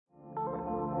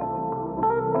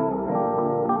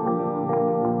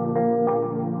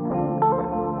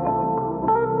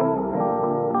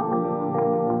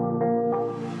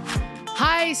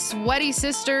Hi, sweaty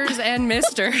sisters and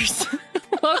misters.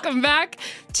 Welcome back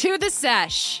to the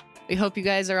sesh. We hope you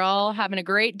guys are all having a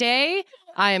great day.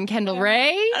 I am Kendall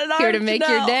Ray, here to make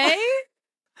your day.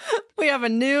 We have a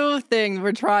new thing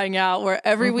we're trying out where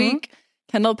every week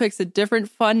Kendall picks a different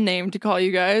fun name to call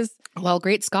you guys. Well,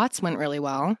 Great Scots went really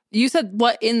well. You said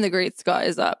what in the Great Scott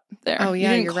is up there. Oh,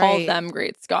 yeah, you you're didn't call right. them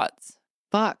Great Scots.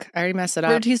 Fuck, I already messed it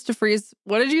up. Fertista Freeze.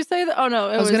 What did you say? Oh, no.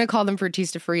 I was going to call them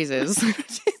Fertista Freezes.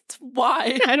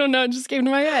 Why? I don't know. It just came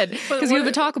to my head. Because you have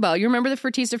a Taco Bell. You remember the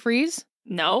Fertista Freeze?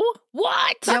 No.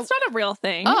 What? That's not a real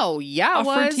thing. Oh, yeah, it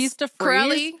was. Fertista Freeze?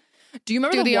 Crowley. Do you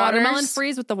remember the watermelon honors?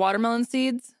 freeze with the watermelon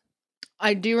seeds?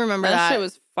 I do remember That that. shit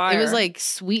was fire. It was like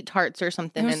sweet tarts or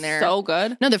something It was in there. so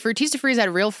good. No, the Fertista Freeze had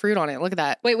real fruit on it. Look at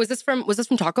that. Wait, was this from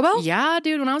Taco Bell? Yeah,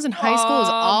 dude. When I was in high school, it was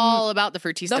all about the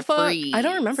Fertista Freeze. I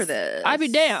don't remember this. I'd be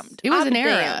damned. It was I'd an be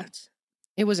era. damned.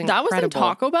 It was That incredible. was in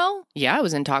Taco Bell? Yeah, it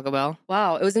was in Taco Bell.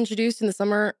 Wow, it was introduced in the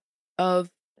summer of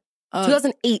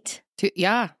 2008.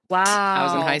 Yeah, Wow. I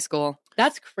was in high school.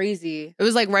 That's crazy. It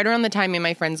was like right around the time me and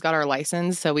my friends got our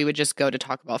license, so we would just go to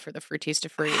Taco Bell for the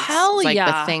Fertista Freeze. Hell It's like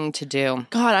yeah. the thing to do.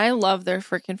 God, I love their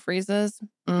freaking freezes.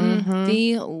 Mhm.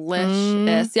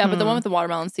 Delicious. Yeah, but the Mhm. one with the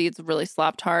watermelon seeds really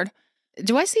slapped hard.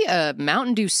 Do I see a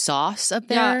Mountain Dew sauce up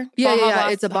there? Yeah, Baja yeah,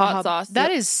 Blast, it's a the hot Baja- sauce.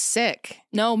 That is sick.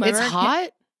 No, remember? It's hot?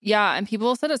 Yeah, and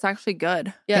people said it's actually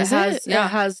good. Yeah, Is it has it? yeah, it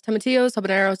has tomatillos,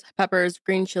 habaneros, peppers,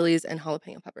 green chilies, and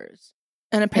jalapeno peppers.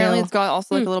 And apparently Ew. it's got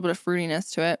also like a little bit of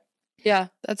fruitiness to it. Yeah.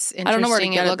 That's interesting. I don't know where to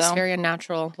get it it, looks though. very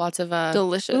unnatural. Lots of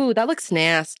Delicious. Ooh, that looks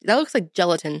nasty. That looks like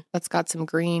gelatin. that's got some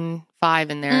green 5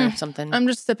 in there or something. I'm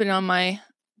just sipping on my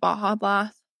Baja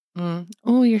Blast.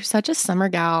 Oh, you're such a summer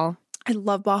gal. I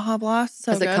love Baja Blast.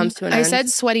 So As good. it comes to an I end. said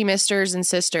sweaty misters and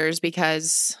sisters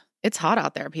because it's hot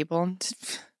out there, people.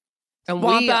 And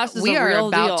Wabash is we a are real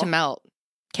about deal. to melt.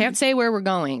 Can't say where we're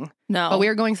going, No. but we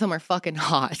are going somewhere fucking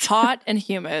hot. It's hot and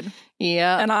humid.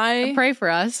 Yeah. And I Pray for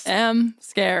us. am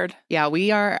scared. Yeah,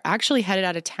 we are actually headed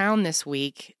out of town this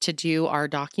week to do our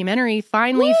documentary.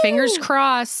 Finally, Woo! fingers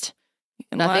crossed.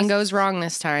 Nothing Unless- goes wrong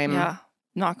this time. Yeah.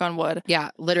 Knock on wood. Yeah,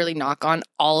 literally knock on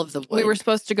all of the wood. We were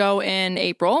supposed to go in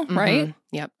April, right? Mhm.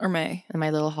 Yep. Or May. And my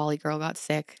little Holly girl got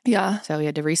sick. Yeah. So we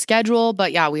had to reschedule.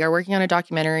 But yeah, we are working on a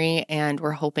documentary and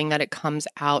we're hoping that it comes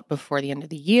out before the end of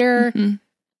the year. Mhm.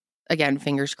 Again,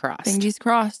 fingers crossed. Fingies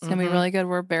crossed. It's going to be Mhm. really good.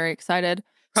 We're very excited.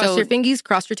 Cross So- your fingies,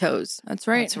 cross your toes. That's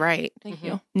right. That's right. Thank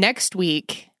you. Next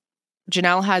week,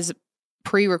 Janelle has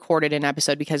pre-recorded an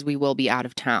episode because we will be out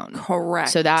of town. Correct.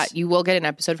 So that you will get an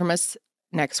episode from us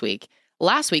next week.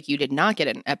 Last week, you did not get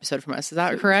an episode from us. Is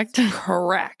that correct?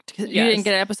 Correct. You Yes. didn't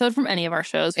get an episode from any of our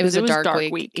shows. It was a because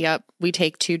dark week. Yep. We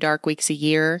take 2 dark weeks a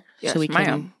year Yes, so we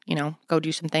ma'am. can, go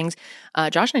do some things.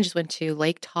 Josh and I just went to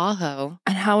Lake Tahoe.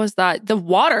 And how was that? The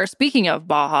water, speaking of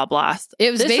Baja Blast, It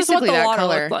was this is basically what the that water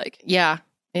color. looked like. Yeah.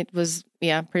 It was,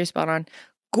 pretty spot on.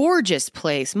 Gorgeous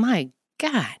place. My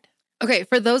God. Okay,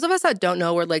 for those of us that don't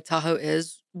know where Lake Tahoe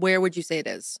is, where would you say it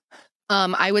is?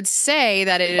 I would say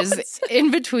that it is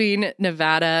in between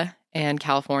Nevada and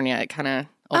California. It kind of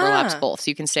overlaps both. So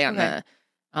you can stay on Okay.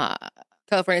 the,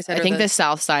 California side. I or think the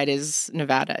south side is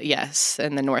Nevada, yes.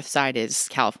 And the north side is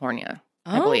California,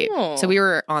 I believe. Oh. So we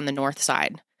were on the north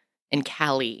side in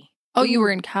Cali. Oh, you were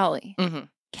in Cali. Mm-hmm.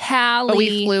 Cali. But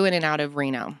we flew in and out of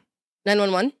Reno.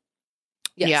 911?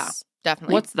 Yes. Yeah.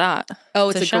 Definitely. What's that? Oh,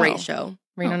 it's It's a a great show. show.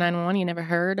 Reno 911? You never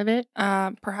heard of it?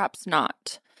 Perhaps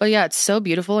not. But yeah, it's so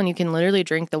beautiful and you can literally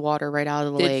drink the water right out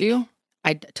of the Did lake. you?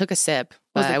 I took a sip,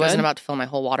 Was but it I wasn't good? about to fill my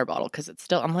whole water bottle because it's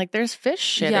still, I'm like, there's fish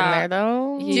shit Yeah. in there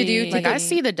though. Did you Like, take a- I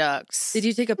see the ducks. Did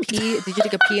you take a pee? Did you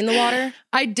take a pee in the water?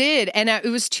 I did. And it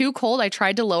was too cold. I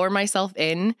tried to lower myself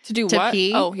in. To do To what?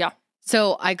 pee? Oh, yeah.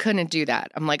 So I couldn't do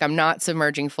that. I'm like, I'm not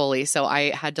submerging fully. So I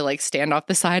had to stand off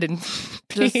the side and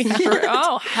Just pee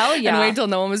oh, hell yeah. and wait till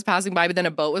no one was passing by. But then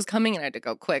a boat was coming and I had to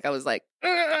go quick. I was like,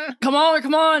 "Ugh." Come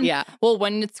on. Yeah. Well,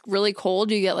 when it's really cold,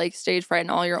 you get stage fright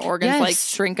and all your organs Yes.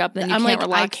 shrink up. Then you I'm can't like,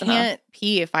 relax I enough. can't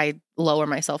pee if I lower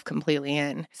myself completely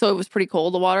in. So it was pretty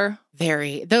cold, the water.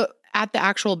 Very. At the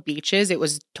actual beaches, it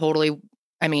was totally,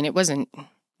 it wasn't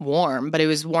warm, but it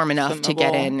was warm enough to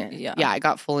get Swimmable. in. Yeah. I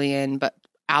got fully in, but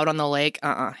out on the lake,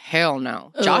 hell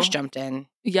no. Josh Ugh. jumped in.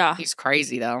 Yeah. He's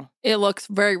crazy though. It looks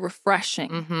very refreshing.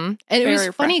 Mm-hmm. And it was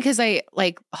Very funny because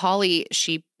Holly,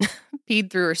 she peed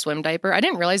through her swim diaper. I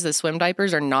didn't realize the swim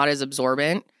diapers are not as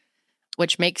absorbent,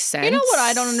 which makes sense. You know what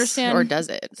I don't understand? Or does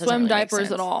it? Doesn't Swim really make diapers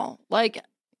sense. at all.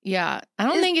 Yeah. I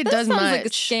don't think it that does sounds much. like a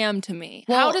scam to me.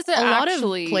 Well, How does it a lot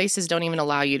actually? of places don't even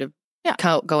allow you to Yeah.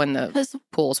 go in the 'Cause,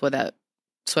 pools with a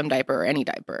swim diaper or any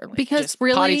diaper. Because just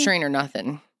really- potty train or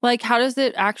nothing. how does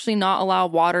it actually not allow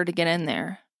water to get in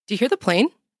there? Do you hear the plane?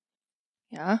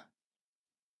 Yeah.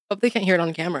 Hope they can't hear it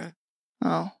on camera.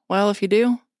 Oh, well, if you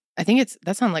do. I think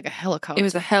that sounded like a helicopter. It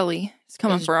was a heli. It's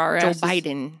coming for our Joe asses.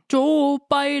 Biden. Joe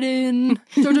Biden.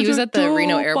 He was at the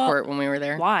Reno airport when we were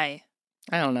there. Why?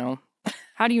 I don't know.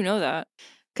 How do you know that?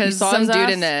 Because saw some his dude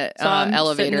ass? in the Saw him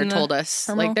elevator sitting in the told us,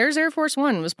 terminal? like, there's Air Force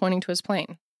One was pointing to his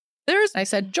plane. I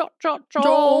said, Joe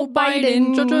Biden.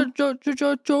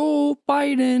 Biden. Joe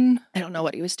Biden. I don't know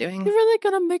what he was doing. You're really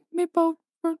gonna make me vote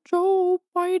for Joe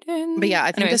Biden. But yeah, I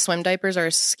think the Anyways, swim diapers are a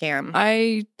scam.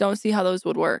 I don't see how those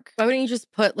would work. Why wouldn't you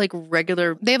just put like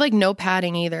regular? They have like no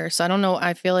padding either. So I don't know.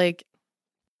 I feel like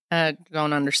I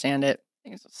don't understand it. I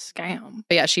think it's a scam.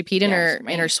 But yeah, she peed in Yeah, her it's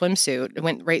me. in her swimsuit. It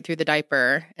went right through the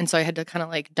diaper. And so I had to kind of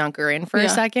like dunk her in for a Yeah.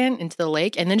 second into the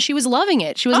lake. And then she was loving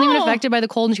it. She wasn't even Oh. affected by the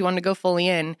cold and she wanted to go fully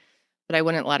in. But I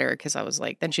wouldn't let her because I was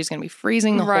like, then she's going to be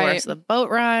freezing the whole Right. rest of the boat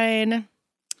ride.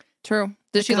 True.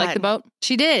 Did she like the boat?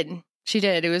 She did. She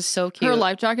did. It was so cute. Her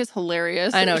life jacket's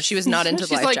hilarious. I know. She was not into the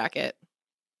She's life like- jacket.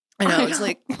 I know. It's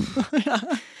like,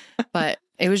 but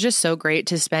it was just so great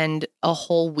to spend a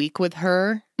whole week with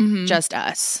her, Mhm. just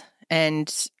us.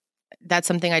 And that's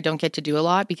something I don't get to do a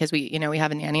lot because we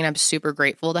have a nanny and I'm super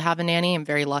grateful to have a nanny. I'm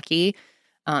very lucky.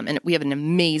 And we have an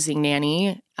amazing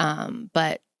nanny.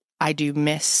 But I do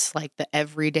miss like the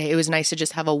everyday. It was nice to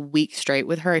just have a week straight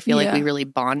with her. I feel like Yeah. we really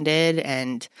bonded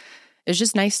and it was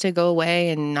just nice to go away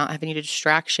and not have any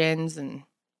distractions. And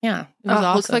yeah, it was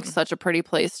awesome. It looks like such a pretty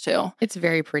place too. It's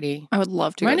very pretty. I would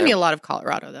love to. Reminded go me there. a lot of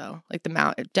Colorado though. Like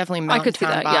definitely I mountain could see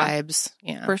town that, yeah. vibes.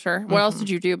 Yeah. For sure. What else Mhm. did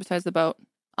you do besides the boat?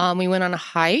 We went on a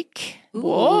hike.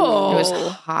 Whoa. It was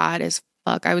hot as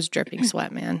fuck. I was dripping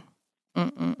sweat, man.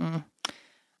 Mm-mm-mm.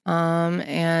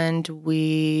 And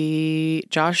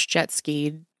Josh jet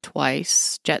skied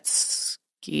twice. Jet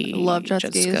ski. I love jet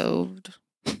skis. Scoved.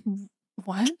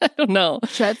 What? I don't know.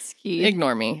 Jet ski.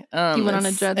 Ignore me. He went on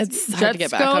a jet It's ski. hard Jet to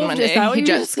get back on scoved? Monday. Is that what He you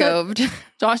jet just said? scoved.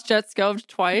 Josh jet scoved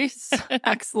twice.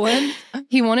 Excellent.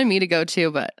 He wanted me to go too,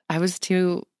 but I was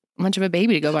too much of a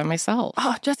baby to go by myself.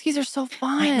 Oh, jet skis are so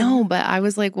fun. I know, but I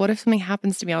was like, what if something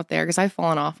happens to me out there? Because I've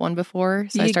fallen off one before.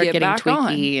 So I You started get getting back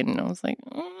tweaky and I was like,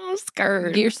 I'm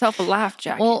scared. Get yourself a life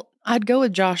jacket. Well, I'd go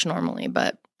with Josh normally,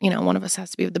 but one of us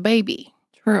has to be with the baby.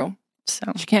 True.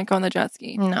 So She can't go on the jet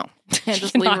ski. no. Can't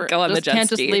just Cannot leave her. go on the Just jet can't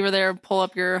ski. just leave her there. Pull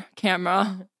up your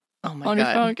camera Oh my on God.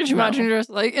 your phone. Could you No. imagine her just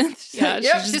like? Yeah,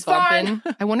 Yep, she's just fine.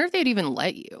 bumping. I wonder if they'd even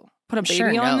let you. Put a I'm baby sure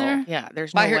on no. there. Yeah,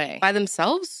 there's By no way. by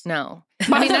themselves? No.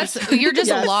 By I mean, you're just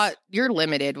Yes. a lot, you're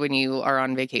limited when you are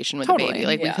on vacation with Totally, a baby.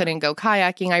 Like we yeah. couldn't go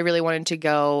kayaking. I really wanted to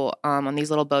go on these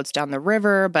little boats down the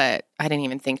river, but I didn't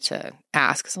even think to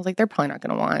ask. So I was like, they're probably not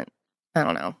going to want, I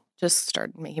don't know, just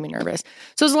started making me nervous.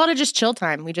 So it was a lot of just chill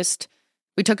time. We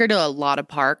took her to a lot of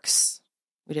parks.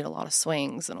 We did a lot of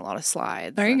swings and a lot of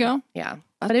slides. There you go. Yeah.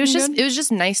 That's But it was been good.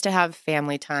 just nice to have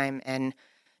family time and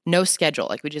no schedule.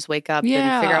 Like we just wake up and figure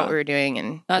Yeah. out what we were doing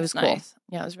and it That's was cool. nice.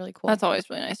 Yeah, it was really cool. That's always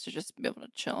really nice to just be able to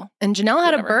chill. And Janelle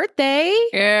had a Whatever. birthday.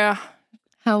 Yeah.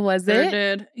 How was Sure it?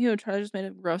 did. Charlie just made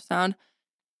a gross sound.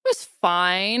 It was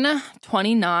fine.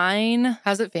 29.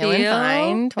 How's it feeling?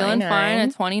 Fine. Feeling fine 29.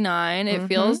 at 29. It Mhm.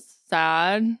 feels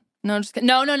sad. No, just kidding.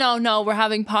 No. We're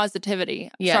having positivity.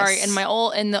 Yes. Sorry.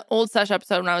 In the old Sesh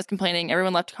episode when I was complaining,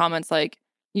 everyone left comments like,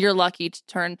 "You're lucky to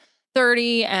turn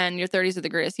 30, and your 30s are the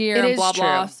greatest year." It and is blah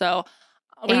blah. true. So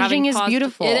we're Aging having is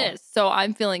beautiful. It is. So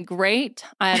I'm feeling great.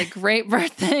 I had a great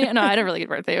birthday. No, I had a really good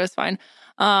birthday. It was fine.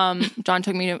 John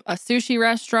took me to a sushi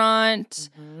restaurant.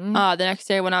 Mhm. The next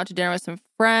day I went out to dinner with some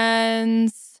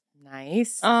friends.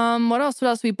 Nice. What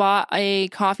else? We bought a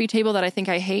coffee table that I think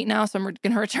I hate now, so I'm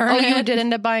gonna return Oh, it. you did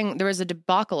end up buying. There was a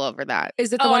debacle over that.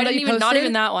 Is it the Oh, one I that didn't you even posted? not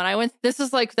even that one.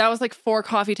 That was like 4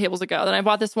 coffee tables ago. Then I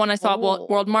bought this one I saw at Oh.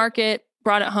 World Market,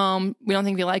 brought it home. We don't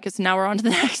think we like it, so now we're on to the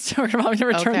next. We're probably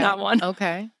gonna return Okay. that one.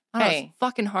 Okay. Oh, it's Hey,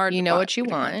 fucking hard. you to know buy. what you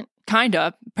want, Kind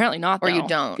of. Apparently not. or you though.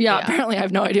 don't. Yeah, apparently I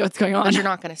have no idea what's going on. But you're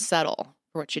not going to settle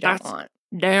for what you don't That's- want.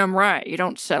 Damn right. You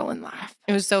don't settle in life.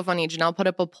 It was so funny. Janelle put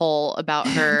up a poll about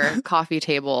her coffee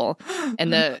table,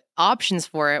 and the options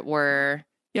for it were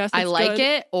Yes, I it's like good.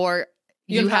 it or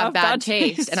You you have have bad bad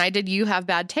taste. taste. And I did you have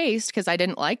bad taste because I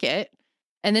didn't like it.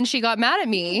 And then she got mad at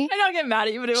me. I don't get mad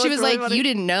at you, but it She was really like, funny. you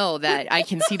didn't know that I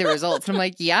can see the results. And I'm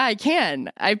like, yeah, I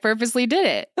can. I purposely did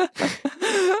it.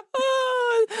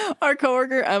 Our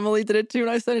coworker Emily did it too, and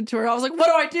I sent it to her. I was like, "What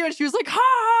do I do?" And she was like, "Ha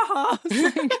ha ha!" I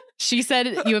was like, She said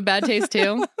you have bad taste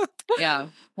too. Yeah.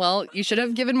 Well, you should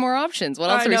have given more options. What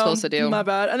else I are we know, supposed to do? My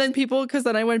bad. And then people, because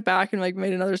then I went back and like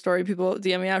made another story. People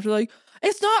DM me after like,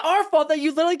 "It's not our fault that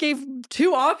you literally gave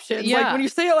 2 options." Like Yeah. when you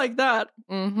say it like that.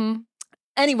 Mm-hmm.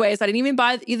 Anyways, I didn't even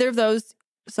buy either of those,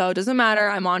 so it doesn't matter.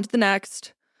 I'm on to the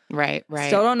next. Right.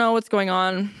 Still don't know what's going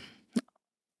on.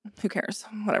 who cares?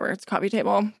 Whatever. It's a coffee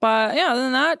table. But yeah, other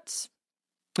than that,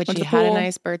 But went she to had a pool.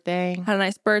 nice birthday. Had a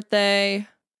nice birthday.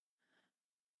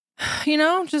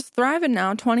 Just thriving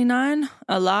now. 29,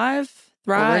 alive,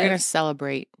 Well, thrive. we're going to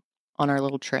celebrate on our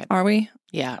little trip. Are we?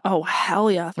 Yeah. Oh,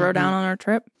 hell yeah. Throw down on our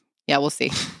trip. Yeah, we'll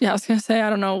see. Yeah, I was going to say, I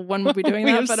don't know when we'll be doing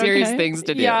We that. have but serious okay. things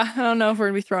to do. Yeah, I don't know if we're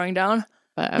going to be throwing down.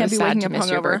 But I Can't was be sad waking to up miss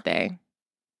your hungover. birthday.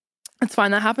 It's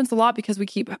fine. That happens a lot because we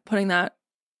keep putting that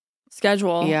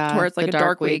schedule Yeah. to where it's like the a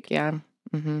dark week, Yeah.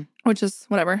 Mm-hmm. which is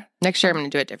whatever. Next year, I'm going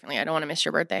to do it differently. I don't want to miss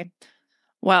your birthday.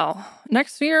 Well,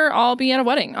 next year I'll be at a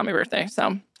wedding on my birthday.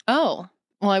 So Oh,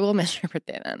 well, I will miss your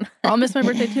birthday then. I'll miss my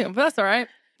birthday too, but that's all right.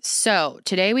 So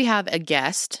today we have a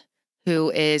guest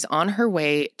who is on her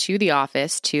way to the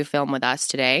office to film with us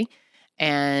today.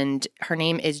 And her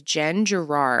name is Jen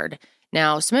Gerard.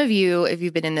 Now, some of you, if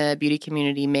you've been in the beauty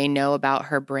community, may know about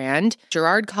her brand,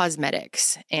 Gerard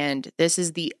Cosmetics. And this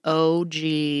is the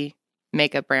OG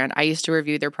makeup brand. I used to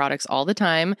review their products all the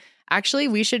time. Actually,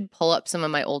 we should pull up some of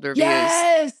my old reviews.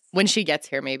 Yes. When she gets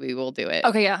here, maybe we'll do it.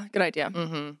 Okay. Yeah. Good idea.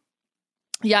 Mm-hmm.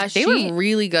 Yeah. They were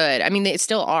really good. I mean, they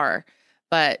still are.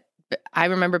 But I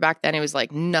remember back then it was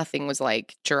like nothing was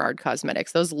like Gerard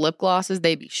Cosmetics. Those lip glosses,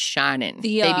 they'd be shining.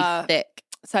 They'd be thick.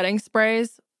 Setting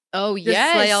sprays. Oh, Just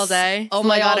yes. slay all day. Oh,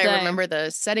 my Slay all God. I day. remember the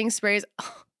setting sprays.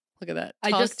 Oh, look at that.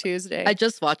 Talk Tuesday. I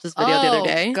just watched this video the other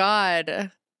day. Oh,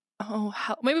 God. Oh,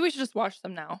 hell. Maybe we should just watch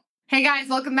them now. Hey guys,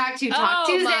 welcome back to Talk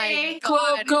Tuesday. My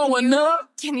God. Going up.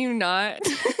 Can you not?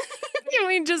 Can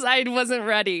we just, I wasn't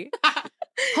ready.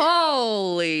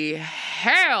 Holy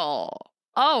hell.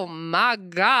 Oh, my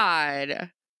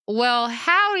God. Well,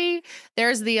 howdy.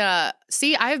 There's the,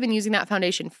 see, I've been using that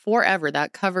foundation forever,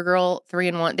 that CoverGirl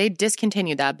 3-in-1. They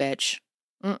discontinued that bitch.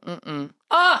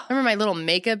 Ah, Remember my little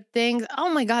makeup things?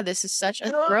 Oh my God, this is such a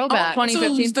throwback.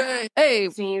 2015. Hey.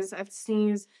 I've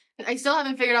sneezed. I still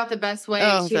haven't figured out the best way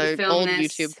Oh, to the film old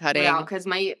this YouTube cutting. because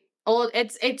my old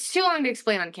it's too long to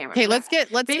explain on camera. Okay, let's get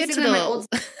to Basically, my old-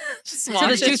 the just To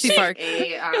watch the it. juicy part.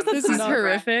 This is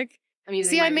horrific. I'm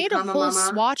using See, my I made a Mama whole Mama.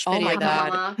 swatch Oh video. my of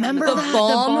that. God. Remember The that?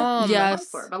 balm?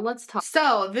 Yes. But let's talk.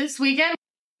 So this weekend,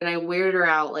 and I weirded her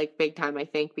out like big time, I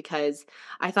think, because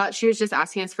I thought she was just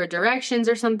asking us for directions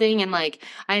or something, and like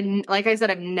I said,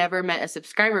 I've never met a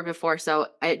subscriber before, so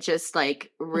it just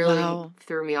like really Wow.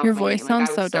 threw me off. Your my voice game. sounds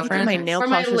I so was different. My nail For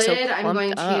my polish is so lid, I'm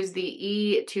going clumped to use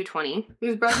the E220.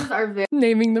 These brushes are very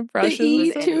Naming the brushes.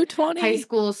 The high E220.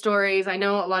 school stories. I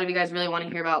know a lot of you guys really want to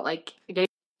hear about like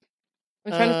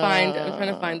I'm trying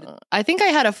to find. I think I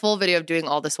had a full video of doing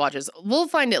all the swatches. We'll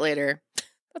find it later.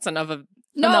 That's enough of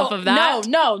No, enough of that.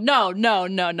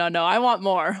 No. I want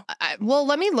more. Well,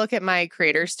 let me look at my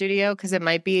creator studio because it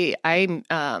might be I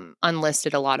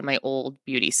unlisted a lot of my old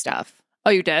beauty stuff. Oh,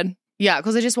 you did? Yeah,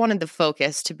 because I just wanted the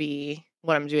focus to be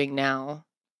what I'm doing now.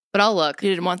 But I'll look. You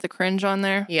didn't want the cringe on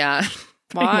there? Yeah.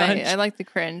 Why? much. I like the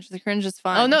cringe. The cringe is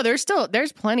fun. Oh no, there's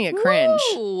plenty of cringe.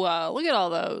 Ooh, look at all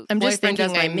those. I'm just Boyfriend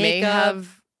thinking does I my may makeup.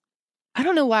 have. I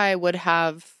don't know why I would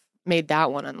have made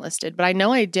that one unlisted, but I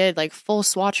know I did like full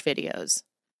swatch videos.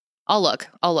 I'll look.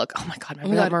 Oh my God, remember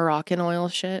my that God. Moroccan oil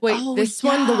shit? Wait, Oh, this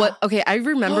one, the yeah. what? Okay, I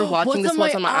remember watching this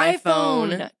once on my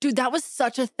iPhone. Dude, that was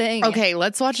such a thing. Okay,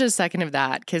 let's watch a second of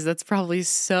that because that's probably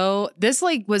so. This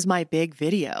like was my big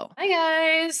video. Hi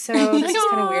guys. So this is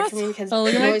kind of weird for me because Oh,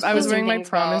 look at I'm my- always I was posting wearing my things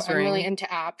about- promise I'm really ring. into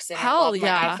apps and Hell I love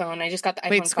yeah. my iPhone. I just got the iPhone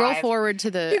Wait, scroll 5. forward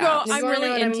to the. You go, apps. This I'm is really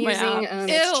what I'm into my using, app.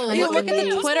 it's Ew, China look at the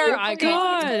Lee. Twitter Okay.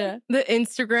 icon. The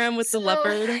Instagram with the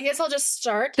leopard. I guess I'll just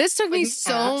start. This took me with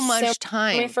so apps. much So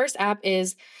time. My first app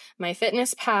is my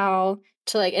Fitness Pal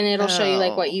to like, and it'll show you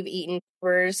like Oh. what you've eaten.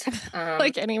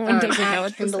 Like anyone doesn't know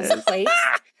what this Kendall's is. Place.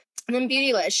 And then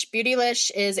Beautylish.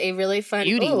 Beautylish is a really fun.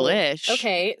 Beautylish. Ooh,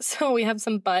 okay, so we have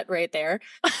some butt right there.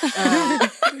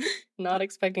 Not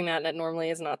expecting that. That normally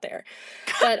is not there.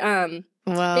 But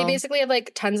Well, they basically have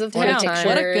like tons of What a fun time. pictures.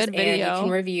 What a good And video. you can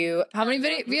review. How many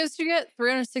views did you get? These are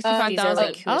 365,000.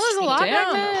 like Oh, that's a lot tweets.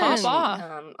 back then. Pop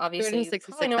off. Obviously, you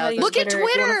 366,000. probably know how to use Look at If you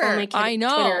wanna follow Twitter. my kid I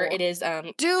know. Twitter, it is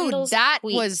dude, Kendall's that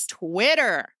tweets. was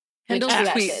Twitter. Like Kendall's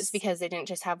two tweets. X's because they didn't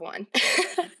just have one.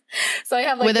 So I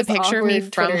have like With a this picture of me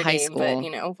awkward from Twitter high name, school. but you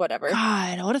know, whatever.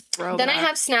 God, what a throwback. Then I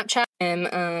have Snapchat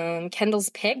and Kendall's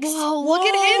pics. Whoa, look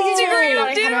at I Instagram,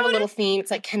 kind of have a dude. little theme.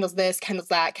 It's like Kendall's this, Kendall's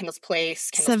that, Kendall's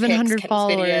place, Kendall's 700 pics,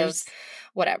 Kendall's followers. videos,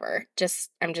 whatever.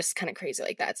 I'm just kind of crazy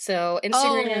like that. So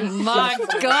Instagram. Oh my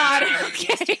God.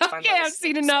 Okay, Fun I've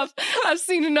seen enough. I've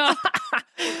seen enough.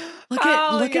 Look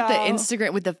Oh, at yeah. the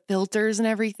Instagram with the filters and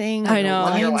everything. I and the know.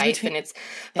 On your lines life, between- and it's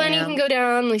fun. You Damn. can go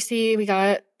down. We see we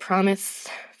got Promise,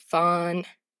 Fawn.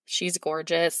 She's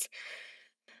gorgeous.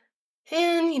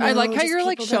 And, you know, I like how just you're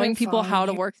like people that showing are people how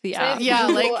to following work the So I have app. Yeah,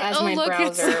 Google like, as oh, my look,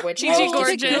 browser, it's which Gigi also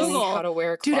Gorgeous. tells me Google. how to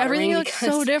wear a Dude, clotter everything ring looks so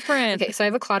because- different. Okay, so I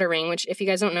have a clotter ring, which if you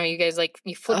guys don't know, you guys like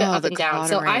you flip it Oh, up the and down.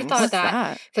 clotter So I rings. thought What's that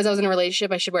that? because I was in a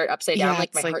relationship, I should wear it upside down, Yeah, like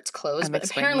it's my like- heart's closed. I'm But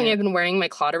explaining apparently, it. I've been wearing my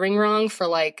clotter ring wrong for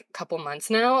like a couple months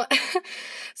now.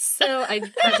 So I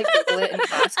had to Google it in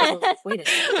class because I was like, wait a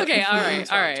second. Okay, all right,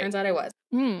 So all right. Turns out I was.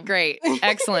 Great.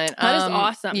 Excellent. That is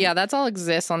awesome. Yeah, that's all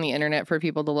exists on the internet for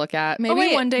people to look at.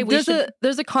 Maybe one day we should.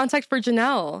 there's a contact for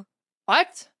Janelle.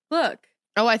 What? Look.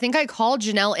 Oh, I think I called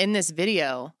Janelle in this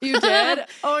video. You did?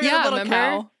 Oh, you're Yeah, a little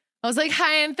remember? cow. I was like,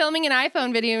 hi, I'm filming an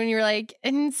iPhone video. And you were like,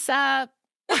 and sup?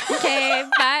 Okay,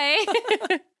 bye.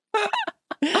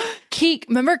 Keek.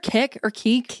 Remember Kick or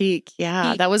Keek? Keek.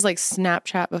 Yeah, Keek. that was like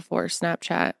Snapchat before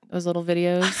Snapchat. Those little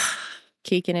videos,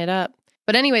 keeking it up.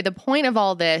 But anyway, the point of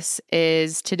all this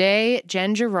is today,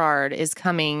 Jen Gerard is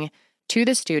coming to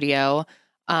the studio.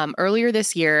 Earlier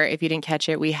this year, if you didn't catch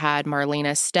it, we had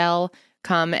Marlena Stell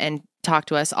come and talk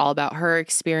to us all about her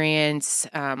experience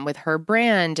with her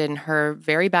brand and her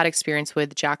very bad experience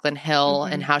with Jaclyn Hill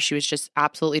and how she was just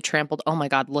absolutely trampled. Oh my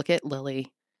God, look at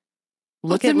Lily.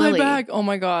 Look What's at in Lily. my bag? Oh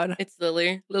my God. It's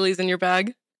Lily. Lily's in your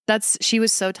bag. She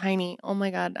was so tiny. Oh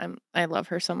my God, I love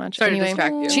her so much. Sorry to anyway,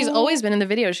 distract you. she's always been in the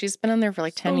video. She's been on there for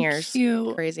like 10 So years.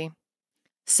 Cute. Crazy.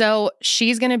 So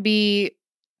she's going to be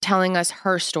telling us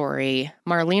her story.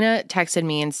 Marlena texted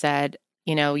me and said,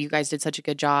 you know, you guys did such a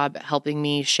good job helping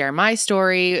me share my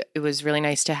story. It was really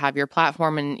nice to have your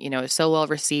platform and, you know, it was so well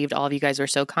received. All of you guys were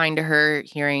so kind to her,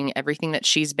 hearing everything that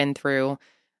she's been through.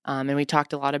 And we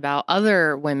talked a lot about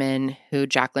other women who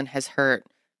Jaclyn has hurt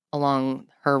along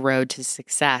her road to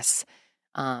success.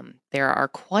 There are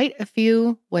quite a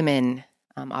few women.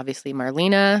 Obviously,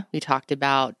 Marlena. We talked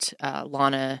about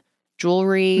Lana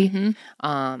Jewelry,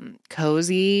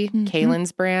 Cozy,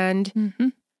 Kaylin's brand.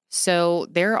 So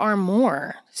there are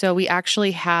more. So we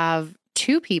actually have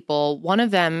two people. One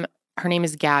of them, her name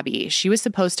is Gabby. She was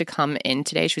supposed to come in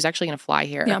today. She was actually going to fly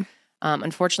here. Yeah.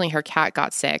 Unfortunately, her cat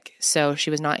got sick, so she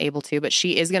was not able to, but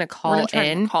she is going to call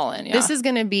in. Call in, yeah. This is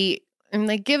going to be, and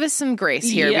like, give us some grace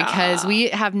here because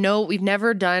we've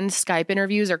never done Skype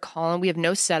interviews or call-in. We have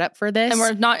no setup for this. And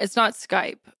it's not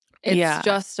Skype. It's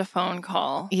just a phone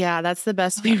call. Yeah, that's the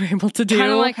best we were able to do.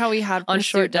 Kind of like how we had on Pursuit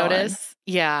short Dylan. notice.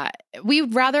 Yeah.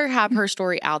 We'd rather have her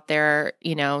story out there.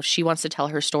 You know, she wants to tell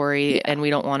her story and we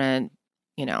don't want to,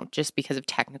 you know, just because of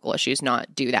technical issues,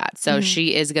 not do that. So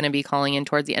she is going to be calling in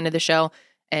towards the end of the show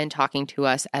and talking to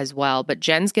us as well. But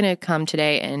Jen's going to come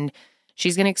today and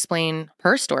she's going to explain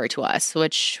her story to us,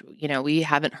 which, you know, we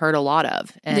haven't heard a lot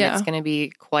of. And it's going to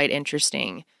be quite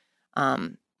interesting.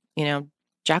 You know,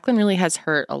 Jaclyn really has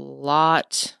hurt a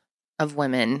lot of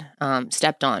women,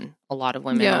 stepped on a lot of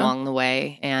women along the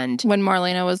way. And when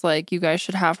Marlena was like, you guys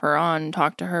should have her on,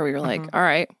 talk to her, we were like, all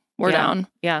right, we're down.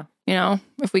 Yeah. You know,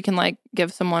 if we can like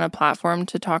give someone a platform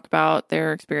to talk about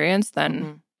their experience,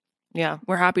 then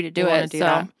we're happy to do it.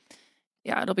 So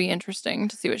yeah, it'll be interesting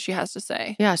to see what she has to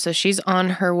say. Yeah, so she's on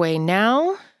her way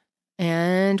now.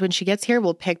 And when she gets here,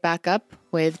 we'll pick back up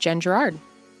with Jen Gerard.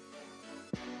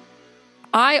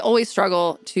 I always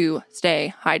struggle to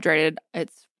stay hydrated.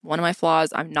 It's one of my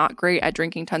flaws. I'm not great at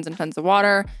drinking tons and tons of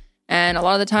water. And a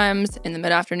lot of the times in the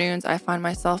mid-afternoons, I find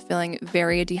myself feeling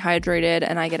very dehydrated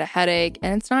and I get a headache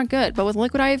and it's not good. But with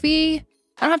Liquid IV,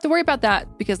 I don't have to worry about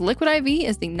that because Liquid IV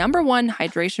is the #1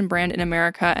 hydration brand in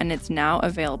America and it's now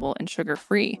available in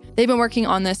sugar-free. They've been working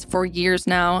on this for years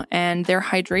now and their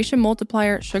hydration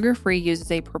multiplier sugar-free uses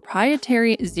a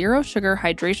proprietary zero-sugar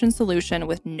hydration solution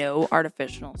with no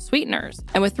artificial sweeteners.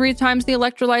 And with 3 times the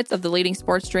electrolytes of the leading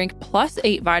sports drink plus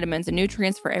 8 vitamins and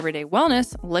nutrients for everyday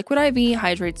wellness, Liquid IV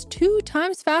hydrates 2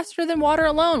 times faster than water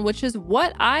alone, which is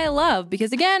what I love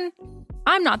because again,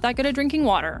 I'm not that good at drinking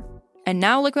water. And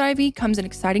now Liquid IV comes in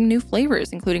exciting new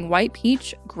flavors, including white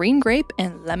peach, green grape,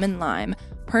 and lemon lime.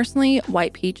 Personally,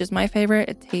 white peach is my favorite.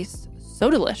 It tastes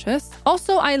so delicious.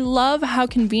 Also, I love how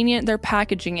convenient their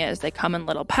packaging is. They come in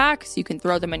little packs. You can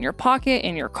throw them in your pocket,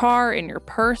 in your car, in your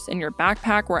purse, in your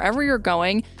backpack, wherever you're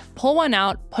going. Pull one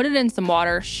out, put it in some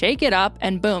water, shake it up,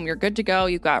 and boom, you're good to go.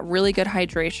 You've got really good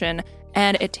hydration.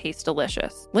 And it tastes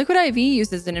delicious. Liquid IV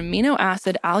uses an amino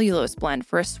acid allulose blend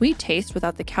for a sweet taste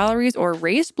without the calories or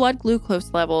raised blood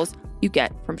glucose levels you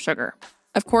get from sugar.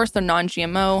 Of course, they're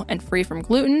non-GMO and free from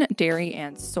gluten, dairy,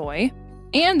 and soy.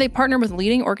 And they partner with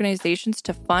leading organizations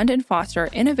to fund and foster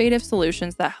innovative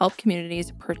solutions that help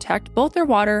communities protect both their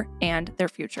water and their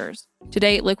futures. To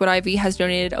date, Liquid IV has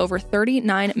donated over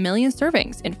 39 million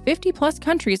servings in 50 plus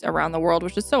countries around the world,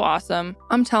 which is so awesome.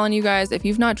 I'm telling you guys, if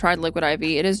you've not tried Liquid IV,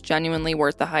 it is genuinely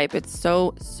worth the hype. It's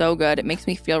so good. It makes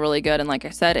me feel really good. And like I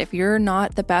said, if you're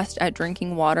not the best at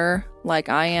drinking water like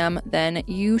I am, then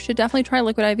you should definitely try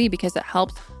Liquid IV because it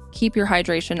helps keep your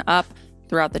hydration up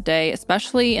throughout the day,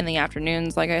 especially in the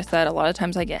afternoons. Like I said, a lot of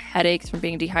times I get headaches from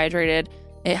being dehydrated.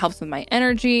 It helps with my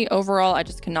energy. Overall, I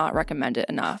just cannot recommend it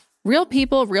enough. Real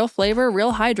people, real flavor,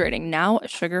 real hydrating, now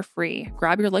sugar-free.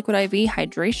 Grab your Liquid IV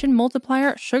Hydration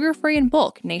Multiplier sugar-free in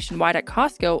bulk nationwide at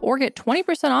Costco or get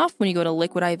 20% off when you go to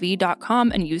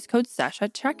liquidiv.com and use code SESH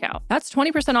at checkout. That's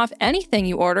 20% off anything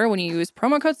you order when you use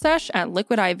promo code SESH at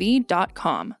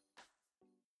liquidiv.com.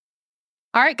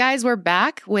 All right, guys, we're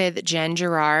back with Jen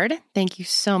Gerard. Thank you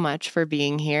so much for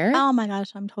being here. Oh my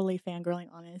gosh, I'm totally fangirling,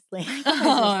 honestly.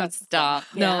 Oh, stop.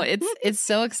 Yeah. No, it's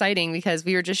so exciting because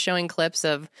we were just showing clips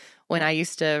of when I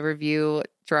used to review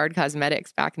Gerard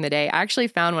Cosmetics back in the day. I actually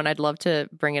found one. I'd love to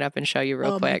bring it up and show you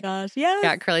real quick. Oh my gosh, yes.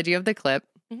 Yeah, Curly, do you have the clip?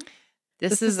 Mhm.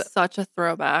 This is such a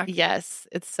throwback. Yes,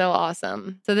 it's so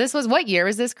awesome. So this was, what year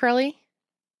was this, Curly?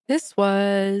 This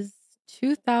was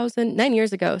 9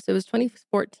 years ago. So it was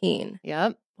 2014.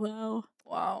 Yep. Wow.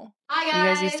 Hi You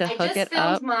guys, guys used to hook I just it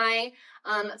filmed up. my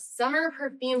summer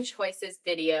perfume choices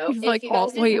video. You've like If you guys all,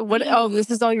 didn't wait, what? see Oh, this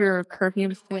is all your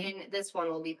perfumes. when this one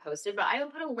will be posted, but I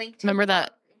will put a link to Remember it that,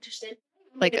 if you're interested.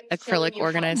 like, It's acrylic showing you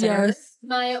organizer? how- Yes.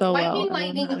 My So Whitening well.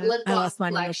 Lightning I lip lost gloss mine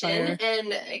in the collection, fire.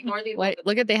 and ignore the Wait,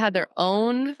 look at, they had their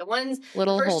own the ones.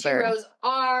 little First two holder. rows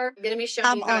are going to be showing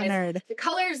I'm you guys honored. the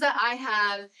colors that I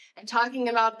have and talking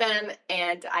about them,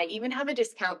 and I even have a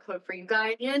discount code for you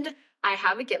guys, and I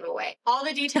have a giveaway. All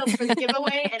the details for the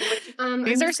giveaway and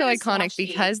These I'm are just so gonna iconic swatch these.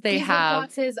 because they These lip have,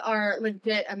 glosses are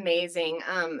legit amazing.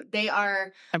 They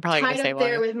are I'm probably going tied to say up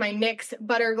there why. with my NYX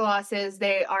butter glosses.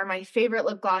 They are my favorite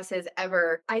lip glosses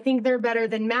ever. I think they're better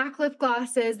than MAC lip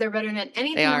glosses. They're better than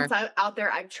anything are. else out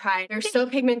there I've tried. They're so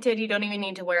pigmented, you don't even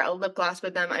need to wear a lip gloss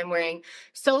with them. I'm wearing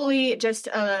solely just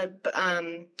a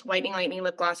Whitening Lightning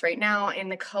lip gloss right now in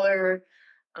the color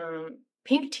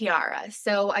Pink Tiara.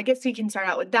 So I guess we can start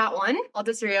out with that one. I'll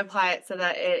just reapply it so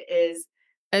that it is.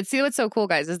 And see what's so cool,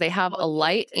 guys, is they have a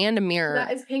light and a mirror.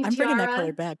 That is Pink I'm bringing Tiara. that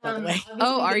color back, by the way.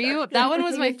 Oh, are you? That one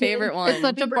was my favorite one. It's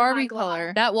such a Super Barbie high gloss.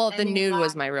 color. That, well, the And nude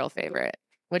was black. my real favorite,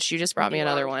 which you just brought me Taking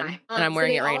a another long one, time. and I'm So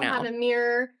wearing they it right all now. have a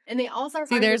mirror, and they also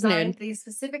See, are there's designed, nude. these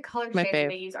specific color My shades that fave.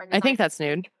 they use are I think that's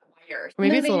nude.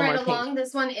 Maybe it's a Moving little right more pink. along,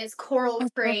 this one is Coral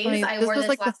That's so Craze. funny. I This wore was this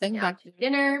like the last thing night back out to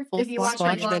dinner. full If you watch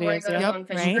my swatch vlog where I videos, go to yep, One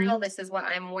Fish right. Grill, this is what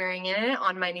I'm wearing in it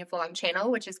on my new vlog channel,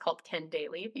 which is called Ken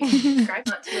Daily. If you can subscribe,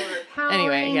 not too overpowering.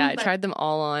 Anyway, yeah, I but tried them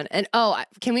all on. And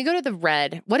can we go to the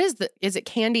red? What is is it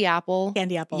candy apple?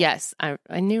 Candy apple. Yes, I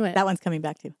knew it. That one's coming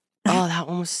back too. Oh, that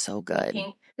one was so good.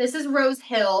 pink. This is Rose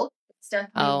Hill. It's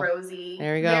definitely Oh, rosy.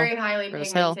 there we go. Very highly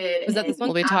Rose Hill. pigmented. Is that this and one?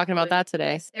 We'll be talking about that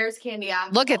today. absolutely- There's candy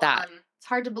apple. Look at that. It's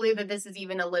hard to believe that this is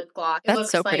even a lip gloss. It That's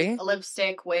looks so like pretty. a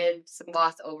lipstick with some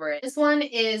gloss over it. This one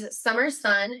is Summer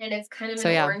Sun, and it's kind of So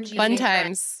an yeah, orangey fun pink red.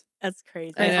 times. That's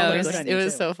crazy. I know That it looks was, good on it you,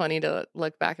 was too. so funny to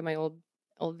look back at my old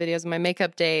videos of my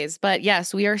makeup days. But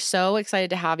yes, we are so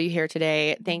excited to have you here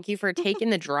today. Thank you for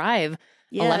taking the drive.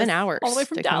 Yes. 11 hours All the way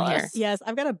from to come Dallas. Yes,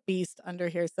 I've got a beast under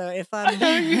here. So if I'm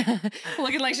here.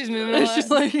 Looking like she's moving. It's just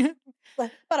like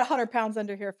about 100 pounds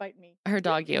under here fighting me. Her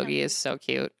dog Yogi is so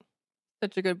cute.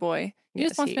 such a good boy. He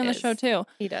Yes, just wants he to be on the is. show too.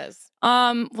 He does.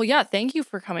 Well, yeah, thank you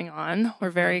for coming on. We're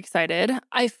very excited.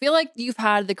 I feel like you've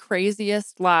had the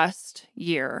craziest last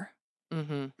year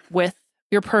Mm-hmm. with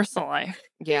your personal life.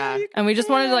 Yeah. And we just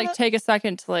wanted to like take a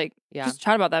second to like Yeah. just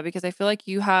chat about that because I feel like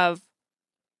you have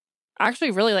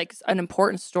actually really like an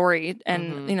important story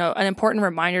and Mhm. you know, an important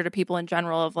reminder to people in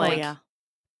general of like oh, yeah.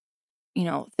 you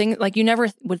know, things like you never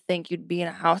would think you'd be in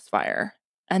a house fire.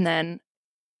 And then,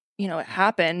 you know, it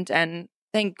happened and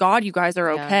thank God you guys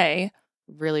are Yeah. okay.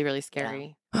 Really, really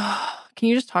scary. Can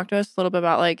you just talk to us a little bit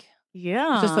about like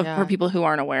Yeah. just so, Yeah. for people who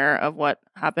aren't aware of what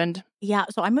happened? Yeah.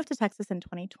 So I moved to Texas in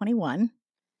 2021.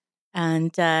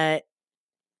 And at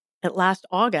last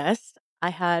August, I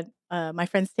had my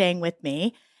friend staying with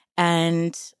me.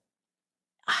 And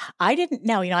I didn't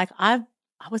know, you know, I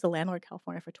was a landlord in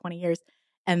California for 20 years.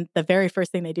 And the very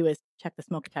first thing they do is check the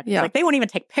smoke detectors. Yeah. Like they won't even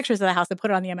take pictures of the house and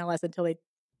put it on the MLS until they,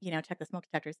 you know, check the smoke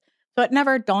detectors. So it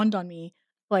never dawned on me,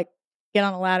 like, get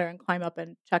on a ladder and climb up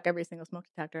and check every single smoke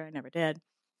detector. I never did.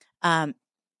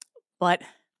 But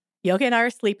Yogi and I were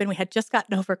sleeping. We had just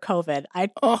gotten over COVID. I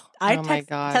Oh my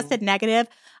God. tested negative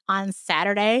on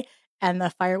Saturday, and the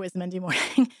fire was Monday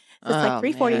morning. So it's like Oh,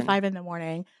 3:45 in the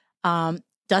morning.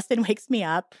 Dustin wakes me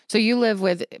up. So you live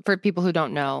with, for people who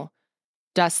don't know,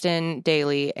 Dustin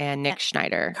Daly and Nick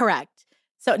Schneider. Correct.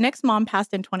 So Nick's mom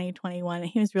passed in 2021, and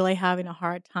he was really having a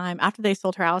hard time. After they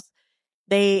sold her house,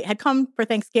 they had come for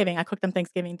Thanksgiving. I cooked them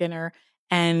Thanksgiving dinner,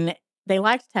 and they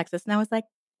liked Texas. And I was like,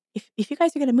 if you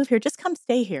guys are going to move here, just come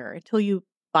stay here until you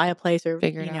buy a place or,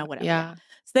 Figure it out. whatever. Yeah.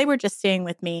 So they were just staying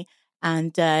with me.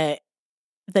 And the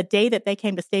day that they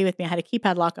came to stay with me, I had a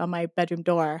keypad lock on my bedroom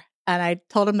door. And I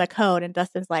told him the code. And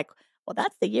Dustin's like, well,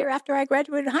 that's the year after I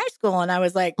graduated high school. And I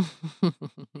was like, I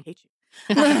hate you.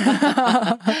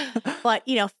 But,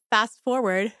 fast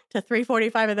forward to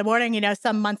 3:45 in the morning,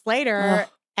 some months later,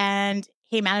 and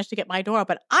he managed to get my door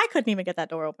open. I couldn't even get that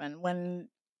door open when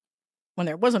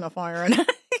there wasn't a fire.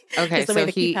 Okay, the so way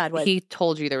the keypad was. he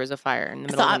told you there was a fire in the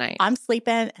middle of the night. I'm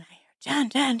sleeping, and I hear,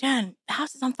 Jen, the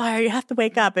house is on fire. You have to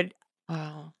wake up. And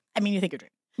Wow. I mean, you think you're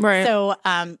dreaming. Right. So,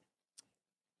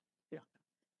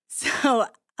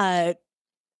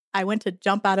 I went to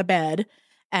jump out of bed,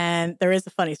 and there is a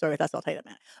funny story with that, so I'll tell you that in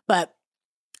a minute. But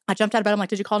I jumped out of bed. I'm like,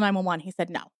 did you call 911? He said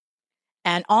no.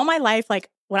 And all my life, like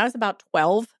when I was about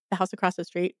 12, the house across the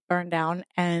street burned down,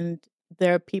 and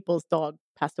their people's dog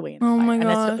passed away in the Oh fire. my And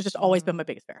gosh. it's just always been my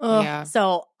biggest fear. Ugh. Yeah.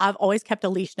 So I've always kept a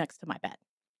leash next to my bed.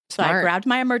 So I Smart. grabbed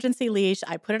my emergency leash.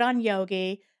 I put it on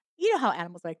Yogi. You know how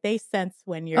animals they sense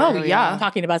when you're Oh, yeah.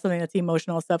 talking about something that's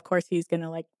emotional. So of course he's going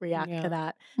to react Yeah. to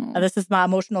that. Mm. This is my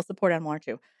emotional support animal, aren't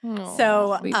you? Aw.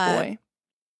 So Sweet boy.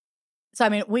 so I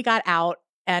mean, we got out,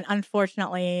 and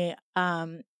unfortunately,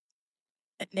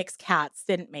 Nick's cats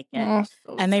didn't make it, Oh,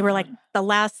 so and they were like sad. the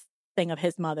last thing of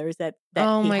his mother's that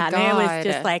Oh he my had. And it was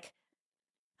just God.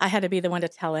 I had to be the one to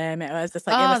tell him. It was just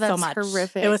it Oh, was so that's much.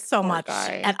 horrific. It was so Poor much,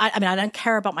 guy. and I mean, I didn't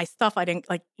care about my stuff. I didn't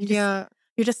Yeah.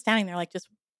 You're just standing there just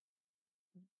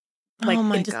Oh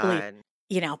my in disbelief.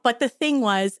 God. But the thing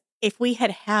was, if we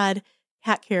had had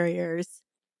cat carriers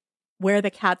where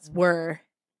the cats were,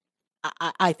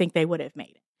 I think they would have made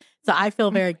it. So I feel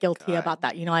very guilty God. about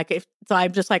that. So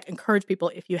I'm just encourage people,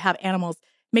 if you have animals,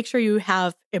 make sure you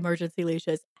have emergency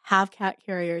leashes, have cat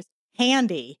carriers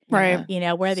handy, Right.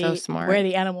 where So the smart. where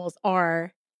the animals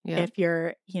are, Yeah. if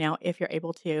you're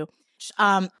able to.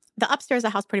 The upstairs of the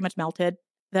house pretty much melted.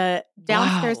 The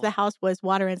downstairs of Wow. the house was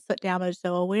water and soot damage,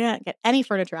 so we didn't get any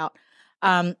furniture out.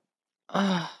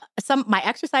 Ugh. My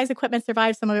exercise equipment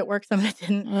survived. Some of it worked, some of it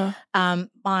didn't. Yeah.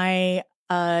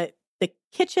 The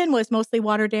kitchen was mostly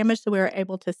water damaged, so we were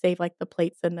able to save the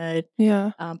plates and the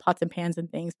Yeah. pots and pans and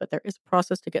things. But there is a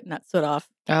process to getting that soot off.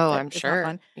 Oh, that I'm is not sure.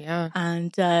 fun. Yeah.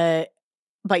 And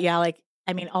but yeah,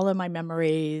 I mean, all of my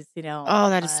memories, Oh,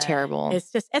 that is terrible.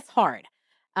 it's hard.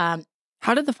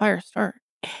 How did the fire start?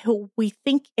 We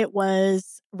think it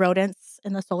was rodents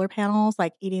in the solar panels,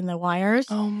 eating the wires.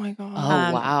 Oh my god.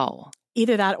 Oh, wow.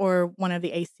 Either that or one of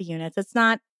the AC units. It's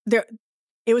not there.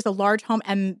 It was a large home,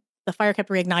 and the fire kept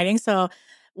reigniting. So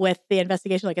with the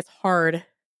investigation, it's hard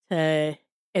to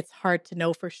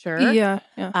know for sure. Yeah.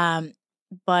 Yeah.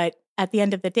 But at the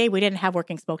end of the day, we didn't have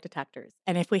working smoke detectors,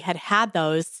 and if we had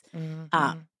those, Mhm.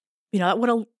 that would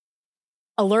have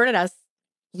alerted us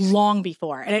long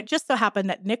before. And it just so happened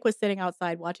that Nick was sitting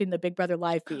outside watching the Big Brother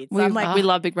live feed. So I'm like, we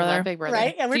love Big I love Brother. Big Brother.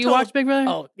 right? And Do you watch Big Brother?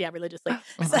 Oh yeah, religiously.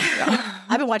 Oh So, my God.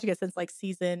 I've been watching it since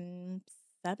season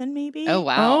 7, maybe. Oh,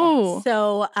 wow. Oh.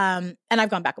 So, and I've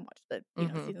gone back and watched the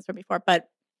Mhm. seasons from before, but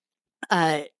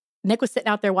Nick was sitting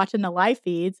out there watching the live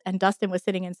feeds, and Dustin was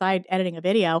sitting inside editing a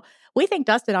video. We think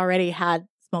Dustin already had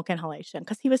smoke inhalation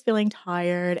because he was feeling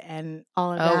tired and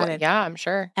all of Oh, that. And, yeah, I'm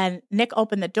sure. and Nick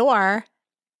opened the door,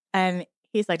 and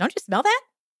he's like, "Don't you smell that?"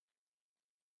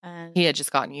 And He had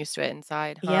just gotten used to it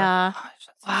inside. Huh? yeah, Gosh,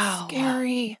 that's Wow.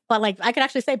 scary. but I could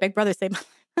actually say Big Brother saved my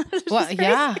life. It's Well, just crazy.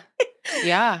 yeah.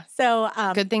 Yeah. So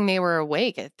Good thing they were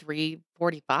awake at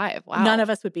 3:45. Wow. none of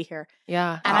us would be here.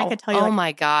 Yeah. And I could tell you, Oh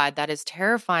my God, that is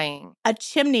terrifying. a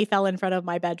chimney fell in front of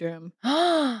my bedroom,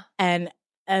 and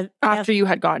After you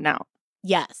had gotten out.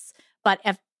 yes, but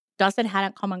if Dustin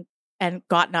hadn't come and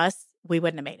gotten us, we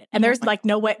wouldn't have made it. And Oh there's my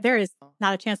no way, there is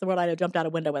not a chance in the world I'd have jumped out a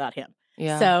window without him.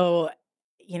 Yeah. So,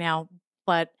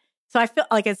 but so I feel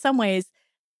in some ways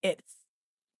I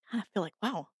feel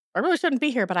wow, I really shouldn't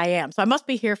be here, but I am. So I must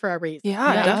be here for a reason.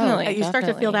 Yeah, Yeah, definitely. You start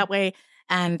to feel that way.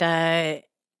 And,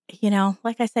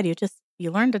 like I said,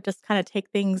 you learn to just kind of take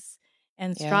things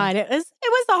in Yeah. stride. It was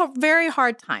a very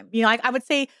hard time. I would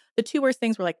say the two worst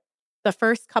things were the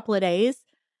first couple of days.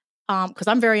 Cause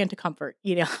I'm very into comfort,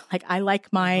 I like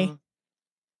Mhm.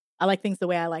 I like things the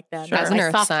way I like them. Sure. That's a My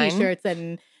nerve soft sign. t-shirts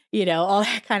and, all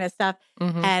that kind of stuff.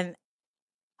 Mhm. And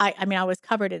I was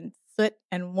covered in soot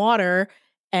and water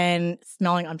and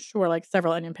smelling, I'm sure,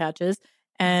 several onion patches.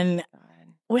 And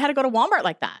God. we had to go to Walmart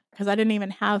like that because I didn't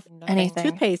even have Anything.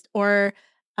 toothpaste or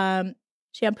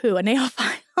shampoo, a nail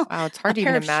file. Wow, it's hard a to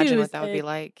pair even of imagine shoes, what that would be a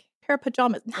like. pair of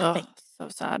pajamas, nothing. Oh, so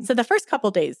sad. So the first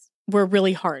couple days were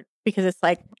really hard because it's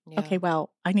like, Yeah. okay,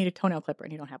 well, I need a toenail clipper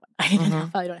and you don't have one. I need a nail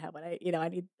Mhm. file, you don't have one. I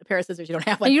need a pair of scissors, you don't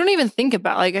have And one. you don't even think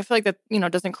about, like, I feel like that,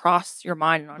 doesn't cross your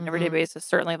mind on an everyday Mhm. basis.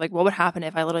 Certainly, like, what would happen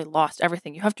if I literally lost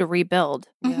everything? You have to rebuild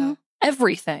Mhm.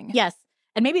 everything. Yes.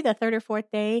 And maybe the third or fourth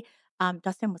day,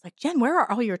 Dustin was like, Jen, where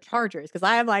are all your chargers? Because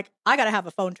I am like, I got to have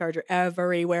a phone charger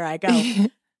everywhere I go.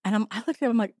 And I looked at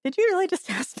him, I'm like, did you really just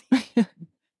ask me?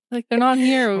 Like, they're not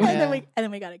here. And Yeah.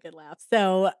 then we got a good laugh.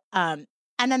 So, and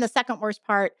then the second worst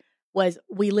part was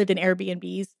we lived in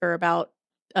Airbnbs for about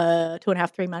 2.5,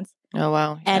 3 months. Oh,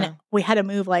 wow. And Yeah. we had to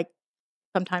move like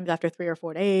sometimes after 3 or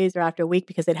 4 days or after a week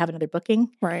because they'd have another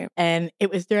booking. Right. And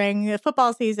it was during the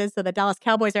football season. So the Dallas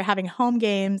Cowboys are having home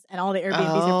games and all the Airbnbs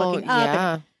are booking up. And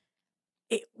yeah.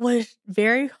 it was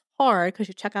very hard because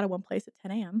you check out of one place at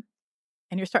 10 a.m.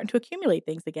 and you're starting to accumulate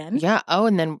things again. Yeah. Oh,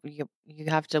 and then you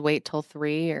have to wait till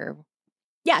 3 or.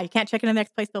 Yeah, you can't check in the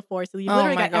next place till 4. So you Oh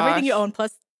literally my got everything you gosh. own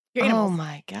plus your Oh animals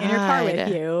my God. in your car with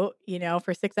you,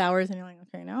 for 6 hours. And you're like,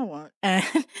 okay, now what? And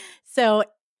so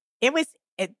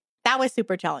that was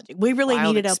super challenging. We really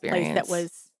Wild needed experience. a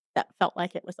place that felt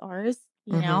like it was ours,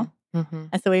 you know? Mhm.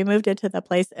 And so we moved into the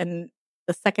place, and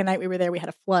the second night we were there, we had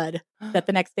a flood that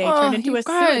the next day Oh, turned into you a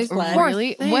guys, sewage flood. poor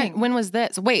Really? thing. When was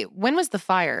this? Wait, when was the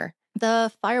fire?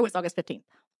 The fire was August 15th.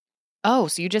 Oh,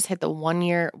 so you just hit the 1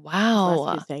 year. It was Wow.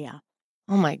 last Tuesday, yeah.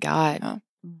 Oh my God. Yeah.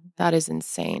 That is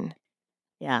insane.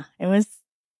 Yeah, it was.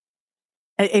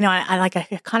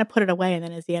 I kind of put it away, and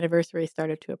then as the anniversary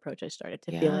started to approach, I started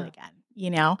to feel Yeah. it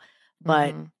again,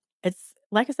 But Mhm. it's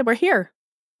like I said, we're here.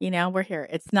 We're here.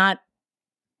 It's not.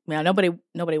 Nobody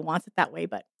wants it that way,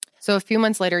 but So a few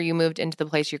months later, you moved into the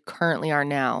place you currently are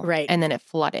now. Right. And then it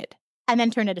flooded. and then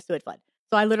turned into sewage flood.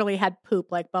 So I literally had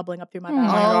poop like bubbling up through my Oh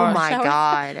bathroom. my Oh gosh. my Shower.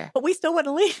 God. But we still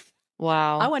wouldn't leave.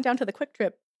 Wow. I went down to the Quick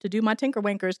Trip to do my Tinker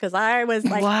Winkers because I was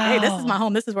like, hey, this is my Wow.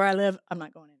 home. This is where I live. I'm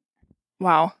not going in.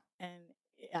 Wow. And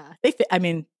yeah,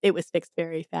 it was fixed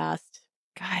very fast.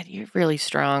 God, you're really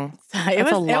strong. So That's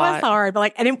it a was lot. hard,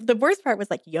 but the worst part was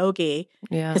like Yogi,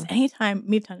 Yeah. because anytime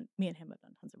me and him have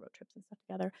done tons of road trips and stuff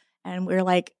together, and we're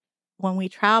like, when we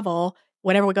travel,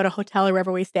 whenever we go to a hotel or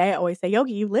wherever we stay, I always say,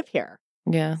 Yogi, you live here,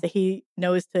 Yeah. so he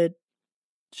knows to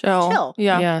Chill.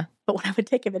 Yeah. Yeah. But when I would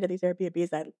take him into these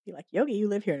Airbnbs, I'd be like, Yogi, you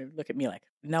live here, and he'd look at me like,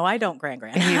 no, I don't, Gran.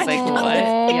 He's like, Oh. what?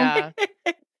 Yeah.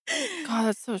 God,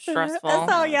 that's so stressful.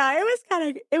 So yeah,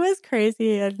 it was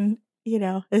crazy, and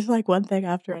it's like one thing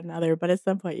after another. But at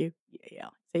some point,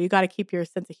 so you got to keep your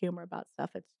sense of humor about stuff.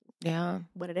 It's Yeah.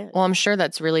 what it is. Well, I'm sure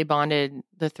that's really bonded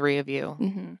the three of you.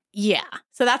 Mm-hmm. Yeah.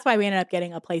 So that's why we ended up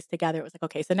getting a place together. It was like,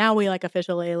 okay, so now we like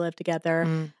officially live together.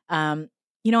 Mm. And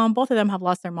both of them have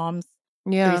lost their moms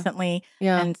Yeah. recently.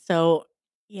 Yeah. And so,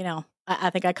 I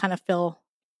think I kind of feel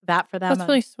that for them. That's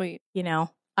really sweet.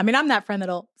 I mean, I'm that friend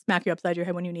that'll smack you upside your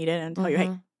head when you need it and tell you, hey,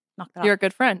 Mhm. knock that You're a off.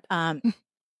 good friend.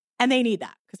 And they need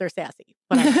that because they're sassy.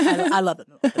 But I love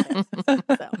them.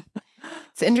 So.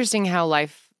 It's interesting how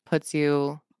life puts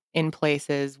you in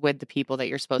places with the people that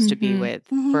you're supposed to be Mhm. with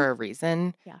Mhm. for a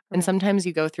reason. Yeah. And correct. sometimes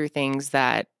you go through things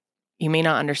that you may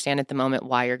not understand at the moment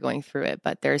why you're going through it,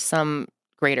 but there's some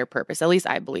greater purpose. At least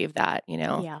I believe that,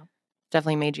 Yeah.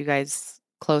 definitely made you guys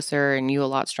closer and you a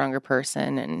lot stronger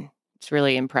person. And it's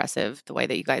really impressive the way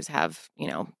that you guys have,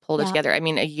 pulled it Yeah. together. I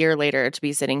mean, a year later to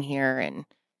be sitting here and,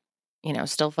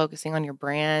 still focusing on your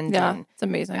brand. Yeah. And It's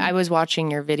amazing. I was watching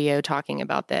your video talking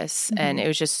about this, and Mhm. it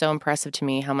was just so impressive to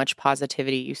me how much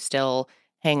positivity you still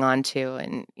hang on to,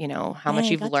 and how much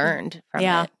Hey, you've gotcha. learned from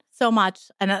Yeah. it. So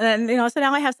much. And so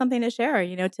now I have something to share,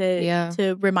 Yeah.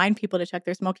 to remind people to check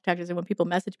their smoke detectors. And when people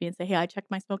message me and say, hey, I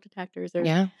checked my smoke detectors, or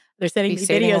Yeah, they're sending Be me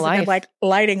saving a videos and they're life. like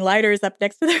lighting lighters up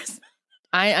next to their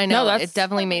I know. that's- It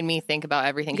definitely made me think about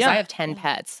everything because Yeah. I have 10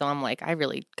 pets, so I'm like, I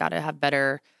really got to have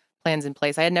better plans in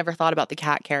place. I had never thought about the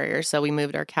cat carriers, so we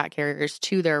moved our cat carriers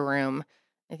to their room.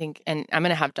 I think, and I'm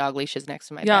gonna have dog leashes next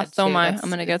to my Yeah, bed. so too. am I. That's- I'm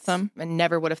gonna get it's- some. I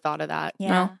never would have thought of that.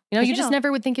 Yeah. No. You just never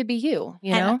would think it'd be you.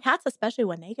 You know? And cats, especially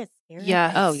when they get scared.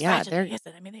 Yeah. Oh, yeah, They're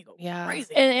they're- they go Yeah.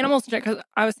 crazy. And animals, because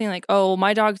I was thinking like, oh,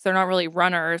 my dogs, they're not really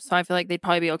runners, so I feel like they'd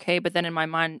probably be okay. But then in my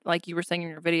mind, like you were saying in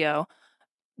your video,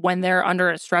 when they're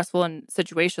under a stressful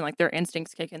situation, like their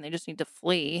instincts kick in, they just need to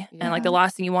flee. And like the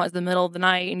last thing you want is the middle of the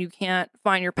night and you can't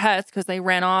find your pets because they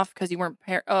ran off because you weren't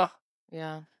prepared. Oh,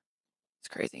 Yeah. it's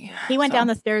crazy. He went So, down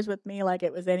the stairs with me like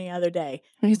it was any other day.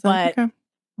 he's like, but- okay.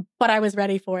 But I was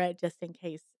ready for it just in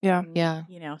case. Yeah. And, Yeah.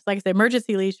 So like I said,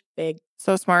 emergency leash, big.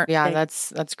 So smart. Yeah, Big.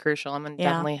 that's crucial. I'm gonna Yeah.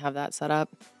 definitely have that set up.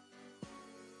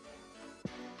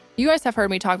 You guys have heard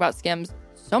me talk about Skims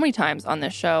so many times on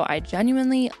this show. I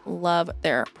genuinely love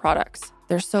their products.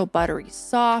 They're so buttery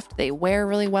soft, they wear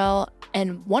really well,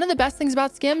 and one of the best things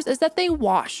about Skims is that they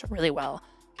wash really well.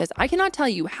 Because I cannot tell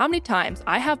you how many times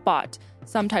I have bought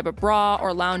some type of bra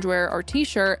or loungewear or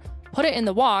t-shirt, put it in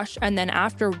the wash, and then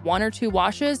after 1 or 2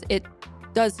 washes, it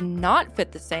does not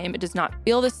fit the same. It does not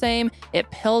feel the same.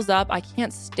 It pills up. I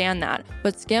can't stand that.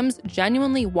 But Skims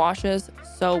genuinely washes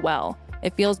so well.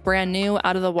 It feels brand new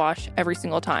out of the wash every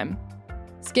single time.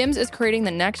 Skims is creating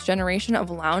the next generation of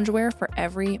loungewear for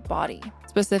every body.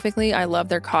 Specifically, I love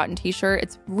their cotton t-shirt.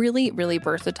 It's really, really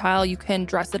versatile. You can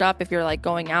dress it up if you're like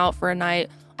going out for a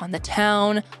night on the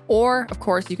town, or of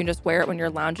course, you can just wear it when you're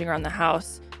lounging around the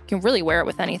house. You can really wear it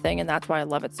with anything, and that's why I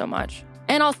love it so much.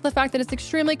 And also the fact that it's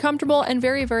extremely comfortable and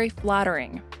very, very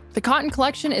flattering. The cotton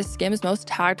collection is Skims' most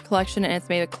tagged collection, and it's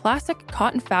made of classic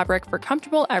cotton fabric for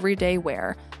comfortable everyday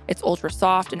wear. It's ultra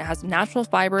soft and it has natural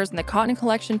fibers, and the cotton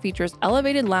collection features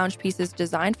elevated lounge pieces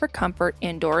designed for comfort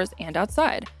indoors and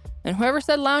outside. And whoever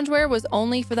said loungewear was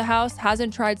only for the house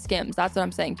hasn't tried Skims. That's what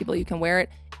I'm saying, people. You can wear it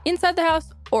inside the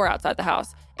house or outside the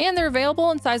house. And they're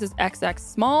available in sizes XX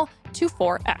small to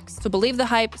 4X. So believe the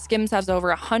hype, Skims has over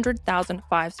 100,000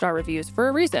 5-star reviews for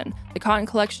a reason. The cotton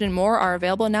collection and more are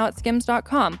available now at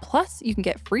skims.com. Plus, you can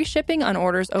get free shipping on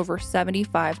orders over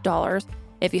 $75.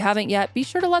 If you haven't yet, be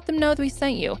sure to let them know that we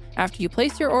sent you. After you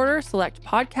place your order, select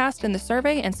podcast in the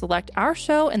survey and select our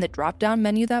show in the drop-down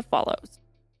menu that follows.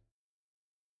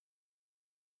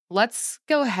 Let's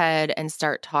go ahead and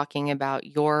start talking about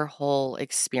your whole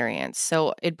experience.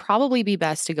 So it'd probably be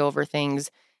best to go over things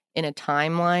in a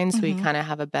timeline so we kind of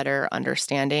have a better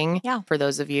understanding. Yeah. For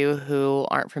those of you who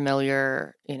aren't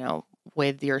familiar,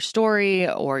 with your story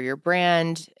or your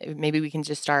brand, maybe we can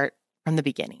just start from the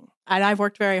beginning. And I've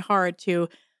worked very hard to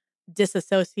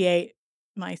disassociate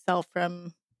myself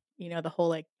from, the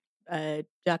whole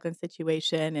Jaclyn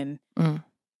situation. And,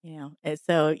 and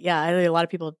so, yeah, I think a lot of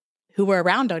people who were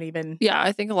around don't even. Yeah,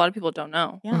 I think a lot of people don't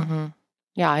know. Yeah. Mm-hmm.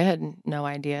 Yeah, I had no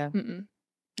idea. No.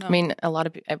 I mean, a lot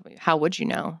of people, how would you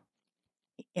know?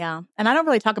 Yeah. And I don't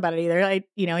really talk about it either.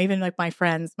 Even like my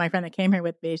friend that came here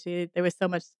with me, there was so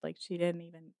much she didn't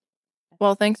even.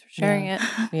 Well, thanks for sharing it.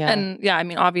 Yeah. And yeah, I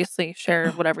mean, obviously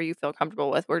share whatever you feel comfortable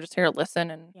with. We're just here to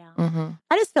listen. And Yeah. Mm-hmm.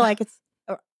 I just feel like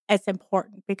it's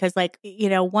important because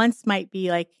once might be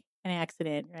like an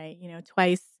accident, right?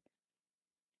 Twice,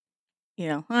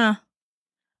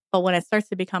 but when it starts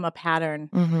to become a pattern,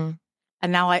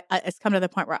 and now it's come to the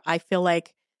point where I feel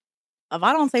like if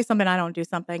I don't say something, I don't do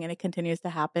something, and it continues to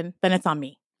happen, then it's on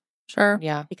me. Sure.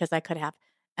 Yeah. Because I could have.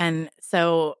 And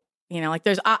so,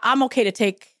 I'm okay to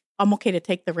take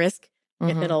the risk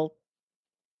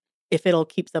if it'll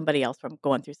keep somebody else from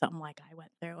going through something like I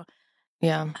went through.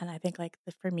 Yeah. And I think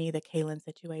for me, the Jaclyn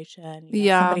situation,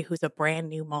 somebody who's a brand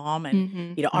new mom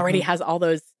and, already has all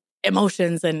those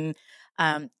emotions and,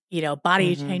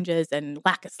 body changes and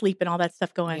lack of sleep and all that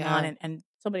stuff going on. And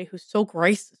somebody who's so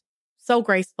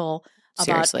graceful about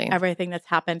Seriously. everything that's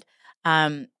happened.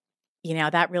 That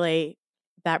really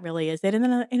is it. And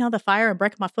then, the fire and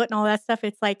breaking my foot and all that stuff.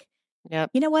 It's like,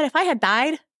 yep. You know what? If I had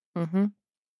died,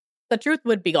 the truth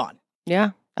would be gone.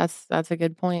 Yeah, that's a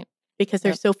good point. Because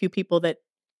there's so few people that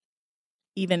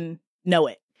even know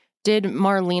it. Did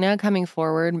Marlena coming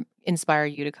forward inspire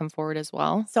you to come forward as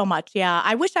well? So much, yeah.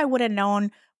 I wish I would have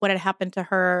known what had happened to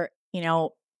her,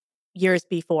 years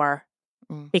before.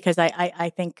 Because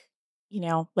I think,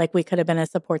 we could have been a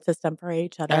support system for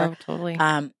each other. Oh, totally.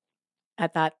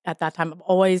 At that time, I've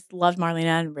always loved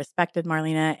Marlena and respected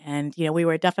Marlena. And, we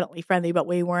were definitely friendly, but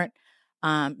we weren't,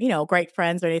 great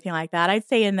friends or anything like that. I'd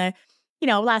say in the,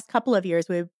 last couple of years,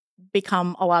 we've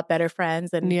become a lot better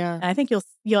friends. And, and I think you'll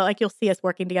see us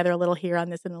working together a little here on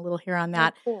this and a little here on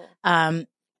that. Oh, cool.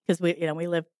 Because we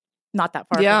live not that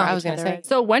far. Yeah, from I was each going to other. say.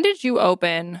 So when did you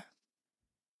open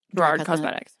Gerard Cosmetics.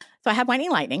 Cosmetics? So I had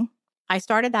whitening lightning. I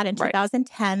started that in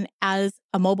 2010 as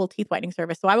a mobile teeth whitening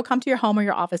service. So I would come to your home or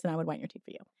your office and I would whiten your teeth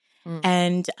for you.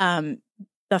 And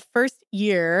the first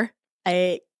year,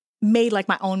 I made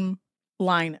my own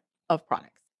line of products.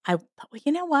 I thought, well,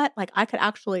 you know what? I could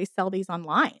actually sell these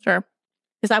online. Sure.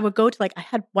 Because I would go to I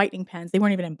had whitening pens. They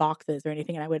weren't even in boxes or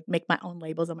anything. And I would make my own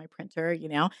labels on my printer,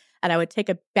 and I would take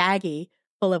a baggie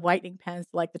full of whitening pens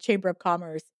to the Chamber of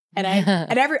Commerce. And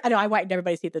I whitened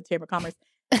everybody's teeth at the Chamber of Commerce.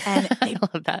 And I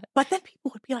love that. But then people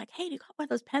would be like, hey, do you got one of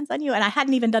those pens on you? And I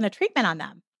hadn't even done a treatment on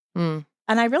them.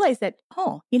 And I realized that,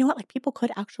 you know what? People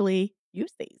could actually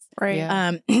use these.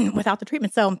 Right. Without the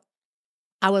treatment. So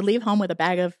I would leave home with a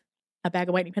bag of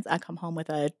whitening pens. I'd come home with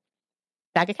a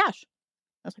bag of cash.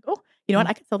 I was like, oh, you know what?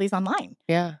 I could sell these online.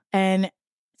 Yeah. And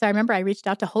so I remember I reached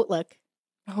out to Hotlick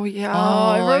Oh yeah.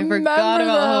 Oh, I forgot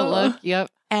about how it that. looked. Yep.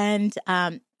 And,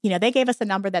 they gave us a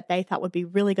number that they thought would be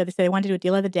really good. They said they wanted to do a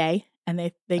deal of the day, and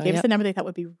they gave us a number they thought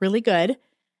would be really good,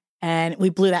 and we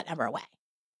blew that number away.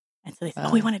 And so they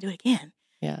said, we want to do it again.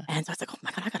 Yeah. And so I was like, oh my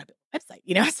God, I got to build a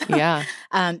website, So, Yeah.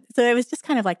 So it was just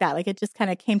kind of like that. Like it just kind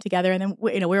of came together. And then,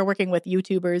 we were working with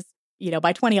YouTubers,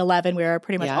 by 2011, we were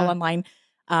pretty much all online,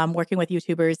 working with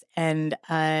YouTubers. And,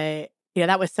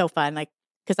 that was so fun. Like,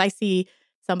 because I see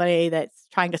somebody that's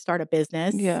trying to start a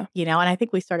business, and I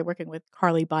think we started working with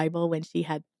Carly Bible when she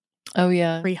had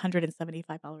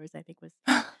 $375, I think was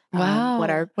wow.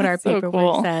 what our That's so paperwork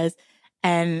cool. says.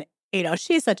 And,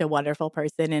 she's such a wonderful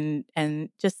person and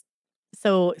just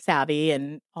so savvy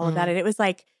and all of that. And it was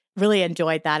like, really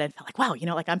enjoyed that and felt like, wow,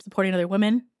 like I'm supporting other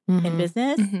women in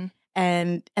business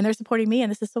and they're supporting me. And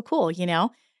this is so cool,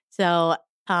 So,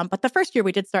 but the first year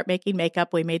we did start making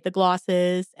makeup. We made the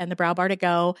glosses and the brow bar to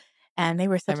go. And they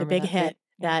were such a big hit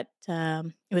that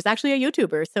it was actually a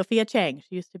YouTuber, Sophia Chang.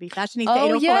 She used to be Fashionista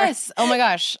 804. Oh, yes. Oh my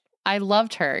gosh. I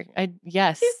loved her.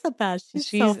 Yes. She's the best. She's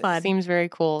so fun. Seems very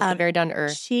cool. Very down to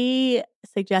earth. She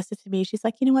suggested to me, she's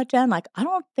like, you know what, Jen? Like, I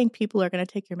don't think people are going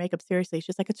to take your makeup seriously.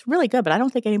 She's like, it's really good, but I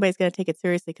don't think anybody's going to take it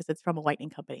seriously because it's from a whitening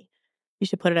company. You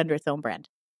should put it under its own brand.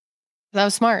 That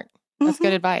was smart. That's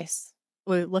good advice.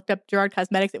 We looked up Gerard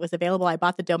Cosmetics. It was available. I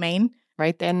bought the domain.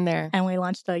 Right then and there. And we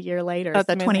launched a year later. That's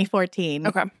so amazing. 2014.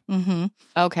 Okay.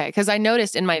 Okay. Because I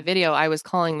noticed in my video, I was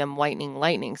calling them Whitening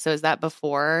Lightning. So is that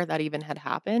before that even had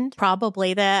happened?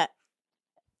 Probably I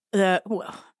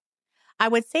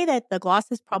would say that the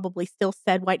glosses probably still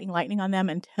said Whitening Lightning on them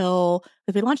because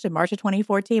we launched in March of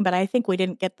 2014, but I think we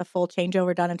didn't get the full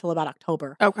changeover done until about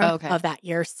October of that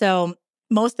year. So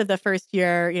most of the first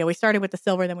year, we started with the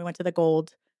silver, then we went to the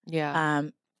gold. Yeah.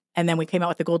 And then we came out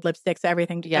with the gold lipstick. So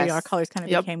everything, our colors kind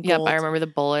of became gold. Yep, I remember the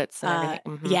bullets and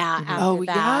everything. After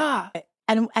that.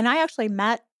 And I actually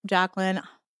met Jaclyn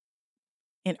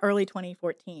in early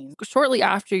 2014. Shortly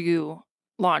after you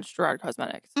launched Gerard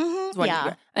Cosmetics.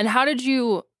 And how did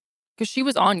you, because she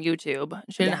was on YouTube.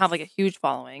 She didn't have like a huge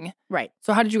following. Right.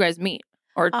 So how did you guys meet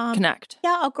or connect?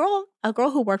 Yeah, a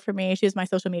girl who worked for me, she was my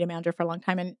social media manager for a long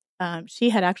time. And she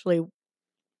had actually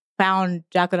found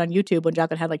Jaclyn on YouTube when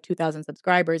Jaclyn had like 2,000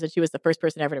 subscribers, and she was the first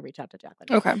person ever to reach out to Jaclyn.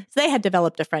 Okay. So they had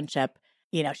developed a friendship.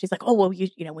 She's like, oh, well,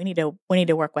 we need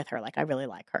to work with her. Like, I really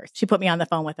like her. She put me on the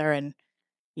phone with her and,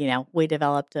 we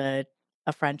developed a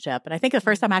friendship. And I think the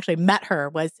first time I actually met her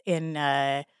was in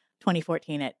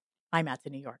 2014 at IMATS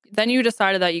in New York. Then you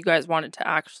decided that you guys wanted to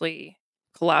actually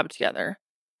collab together.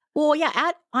 Well, yeah,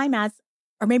 at IMATS,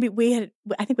 or maybe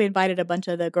I think we invited a bunch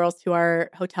of the girls to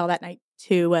our hotel that night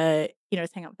to,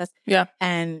 just hang out with us. Yeah.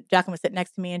 And Jaclyn was sitting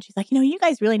next to me and she's like, you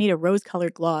guys really need a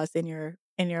rose-colored gloss in your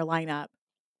lineup.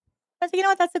 I was like, you know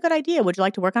what? That's a good idea. Would you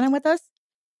like to work on it with us?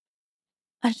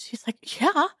 And she's like,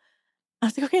 yeah. I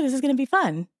was like, okay, this is going to be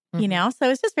fun. So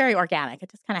it's just very organic.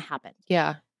 It just kind of happened.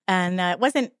 Yeah. And it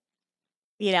wasn't,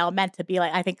 meant to be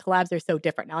like, I think collabs are so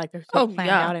different now. Like they're so planned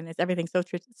out and everything's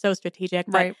so strategic.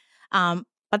 Right.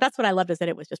 But that's what I loved is that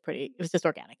it was just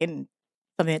organic and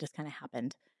something that just kind of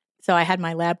happened. So I had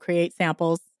my lab create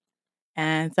samples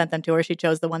and sent them to her. She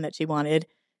chose the one that she wanted.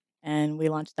 And we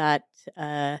launched that.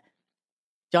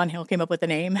 John Hill came up with the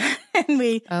name. And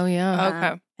we... Oh, yeah.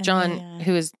 Okay. John,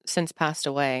 who has since passed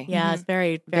away. Yeah, it's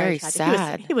very, very tragic.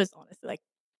 sad. He was honestly like,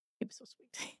 he was so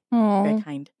sweet. Aww. Very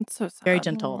kind. It's so sad. Very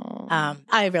gentle.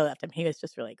 I really loved him. He was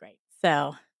just really great.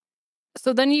 So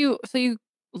then you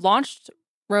launched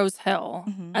Rose Hill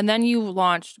and then you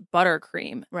launched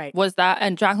Buttercream. Right. Was that,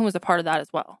 and Jaclyn was a part of that as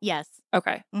well? Yes.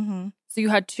 Okay. So you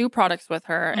had two products with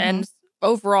her and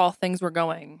overall things were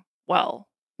going well.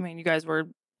 I mean, you guys were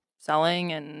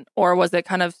selling or was it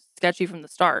kind of sketchy from the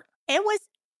start? It was,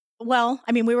 well,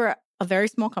 I mean, we were a very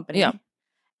small company. Yeah.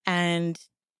 And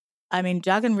I mean,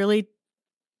 Jaclyn really,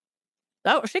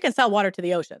 she can sell water to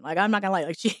the ocean. Like, I'm not going to lie.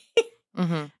 Like, she,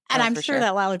 and I'm sure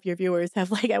that a lot of your viewers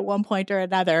have, like, at one point or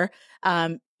another,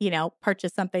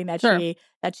 purchased something that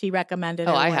she recommended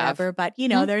or whatever. Have. But,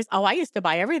 I used to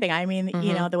buy everything. I mean,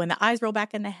 when the eyes roll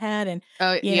back in the head and,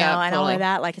 and all of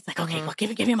that, like, it's like, okay, well,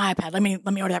 give me my iPad. Let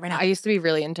me order that right now. I used to be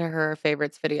really into her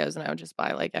favorites videos and I would just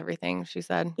buy like everything she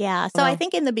said. Yeah. So I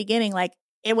think in the beginning, like,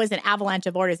 it was an avalanche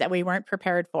of orders that we weren't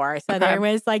prepared for. So there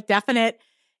was like definite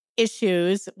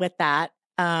issues with that.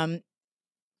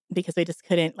 Because we just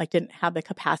didn't have the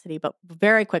capacity, but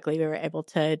very quickly we were able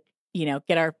to,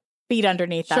 get our feet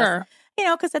underneath us.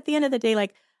 Because at the end of the day,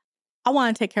 like, I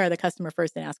want to take care of the customer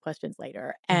first and ask questions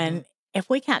later. And if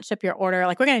we can't ship your order,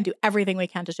 like, we're going to do everything we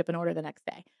can to ship an order the next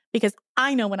day. Because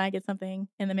I know when I get something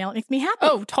in the mail, it makes me happy.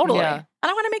 Oh, totally. Yeah. And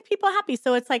I want to make people happy.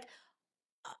 So it's like,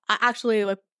 I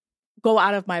actually go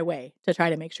out of my way to try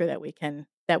to make sure that we can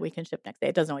ship next day.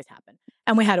 It doesn't always happen.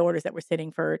 And we had orders that were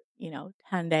sitting for,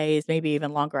 10 days, maybe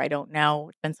even longer. I don't know.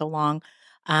 It's been so long.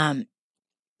 So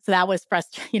that was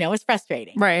it was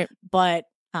frustrating. Right. But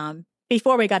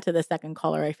before we got to the second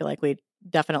color, I feel like we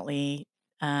definitely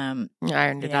ironed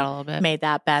it out a little bit. Made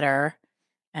that better.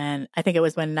 And I think it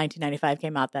was when 1995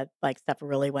 came out that like stuff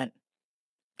really went.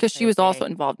 Because she was also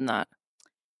involved in that.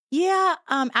 Yeah.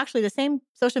 Actually, the same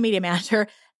social media manager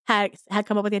had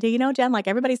come up with the idea, Jen, like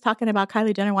everybody's talking about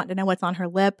Kylie Jenner wanting to know what's on her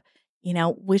lip.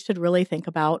 We should really think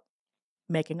about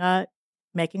making a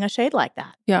shade like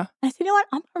that. Yeah. And I said, you know what?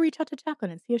 I'm going to reach out to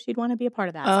Jaclyn and see if she'd want to be a part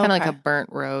of that. It's kind of like a burnt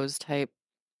rose type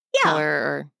color.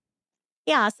 Or...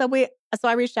 Yeah. So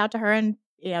I reached out to her and,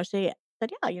 she said,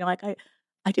 yeah, like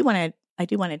I do want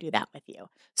to do that with you.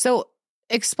 So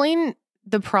explain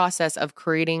the process of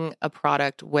creating a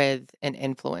product with an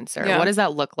influencer. Yeah. What does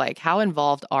that look like? How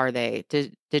involved are they?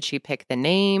 Did she pick the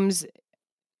names?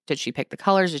 Did she pick the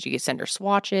colors? Did you send her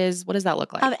swatches? What does that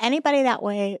look like? Of anybody that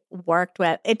way worked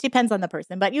with, it depends on the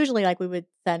person, but usually like we would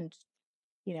send,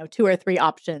 2 or 3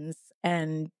 options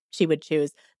and she would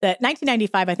choose. The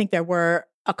 1995, I think there were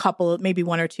a couple, maybe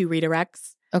 1 or 2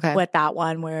 redirects with that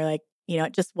one where like,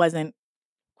 it just wasn't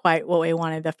quite what we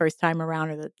wanted the first time around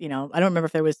or I don't remember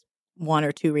if there was 1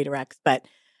 or 2 redirects, but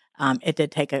it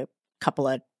did take a couple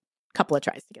of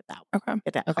tries to get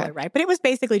that color right. But it was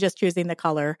basically just choosing the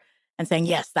color and saying,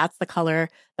 yes, that's the color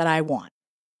that I want,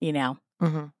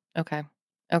 Mm-hmm.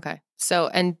 Okay. So,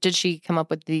 and did she come up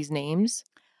with these names?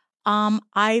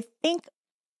 I think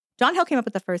John Hill came up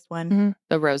with the first one. Mm-hmm.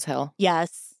 The Rose Hill.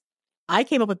 Yes. I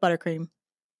came up with Buttercream.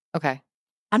 Okay.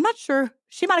 I'm not sure.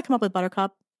 She might have come up with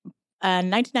Buttercup.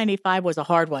 1995 was a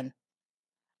hard one.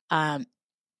 And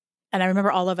I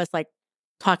remember all of us like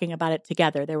talking about it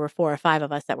together. There were 4 or 5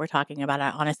 of us that were talking about it.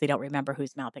 I honestly don't remember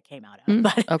whose mouth it came out of.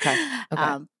 But Okay.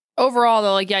 Overall,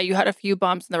 though, like, yeah, you had a few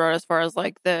bumps in the road as far as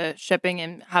like the shipping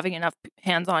and having enough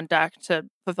hands on deck to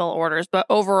fulfill orders. But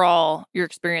overall, your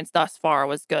experience thus far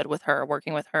was good with her,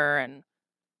 working with her, and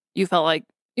you felt like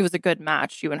it was a good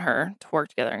match, you and her, to work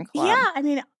together and collab.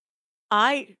 Yeah,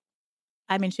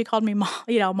 I mean, she called me,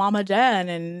 Mama Jen,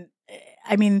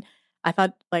 and I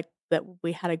thought like that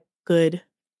we had a good,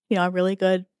 a really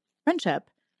good friendship,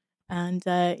 and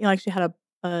like she had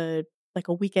a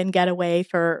weekend getaway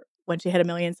for when she hit 1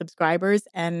 million subscribers,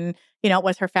 and it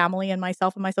was her family and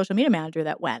myself and my social media manager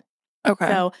that went. Okay.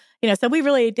 So so we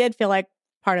really did feel like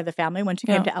part of the family. When she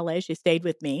came to LA, she stayed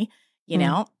with me.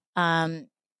 I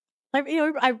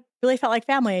really felt like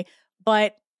family,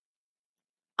 but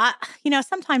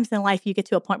sometimes in life you get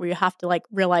to a point where you have to like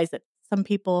realize that some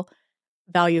people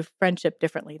value friendship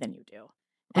differently than you do.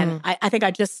 And I think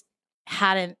I just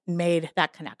hadn't made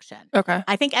that connection. Okay.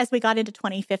 I think as we got into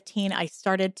 2015, I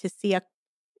started to see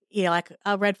like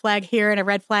a red flag here and a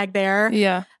red flag there.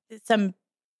 Yeah. Some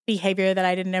behavior that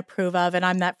I didn't approve of. And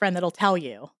I'm that friend that'll tell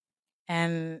you.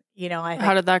 And, I think,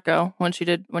 how did that go when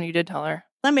you did tell her?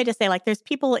 Let me just say, like, there's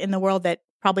people in the world that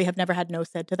probably have never had no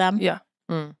said to them. Yeah.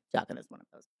 Jaclyn is one of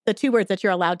those. The 2 words that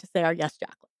you're allowed to say are yes,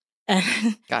 Jaclyn.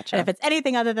 And, Gotcha. And if it's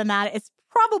anything other than that, it's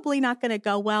probably not going to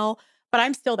go well, but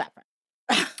I'm still that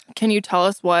friend. Can you tell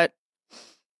us what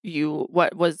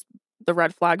was the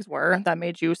red flags were that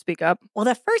made you speak up? Well,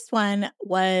 the first one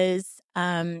was,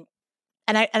 and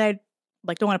I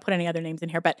like don't want to put any other names in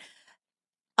here, but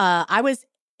I was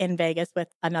in Vegas with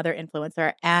another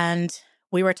influencer, and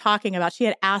we were talking about, she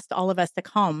had asked all of us to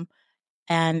come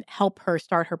and help her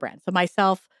start her brand. So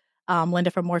myself,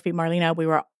 Linda from Morphe, Marlena, we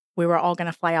were all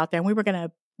going to fly out there, and we were going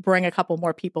to bring a couple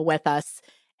more people with us.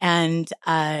 And,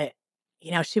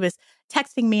 she was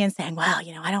texting me and saying, well,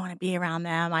 I don't want to be around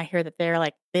them. I hear that they're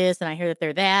like this and I hear that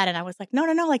they're that. And I was like, no.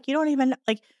 Like, you don't even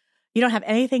you don't have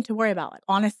anything to worry about. Like,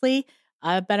 honestly,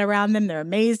 I've been around them. They're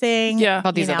amazing. Yeah.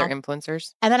 About these other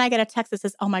influencers. And then I get a text that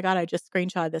says, oh my God, I just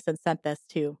screenshotted this and sent this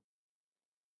to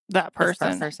that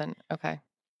person. Okay.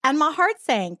 And my heart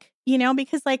sank,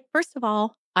 because like, first of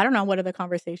all, I don't know what other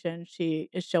conversation she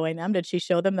is showing them. Did she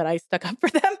show them that I stuck up for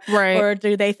them? Right. Or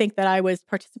do they think that I was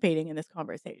participating in this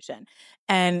conversation?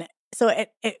 And so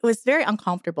it was very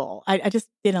uncomfortable. I just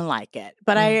didn't like it.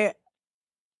 But I,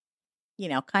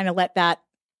 kind of let that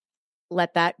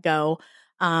go.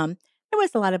 There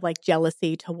was a lot of like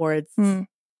jealousy towards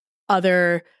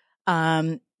other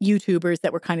YouTubers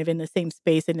that were kind of in the same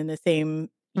space and in the same,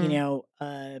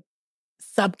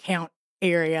 sub count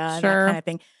area and that kind of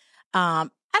thing.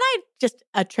 And I just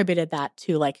attributed that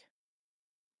to like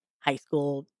high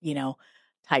school,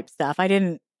 type stuff. I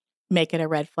didn't make it a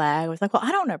red flag. I was like, well,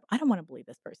 I don't want to believe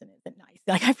this person isn't nice.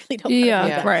 Like, I really don't.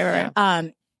 Yeah.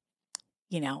 Right.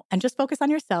 and just focus on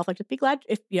yourself. Like, just be glad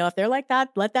if they're like that,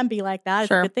 let them be like that. It's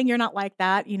Sure. a good thing you're not like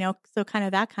that, so kind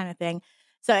of that kind of thing.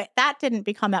 So that didn't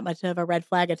become that much of a red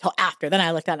flag until after. Then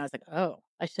I looked at it and I was like, oh,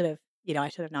 I should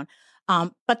have known.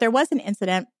 But there was an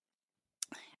incident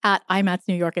at IMATS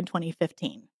New York in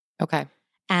 2015. Okay.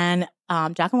 And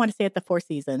Jaclyn wanted to stay at the Four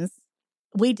Seasons.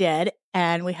 We did.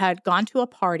 And we had gone to a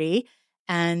party.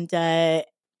 And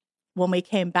when we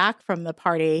came back from the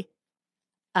party,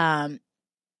 her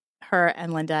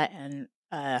and Linda and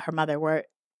her mother were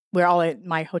all in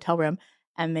my hotel room.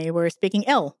 And they were speaking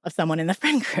ill of someone in the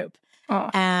friend group. Oh.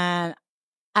 And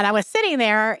I was sitting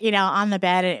there, on the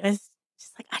bed. And it was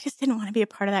just like, I just didn't want to be a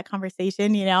part of that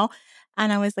conversation, And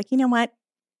I was like, you know what?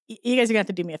 You guys are going to have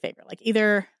to do me a favor. Like,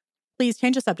 either please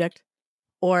change the subject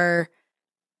or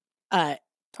Talk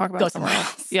about go it somewhere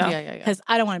else. Yeah. Because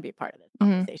I don't want to be a part of this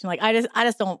conversation. Like, I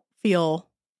just don't feel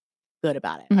good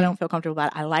about it. I don't feel comfortable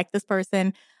about it. I like this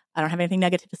person. I don't have anything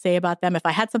negative to say about them. If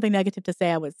I had something negative to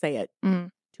say, I would say it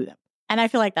to them. And I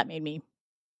feel like that made me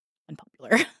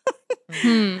unpopular.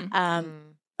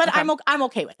 But Okay. I'm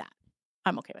okay with that.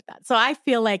 I'm okay with that. So I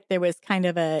feel like there was kind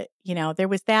of there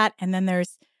was that. And then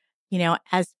there's,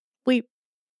 as we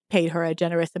paid her a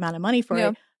generous amount of money for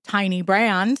a tiny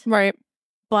brand. Right.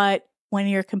 But when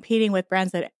you're competing with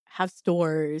brands that have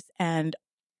stores and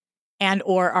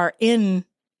or are in,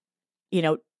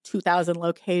 2,000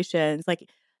 locations, like,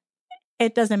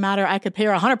 it doesn't matter. I could pay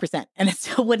her 100% and it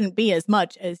still wouldn't be as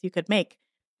much as you could make,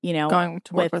 Going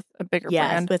to work with a bigger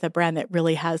brand. with a brand that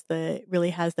really has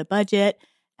the budget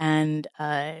and,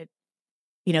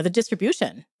 the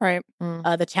distribution, Right.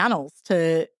 the channels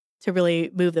to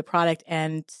really move the product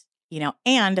and,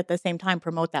 and at the same time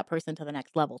promote that person to the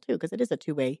next level too, because it is a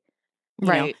two-way,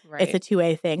 Right. it's a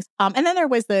two-way thing. And then there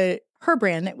was her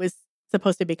brand that was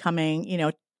supposed to be coming,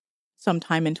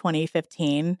 sometime in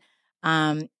 2015.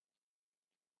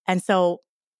 And so,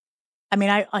 I mean,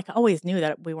 I always knew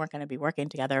that we weren't going to be working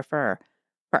together for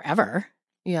forever,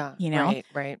 Yeah.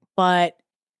 Right. but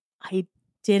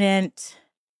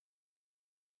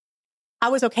I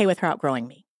was okay with her outgrowing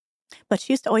me. But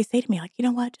she used to always say to me, like, you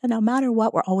know what, no matter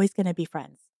what, we're always going to be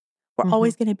friends. We're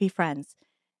always going to be friends.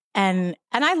 And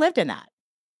I lived in that,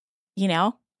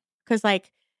 because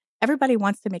like everybody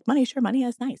wants to make money. Sure, money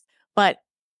is nice, but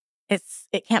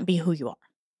it can't be who you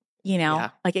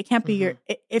are, like it can't be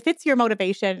if it's your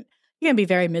motivation, you're going to be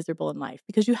very miserable in life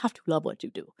because you have to love what you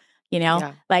do,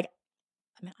 like,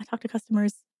 I mean, I talk to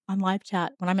customers on live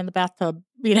chat when I'm in the bathtub,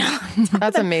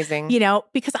 That's amazing.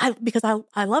 because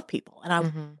I love people and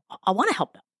I want to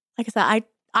help them. Like I said,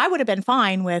 I would have been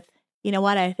fine with,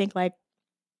 what, I think like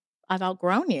I've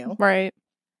outgrown you. Right.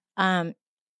 And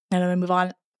then we move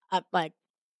on. Like,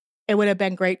 it would have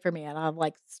been great for me. And I've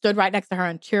like stood right next to her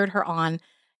and cheered her on.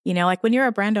 Like when you're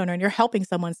a brand owner and you're helping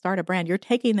someone start a brand, you're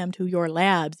taking them to your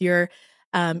labs. You're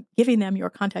giving them your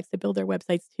contacts to build their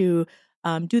websites, to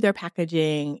do their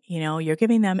packaging. You're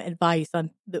giving them advice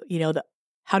on the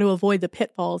how to avoid the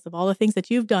pitfalls of all the things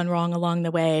that you've done wrong along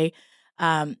the way.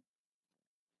 I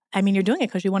mean, you're doing it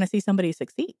because you want to see somebody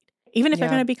succeed. Even if they're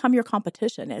going to become your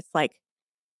competition, it's like,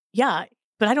 yeah,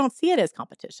 but I don't see it as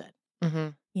competition.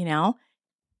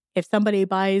 If somebody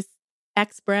buys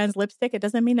X brand's lipstick, it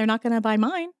doesn't mean they're not going to buy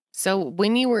mine. So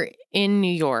when you were in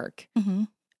New York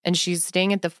and she's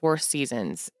staying at the Four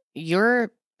Seasons,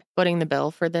 you're footing the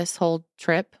bill for this whole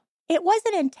trip? It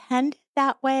wasn't intended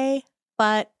that way,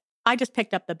 but I just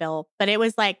picked up the bill. But it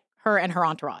was like her and her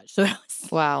entourage. So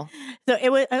Wow. So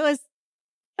it was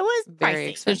Very pricey.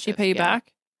 expensive. Did she pay you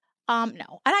back? No, and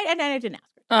I didn't ask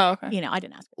her. Oh, okay. I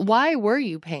didn't ask her. Why were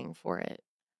you paying for it?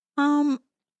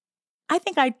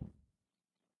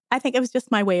 I think it was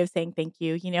just my way of saying thank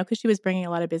you, because she was bringing a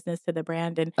lot of business to the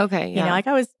brand, and Okay, yeah. like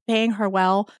I was paying her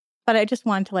well, but I just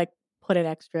wanted to like put an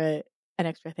extra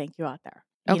thank you out there.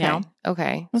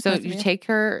 Okay. That's So nice of you you. take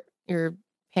her, you're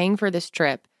paying for this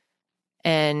trip,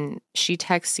 and she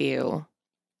texts you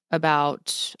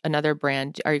about another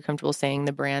brand. Are you comfortable saying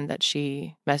the brand that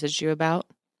she messaged you about?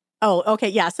 Oh, okay,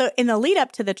 yeah. So in the lead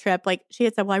up to the trip, like she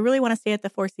had said, well, I really want to stay at the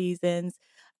Four Seasons.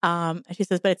 And she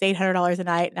says, but it's $800 a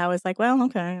night. And I was like, well,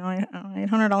 okay,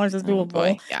 $800 is doable.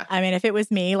 boy, yeah. I mean, if it was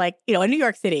me, like, in New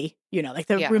York City, like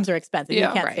the Yeah. rooms are expensive. Yeah,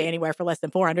 you can't right. stay anywhere for less than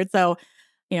 400. So,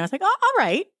 it's like, oh, all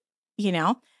right,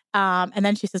 and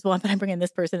then she says, well, but I'm bringing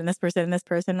this person and this person and this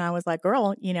person. And I was like,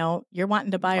 girl, you're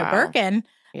wanting to buy a Wow. Birkin.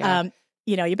 Yeah.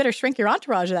 You better shrink your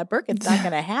entourage or that Birkin's not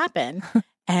going to happen.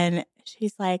 And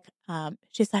she's like,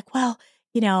 well,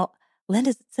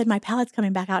 Linda said my palette's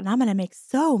coming back out and I'm going to make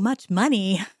so much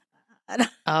money.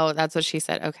 Oh, that's what she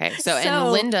said. Okay. So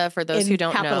and Linda, for those who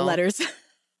don't capital know, letters.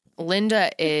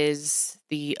 Linda is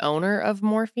the owner of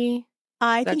Morphe.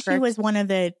 I Is that think she correct? was one of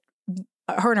the,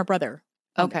 her and her brother.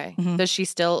 Okay. Mhm. Does she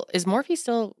still, is Morphe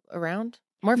still around?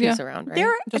 Morphe's around, right?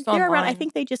 Just They're around. I online.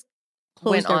 think they just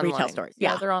Went closed their retail online. stores.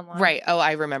 Yeah, Yeah. they're online. Right. Oh,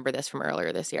 I remember this from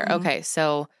earlier this year. Mhm. Okay.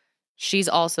 So she's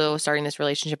also starting this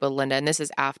relationship with Linda, and this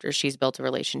is after she's built a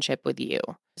relationship with you.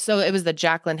 So it was the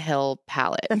Jaclyn Hill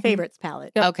palette. The favorites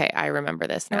palette. Yep. Okay. I remember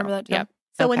this I now. remember that too. Yep.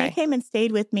 So when they Okay. came and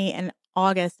stayed with me in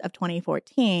August of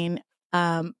 2014,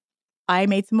 I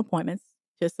made some appointments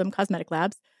to some cosmetic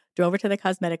labs, drove over to the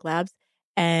cosmetic labs,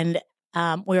 and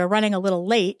we were running a little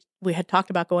late. We had talked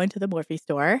about going to the Morphe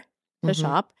store to Mhm.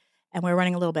 shop, and we were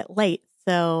running a little bit late.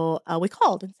 So we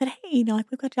called and said, hey, like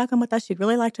we've got Jaclyn with us. She'd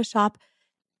really like to shop.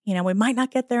 We might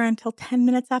not get there until 10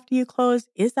 minutes after you close.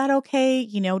 Is that okay?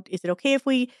 Is it okay if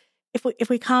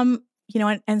we come,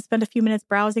 and spend a few minutes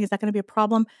browsing? Is that going to be a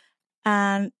problem?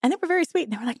 And they were very sweet.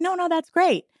 And they were like, no, that's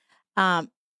great.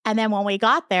 And then when we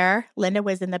got there, Linda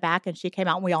was in the back and she came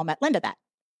out and we all met Linda that.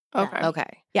 Okay.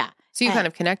 Okay. Yeah. So you And- kind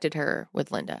of connected her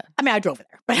with Linda. I mean, I drove her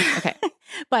there, but Okay.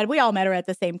 but we all met her at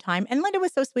the same time. And Linda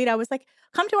was so sweet. I was like,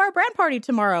 come to our brand party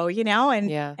tomorrow, and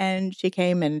Yeah. and she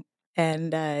came and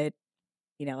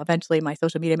eventually my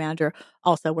social media manager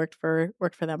also worked for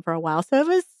them for a while. So it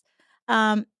was,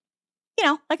 like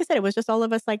I said, it was just all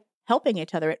of us like helping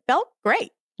each other. It felt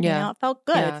great. Yeah. It felt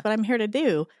good. Yeah. It's what I'm here to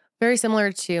do. Very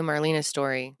similar to Marlena's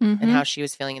story Mhm. and how she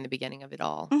was feeling in the beginning of it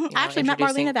all. Mhm. I actually met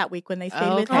introducing- Marlena that week when they stayed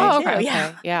Oh, with okay. me Oh, too. okay. Yeah.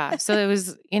 Okay. Yeah. So it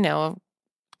was,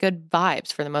 good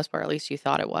vibes for the most part. At least you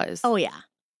thought it was. Oh yeah.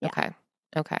 Yeah. Okay.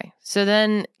 Okay. So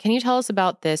then can you tell us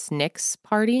about this Nick's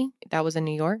party that was in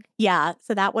New York? Yeah.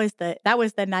 So that was the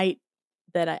night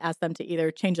that I asked them to either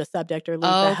change the subject or leave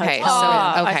the Okay. hotel. So,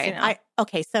 I okay. see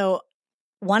now. So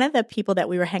one of the people that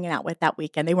we were hanging out with that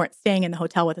weekend, they weren't staying in the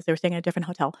hotel with us. They were staying in a different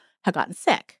hotel, had gotten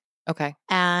sick. Okay.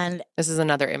 And This is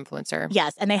another influencer.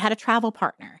 yes, and they had a travel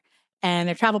partner. And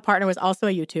their travel partner was also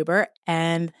a YouTuber.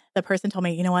 And the person told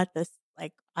me, you know what,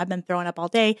 I've been throwing up all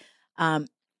day. But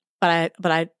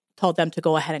I told them to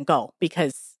go ahead and go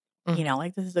because,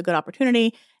 Mhm. this is a good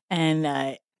opportunity. And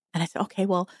I said, okay,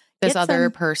 well, This get other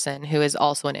some- person who is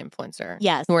also an influencer.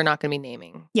 Yes. Who we're not going to be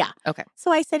naming. Yeah. Okay.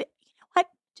 So I said, you know what?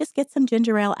 Just get some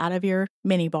ginger ale out of your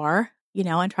mini bar,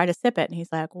 and try to sip it. And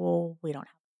he's like, well, we don't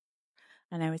have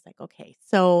it. And I was like, okay.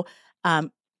 So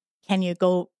can you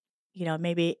go,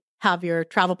 maybe have your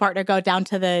travel partner go down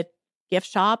to the gift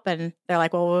shop? And they're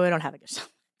like, well, we don't have a gift shop.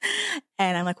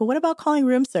 And I'm like, well, what about calling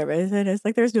room service? And it's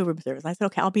like, there's no room service. And I said,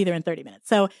 okay, I'll be there in 30 minutes.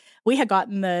 So we had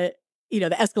gotten the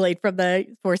Escalade from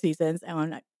the Four Seasons.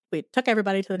 And we took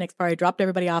everybody to the next party, dropped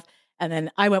everybody off. And then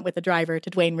I went with the driver to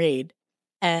Dwayne Reed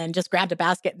and just grabbed a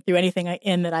basket and threw anything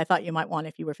in that I thought you might want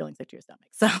if you were feeling sick to your stomach.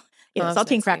 So, that's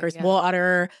saltine nice, crackers, yeah.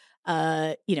 water,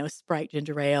 Sprite,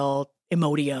 ginger ale,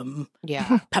 Imodium,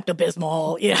 Yeah.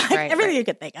 Pepto-Bismol, Right, everything right. you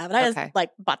could think of. And I Okay. just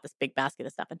bought this big basket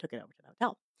of stuff and took it over to the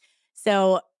hotel.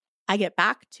 So I get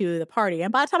back to the party.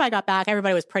 And by the time I got back,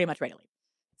 everybody was pretty much ready to leave.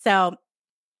 So,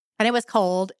 and it was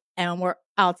cold and we're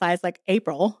outside. It's like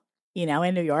April, in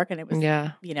New York. And it was,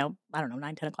 Yeah. I don't know,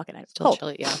 9, 10 o'clock at night. It was Still cold.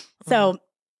 chilly. Yeah. So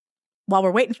while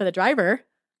we're waiting for the driver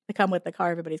to come with the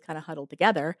car, everybody's kind of huddled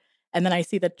together. And then I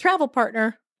see the travel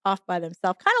partner off by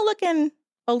themselves, kind of looking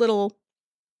a little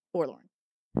forlorn.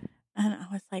 And I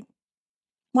was like,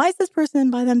 why is this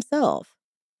person by themselves?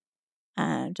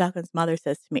 And Jaclyn's mother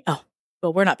says to me, oh,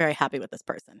 well, we're not very happy with this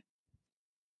person.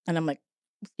 And I'm like,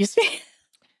 excuse me?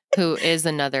 Who is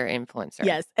another influencer.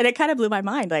 Yes. And it kind of blew my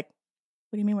mind. Like,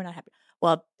 what do you mean we're not happy?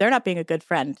 Well, they're not being a good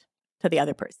friend to the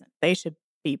other person. They should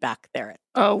be back there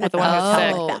Oh, at with the one who's hotel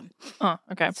sick. Oh. with them. Oh,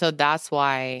 okay. So that's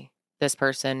why this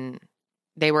person,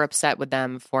 they were upset with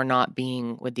them for not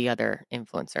being with the other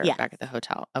influencer Yes. back at the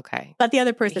hotel. Okay. But the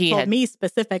other person He told had- me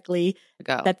specifically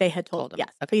Go. that they had Told told, him. yes,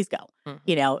 Okay. please go. Mhm,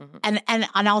 mhm.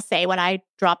 And I'll say when I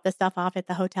drop the stuff off at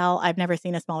the hotel, I've never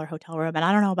seen a smaller hotel room. And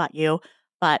I don't know about you,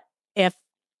 but if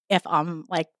I'm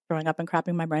like throwing up and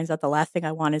crapping my brains out, the last thing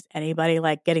I want is anybody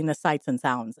like getting the sights and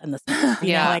sounds and the smells.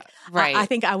 Yeah, right. I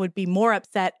think I would be more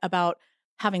upset about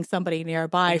having somebody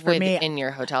nearby for me. in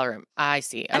your hotel room. I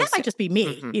see. And that might just be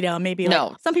me, Mhm. maybe No.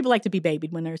 like some people like to be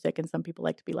babied when they're sick and some people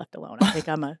like to be left alone. I think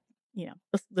I'm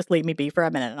just leave me be for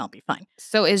a minute and I'll be fine.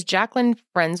 So is Jaclyn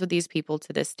friends with these people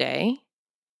to this day?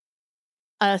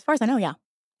 As far as I know, yeah.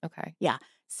 Okay.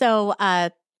 So,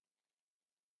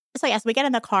 yes, we get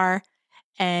in the car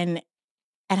and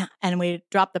we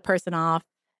drop the person off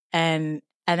and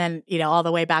then, all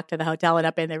the way back to the hotel and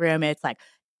up in the room, it's like,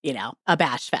 a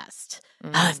bash fest.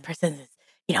 Mm. Oh, this person is,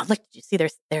 look, did you see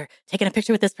they're taking a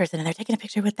picture with this person and they're taking a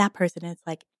picture with that person. And it's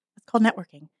like, it's called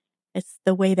networking. It's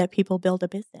the way that people build a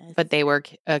business. But they were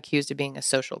accused of being a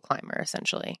social climber,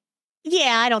 essentially.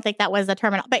 yeah, I don't think that was a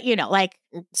terminal, but like,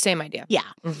 Same idea. yeah.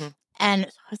 Mm-hmm. And so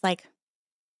I was like,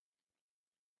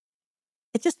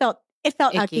 it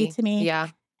felt icky to me. Yeah.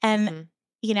 And,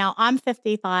 Mhm. I'm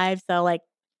 55. So like,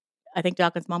 I think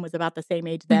Jaclyn's mom was about the same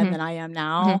age then Mhm. than I am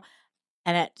now.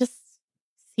 And it just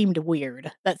seemed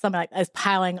weird that somebody like is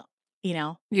piling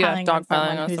Yeah, piling on dogpiling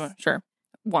someone on who's, someone. Sure.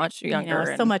 Watch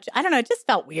younger. so much. I don't know. It just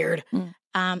felt weird. Mm.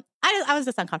 I was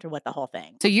just uncomfortable with the whole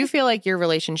thing. So you feel like your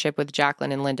relationship with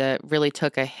Jaclyn and Linda really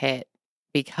took a hit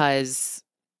because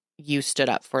you stood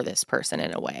up for this person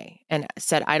in a way and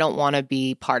said, I don't want to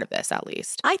be part of this, at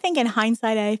least. I think in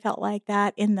hindsight, I felt like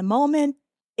that. In the moment,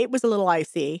 it was a little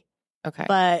icy, Okay.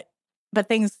 but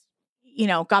things,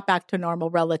 got back to normal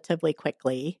relatively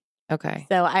quickly. Okay.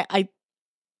 So I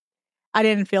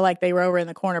didn't feel like they were over in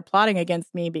the corner plotting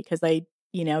against me because I,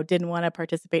 didn't want to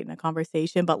participate in the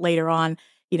conversation. But later on,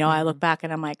 I look back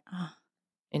and I'm like, oh,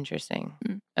 Interesting.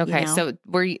 Mm. Okay. know? So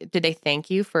did they thank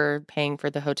you for paying for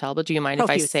the hotel? But do you mind if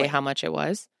I say Profusely. how much it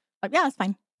was? yeah, it's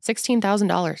fine.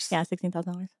 $16,000. Yeah,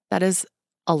 $16,000. That is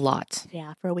a lot.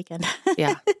 Yeah, for a weekend.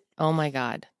 Yeah. Oh my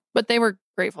God. But they were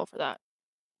grateful for that.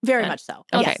 Very And- much so.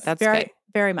 Okay, Yes, that's very, good.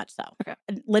 very much so. Okay.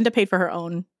 And Linda paid for her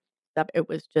own stuff. It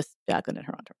was just Jaclyn and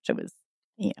her entourage. It was,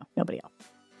 nobody else.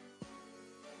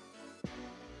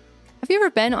 Have you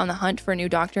ever been on the hunt for a new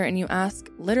doctor and you ask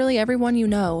literally everyone you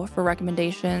know for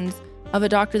recommendations of a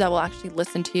doctor that will actually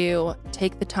listen to you,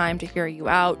 take the time to hear you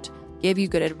out, give you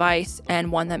good advice,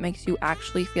 and one that makes you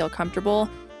actually feel comfortable?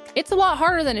 It's a lot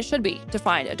harder than it should be to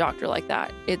find a doctor like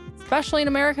that. Especially in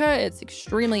America, it's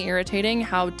extremely irritating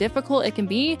how difficult it can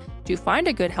be to find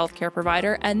a good healthcare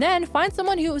provider and then find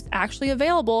someone who is actually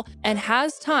available and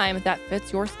has time that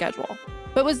fits your schedule.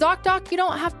 But with ZocDoc, you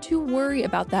don't have to worry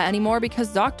about that anymore because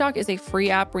ZocDoc is a free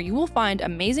app where you will find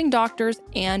amazing doctors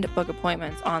and book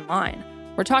appointments online.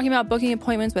 We're talking about booking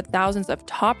appointments with thousands of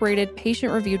top-rated,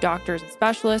 patient-reviewed doctors and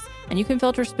specialists, and you can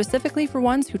filter specifically for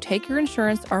ones who take your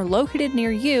insurance, are located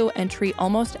near you, and treat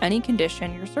almost any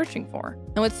condition you're searching for.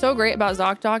 And what's so great about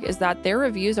ZocDoc is that their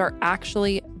reviews are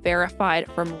actually verified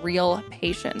from real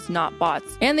patients, not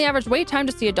bots. And the average wait time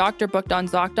to see a doctor booked on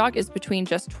ZocDoc is between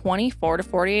just 24 to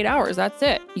 48 hours. That's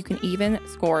it. You can even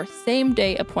score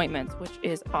same-day appointments, which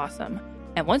is awesome.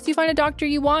 And once you find a doctor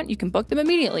you want, you can book them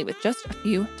immediately with just a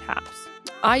few taps.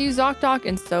 I use ZocDoc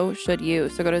and so should you.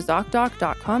 So go to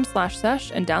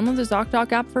ZocDoc.com/sesh and download the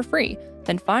ZocDoc app for free.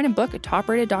 Then find and book a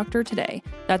top-rated doctor today.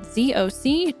 That's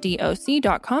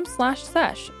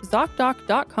ZocDoc.com/sesh.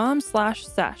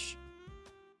 ZocDoc.com/sesh.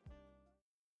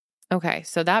 Okay.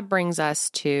 So that brings us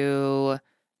to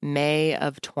May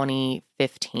of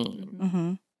 2015.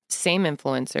 Mm-hmm. Same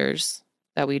influencers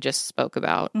that we just spoke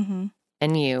about. Mm-hmm.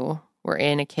 And you were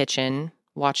in a kitchen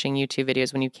watching YouTube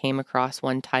videos when you came across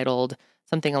one titled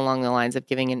something along the lines of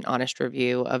giving an honest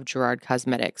review of Gerard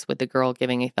Cosmetics with the girl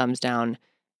giving a thumbs down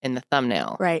in the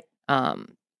thumbnail. Right.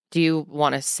 Do you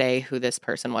want to say who this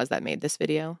person was that made this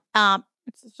video?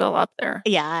 It's still up there.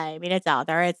 Yeah, I mean, it's out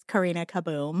there. It's Karina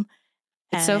Kaboom.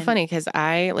 It's so And- funny because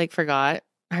I forgot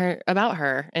about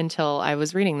her until I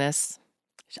was reading this.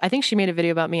 I think she made a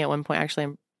video about me at one point. Actually,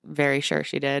 I'm very sure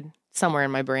she did. Somewhere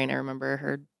in my brain, I remember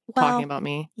her talking about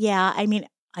me. Yeah, I mean,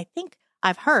 I think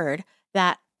I've heard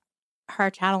that her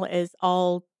channel is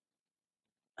all,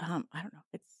 I don't know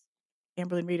if it's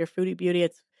Amberlyn Reed or Foodie Beauty.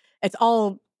 It's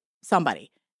all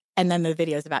somebody. And then the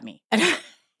videos about me.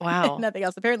 Wow. Nothing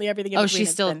else. Apparently everything in Oh, between she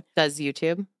has still been- as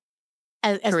YouTube?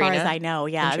 as far Karina? as I know,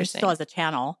 yeah. She Interesting. still has a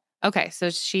channel. Okay,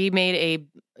 so she made a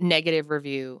negative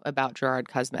review about Gerard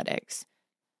Cosmetics.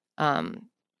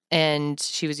 And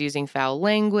she was using foul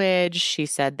language. She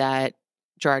said that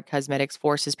Gerard Cosmetics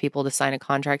forces people to sign a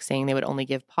contract saying they would only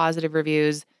give positive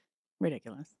reviews.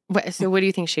 Ridiculous. So what do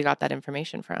you think she got that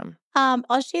information from?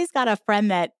 Well, she's got a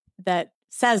friend that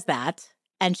says that,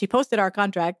 and she posted our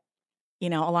contract,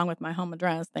 along with my home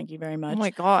address. Thank you very much. Oh my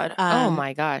God. Oh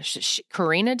my gosh.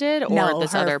 Karina did or no,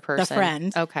 this her- other person? the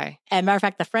friend. Okay. And matter of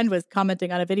fact, the friend was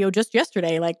commenting on a video just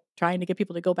yesterday, like trying to get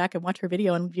people to go back and watch her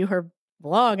video and view her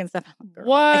blog and stuff. Girl.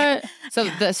 What? So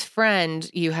this friend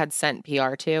you had sent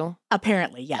PR to?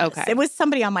 Apparently, yes. Okay. It was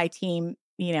somebody on my team,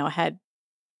 had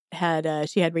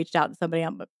she had reached out to somebody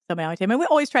on my team. And we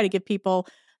always try to give people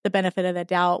the benefit of the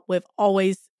doubt. We've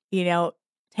always,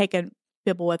 taken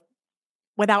people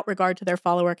without regard to their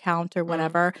follower count or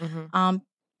whatever. Mm-hmm.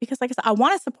 Because like I said, I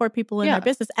want to support people in Yeah. their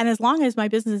business. And as long as my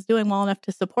business is doing well enough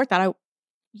to support that,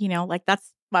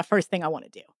 that's my first thing I want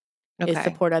to do is Okay.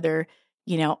 support other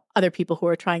people who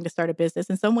are trying to start a business.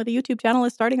 And someone with a YouTube channel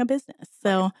is starting a business.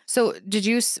 So So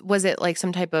was it like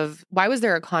some type of, why was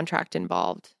there a contract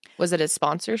involved? Was it a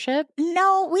sponsorship?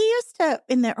 No, we used to,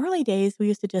 in the early days, we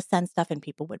used to just send stuff and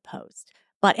people would post.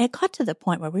 But it got to the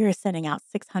point where we were sending out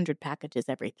 600 packages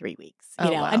every 3 weeks,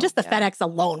 Oh, wow. and just the Yeah. FedEx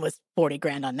alone was 40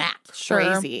 grand on that.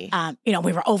 Crazy. We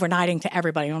were overnighting to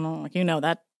everybody.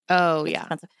 That. Oh, It's yeah.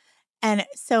 expensive. And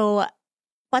so,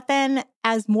 but then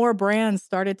as more brands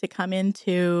started to come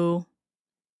into,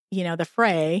 the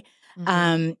fray,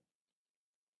 Mhm.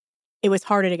 it was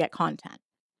harder to get content,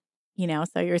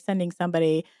 so you're sending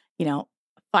somebody,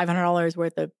 $500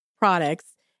 worth of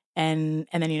products and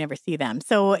then you never see them.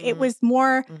 So it was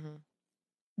more Mhm.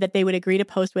 that they would agree to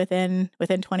post within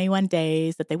 21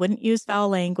 days, that they wouldn't use foul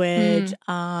language.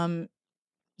 There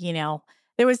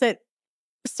was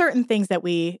certain things that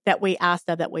we asked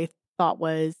of that we thought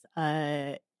was,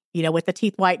 with the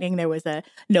teeth whitening, there was a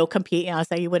no compete.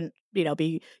 So you wouldn't,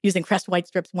 be using Crest white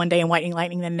strips one day and whitening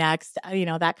lightning the next.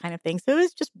 That kind of thing. So it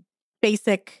was just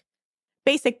basic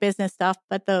business stuff.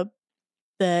 But the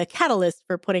catalyst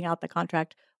for putting out the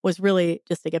contract was really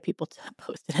just to get people to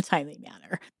post in a timely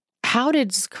manner. How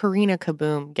did Karina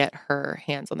Kaboom get her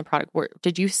hands on the product?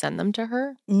 Did you send them to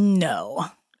her? No.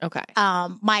 Okay.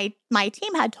 My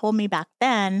team had told me back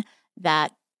then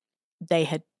that they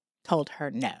had told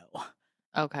her no.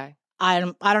 Okay. I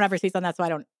don't ever see on that, so I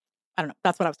don't know.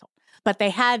 That's what I was told. But they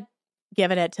had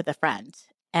given it to the friend,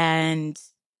 and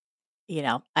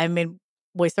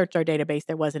we searched our database.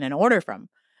 There wasn't an order from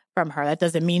her. That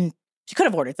doesn't mean she could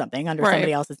have ordered something under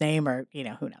somebody else's name, or who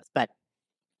knows. But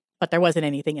there wasn't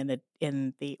anything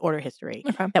in the order history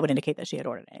that would indicate that she had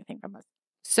ordered anything from us.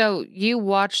 So you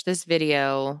watched this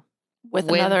video with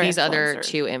these other influencer.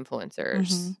 2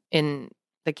 influencers in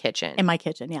the kitchen. In my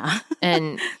kitchen, yeah.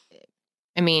 And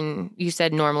I mean, you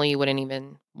said normally you wouldn't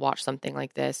even watch something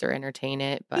like this or entertain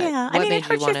it, but yeah, what made it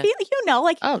hurts you your want to?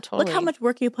 feelings. Oh, totally. Look how much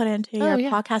work you put into your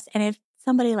podcast, and if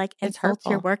somebody insults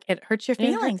your hurtful. work, it hurts your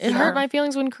feelings. It hurt my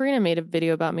feelings when Karina made a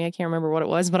video about me. I can't remember what it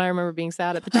was, but I remember being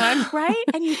sad at the time. Right?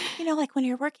 And when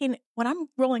you're working, when I'm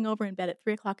rolling over in bed at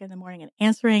 3:00 in the morning and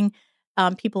answering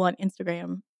people on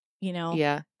Instagram,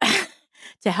 Yeah.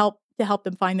 to help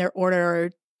them find their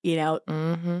order, or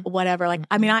whatever. Like,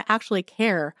 I mean, I actually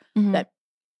care that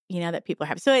that people are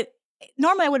happy. So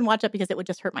normally I wouldn't watch it because it would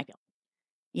just hurt my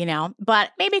feelings.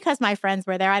 But maybe because my friends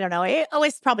were there, I don't know. It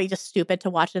was probably just stupid to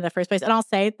watch it in the first place. And I'll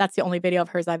say that's the only video of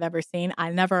hers I've ever seen.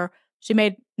 She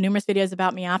made numerous videos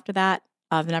about me after that.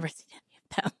 I've never seen any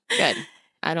of them. Good.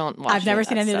 I don't watch I've never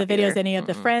seen any of the videos either. any of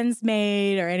the friends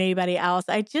made or anybody else.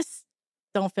 I just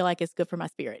don't feel like it's good for my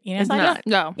spirit. It's so not.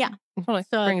 No. Yeah. Totally.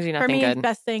 So Brings you for nothing me, good. the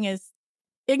best thing is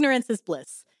ignorance is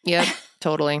bliss. Yep.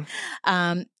 Totally.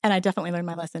 And I definitely learned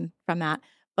my lesson from that.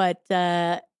 But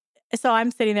so I'm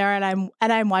sitting there and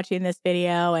I'm watching this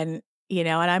video and and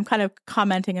I'm kind of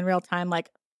commenting in real time.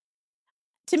 Like,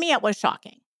 to me, it was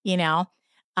shocking.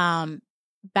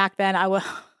 Back then I was,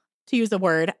 to use a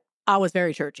word, I was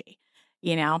very churchy.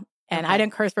 And I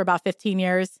didn't curse for about 15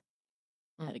 years.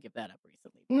 I had to give that up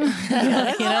recently. You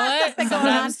know what?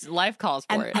 Sometimes life calls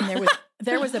for it. And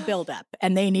there was a buildup,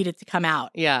 and they needed to come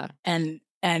out. Yeah. And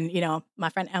my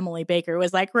friend Emily Baker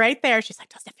was like right there. She's like,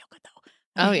 "Does it feel good though?"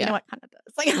 Oh, yeah. You know what? Kind of does.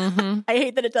 Like, I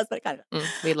hate that it does, but it kind of does.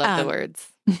 We love the words.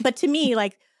 But to me,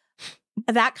 like,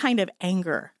 that kind of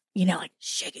anger, like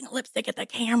shaking lipstick at the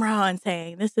camera and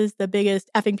saying, "This is the biggest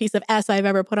effing piece of S I've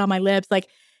ever put on my lips." Like,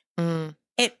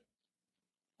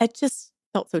 it just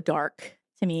felt so dark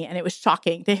to me, and it was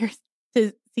shocking to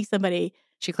see somebody.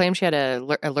 She claimed she had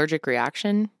an allergic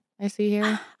reaction. I see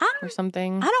here or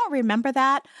something. I don't remember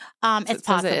that. It's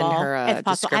possible. It in her, it's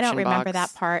possible. I don't remember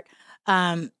that part.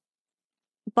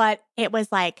 But it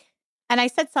was like, and I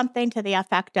said something to the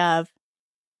effect of,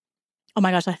 "Oh my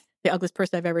gosh, the ugliest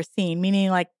person I've ever seen," meaning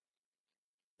like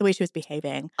the way she was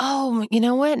behaving. Oh, you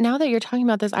know what? Now that you're talking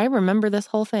about this, I remember this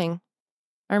whole thing.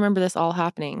 I remember this all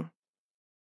happening.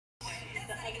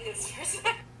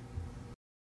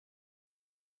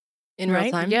 In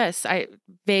real time? Yes, I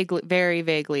vaguely, very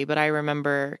vaguely, but I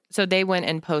remember. So they went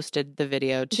and posted the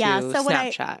video to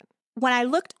Snapchat. When I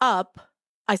looked up,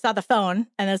 I saw the phone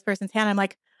and this person's hand. I'm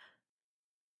like,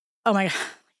 "Oh my God,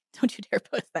 don't you dare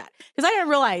post that." Because I didn't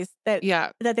realize that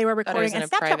they were recording. And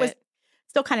Snapchat was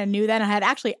still kind of new then. I had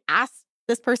actually asked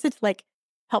this person to like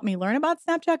help me learn about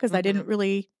Snapchat because I didn't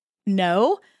really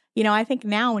know. I think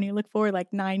now when you look forward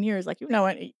like 9 years, like,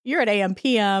 you're at AM,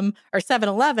 PM or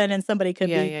 7-Eleven and somebody could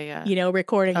be,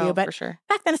 recording you. But for sure.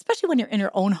 Back then, especially when you're in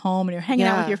your own home and you're hanging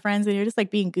out with your friends and you're just like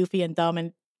being goofy and dumb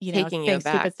and, taking saying you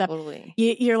back, stupid stuff. Totally.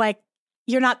 You're like,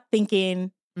 you're not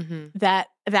thinking that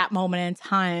moment in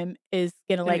time is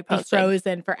going to like be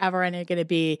frozen forever and you're going to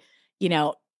be,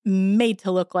 made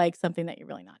to look like something that you're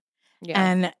really not. Yeah.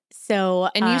 And so,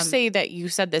 And you say that you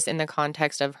said this in the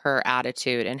context of her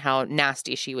attitude and how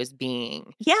nasty she was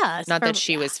being. yes, Not that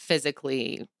she was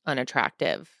physically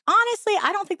unattractive. honestly,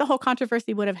 I don't think the whole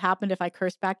controversy would have happened if I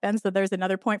cursed back then. So there's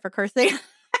another point for cursing.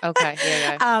 Okay.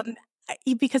 Yeah.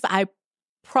 Because I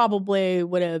probably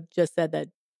would have just said that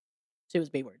she was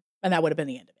B-word, and that would have been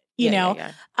the end of it. You know.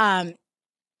 Yeah.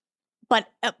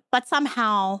 But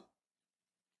somehow,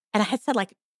 and I had said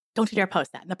like, "Don't you dare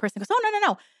post that," and the person goes, "Oh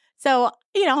no." So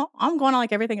I'm going on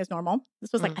like everything is normal.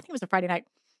 This was like I think it was a Friday night,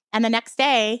 and the next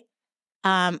day,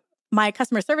 my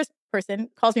customer service person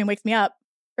calls me and wakes me up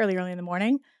fairly early in the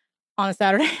morning on a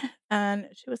Saturday, and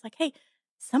she was like, "Hey,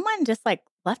 someone just like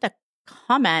left a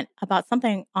comment about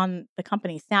something on the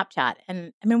company Snapchat,"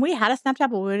 and I mean we had a Snapchat,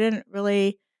 but we didn't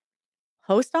really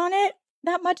post on it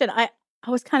that much, and I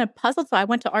was kind of puzzled, so I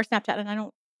went to our Snapchat, and I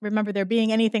don't remember there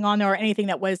being anything on there or anything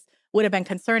that would have been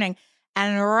concerning,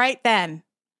 and right then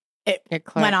it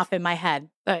went off in my head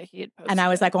that he had posted and I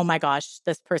was it. like, oh my gosh,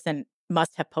 this person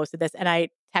must have posted this. And I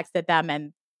texted them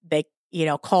and they,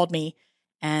 called me.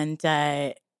 And,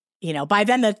 by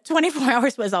then the 24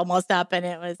 hours was almost up and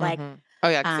it was like, oh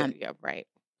yeah. Yeah. Right.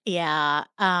 Yeah.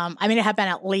 I mean, it had been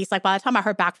at least like by the time I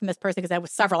heard back from this person, because it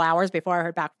was several hours before I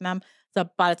heard back from them. So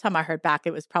by the time I heard back,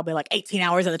 it was probably like 18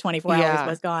 hours of the 24 hours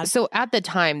was gone. So at the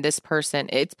time, this person,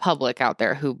 it's public out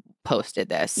there who posted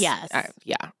this. Yes.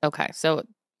 Yeah. Okay. So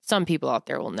some people out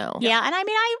there will know. Yeah. And I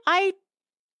mean, I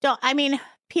don't, I mean,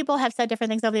 people have said different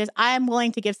things over the years. I am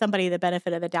willing to give somebody the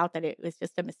benefit of the doubt that it was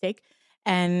just a mistake.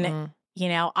 And,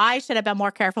 I should have been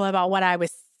more careful about what I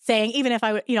was saying, even if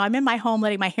I'm in my home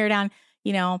letting my hair down,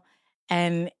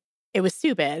 and it was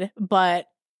stupid. But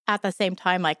at the same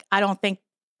time, like, I don't think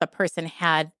the person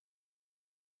had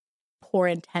poor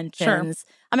intentions.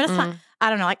 Sure. I mean, it's not,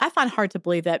 I don't know. Like, I find it hard to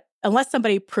believe that unless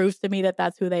somebody proves to me that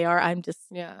that's who they are, I'm just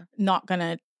not going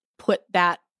to put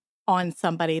that on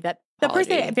somebody. That the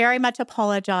person very much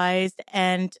apologized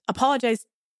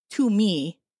to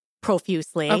me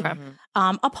profusely. Okay.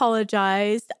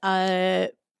 Apologized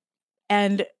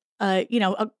and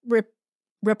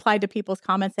replied to people's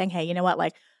comments saying, hey, you know what?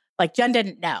 Like Jen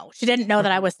didn't know. She didn't know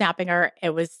that I was snapping her.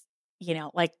 It was,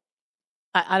 like,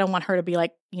 I don't want her to be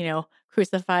like,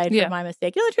 crucified for my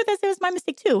mistake. The truth is it was my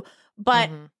mistake too.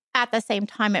 But at the same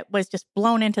time, it was just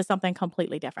blown into something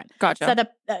completely different. Gotcha.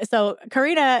 So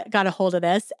Karina got a hold of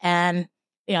this, and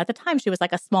at the time she was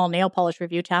like a small nail polish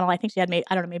review channel. I think she had maybe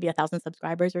 1,000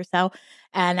 subscribers or so,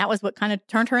 and that was what kind of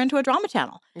turned her into a drama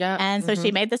channel. Yeah. And so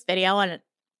she made this video, and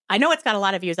I know it's got a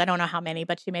lot of views. I don't know how many,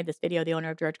 but she made this video. The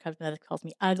owner of George Cosmetics calls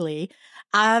me ugly.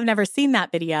 I've never seen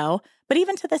that video, but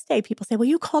even to this day, people say, "Well,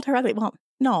 you called her ugly." Well,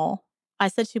 no, I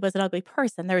said she was an ugly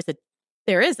person. There is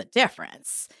a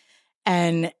difference,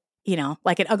 and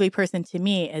like an ugly person to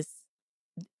me is,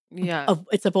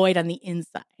 it's a void on the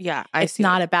inside. Yeah, it's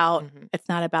not about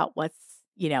what's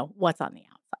what's on the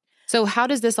outside. So how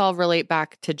does this all relate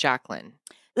back to Jaclyn?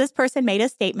 This person made a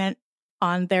statement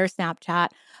on their Snapchat,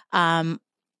 and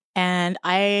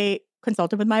I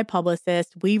consulted with my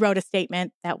publicist. We wrote a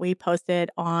statement that we posted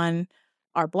on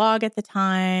our blog at the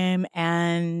time,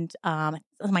 and on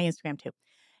my Instagram too.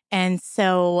 And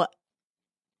so,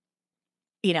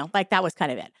 like that was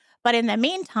kind of it. But in the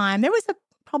meantime, there was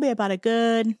probably about a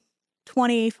good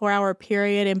 24-hour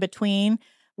period in between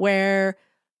where,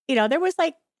 there was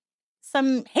like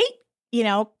some hate,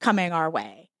 coming our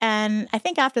way. And I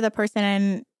think after the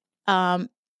person,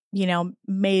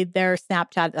 made their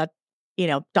Snapchat that,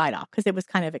 died off, because it was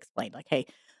kind of explained like, hey,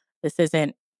 this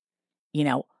isn't,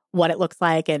 what it looks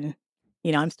like. And,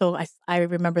 I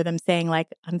remember them saying like,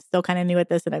 I'm still kind of new at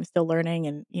this and I'm still learning.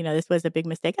 And, this was a big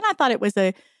mistake. And I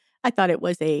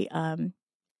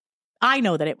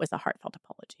know that it was a heartfelt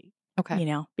apology.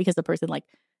 Okay. Because the person like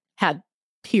had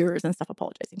tears and stuff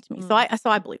apologizing to me. So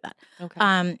I believe that. Okay.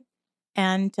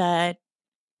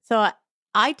 So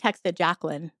I texted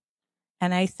Jaclyn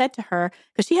and I said to her,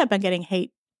 because she had been getting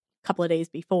hate a couple of days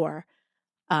before,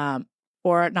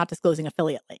 for not disclosing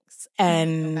affiliate links.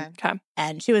 And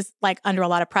and she was like under a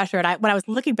lot of pressure. And when I was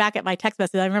looking back at my text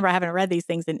message, I remember I haven't read these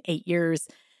things in 8 years.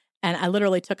 And I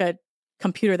literally took a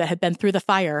computer that had been through the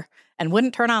fire and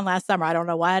wouldn't turn on last summer. I don't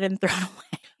know why I didn't throw it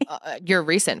away. Your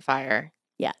recent fire.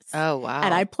 Yes. Oh, wow.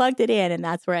 And I plugged it in, and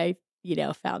that's where I,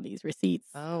 found these receipts.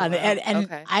 Oh, wow. And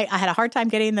I had a hard time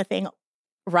getting the thing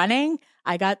running.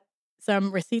 I got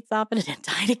some receipts off and it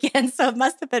died again. So it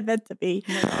must have been meant to be.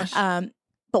 Oh my gosh.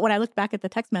 But when I looked back at the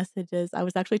text messages, I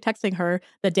was actually texting her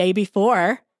the day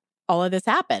before all of this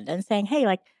happened and saying, hey,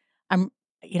 like, I'm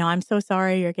so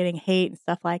sorry you're getting hate and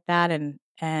stuff like that.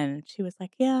 And she was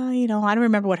like, yeah, I don't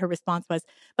remember what her response was.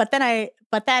 But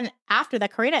then after the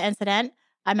Karina incident,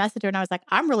 I messaged her and I was like,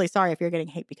 I'm really sorry if you're getting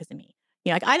hate because of me.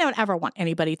 Like I don't ever want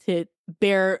anybody to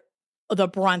bear the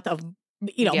brunt of,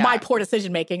 my poor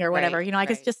decision making or whatever. Right, Like right.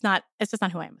 it's just not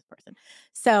who I am as a person.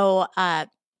 So,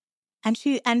 and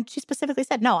she specifically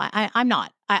said, no, I'm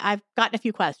not. I've gotten a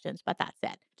few questions, but that's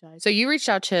it. So you reached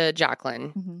out to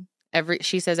Jaclyn. Mm-hmm.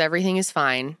 She says everything is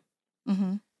fine.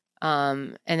 Mm-hmm.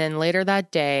 And then later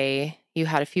that day, you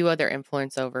had a few other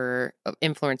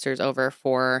influencers over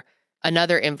for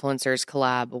another influencers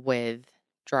collab with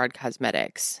Gerard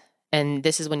Cosmetics. And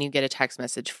this is when you get a text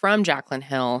message from Jaclyn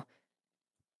Hill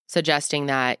suggesting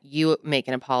that you make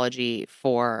an apology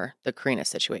for the Karina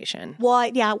situation. Well,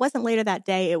 yeah, it wasn't later that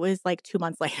day. It was like 2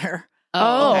 months later.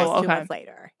 Oh, It was okay. 2 months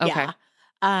later. Okay.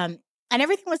 Yeah. And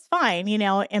everything was fine,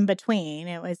 in between.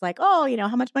 It was like, oh,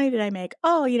 how much money did I make?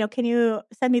 Oh, can you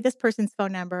send me this person's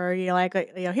phone number?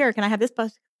 Here, can I have this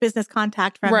business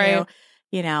contact from Right.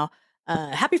 you?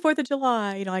 Happy 4th of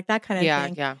July, like that kind of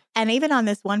thing. Yeah. And even on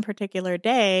this one particular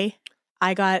day,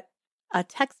 I got a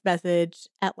text message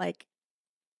at like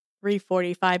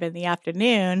 3:45 in the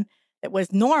afternoon that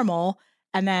was normal.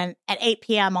 And then at 8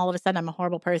 p.m., all of a sudden, I'm a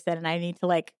horrible person and I need to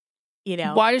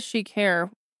Why does she care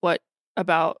what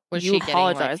about Was you she getting,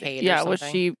 like, apologizing? hate or Yeah, was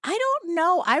something? she? I don't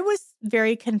know. I was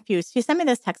very confused. She sent me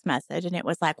this text message and it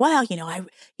was like, well,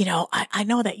 I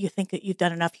know that you think that you've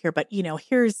done enough here, but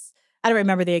here's, I don't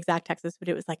remember the exact text, but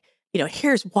it was like,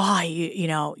 here's why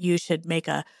you should make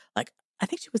I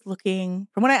think she was looking,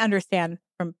 from what I understand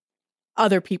from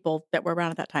other people that were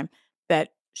around at that time,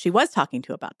 that she was talking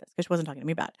to about this, because she wasn't talking to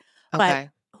me about it. Okay.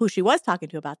 But who she was talking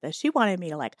to about this, she wanted me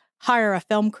to hire a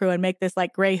film crew and make this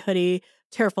gray hoodie,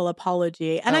 tearful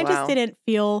apology. And I just didn't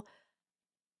feel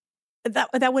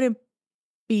that wouldn't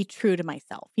be true to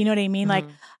myself. You know what I mean?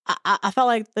 Mhm. I felt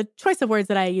like the choice of words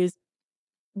that I used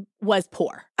was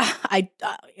poor. I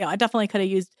definitely could have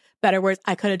used better words.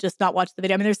 I could have just not watched the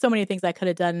video. I mean, there's so many things I could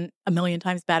have done a million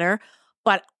times better,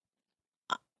 but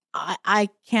I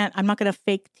can't, I'm not going to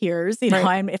fake tears.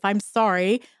 Right. If I'm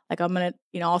sorry, I'm going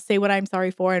to, I'll say what I'm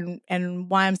sorry for and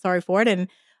why I'm sorry for it and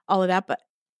all of that.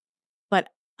 But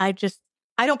I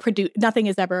don't produce, nothing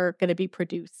is ever going to be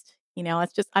produced.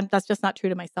 It's just, that's just not true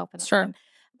to myself. Sure.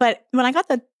 But when I got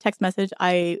the text message,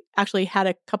 I actually had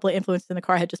a couple of influencers in the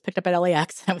car I had just picked up at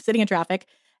LAX. I was sitting in traffic.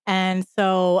 And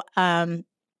so,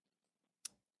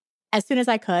 as soon as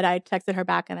I could, I texted her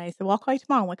back and I said, well, I'll call you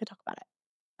tomorrow and we could talk about it.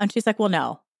 And she's like, well,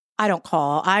 no, I don't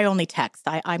call. I only text.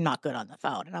 I'm not good on the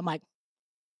phone. And I'm like,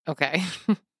 Okay.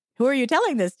 who are you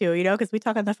telling this to? Because we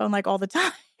talk on the phone all the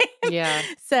time. Yeah.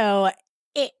 So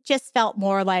it just felt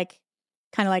more kind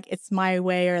of like it's my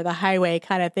way or the highway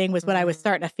kind of thing was what I was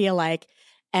starting to feel like.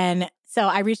 And so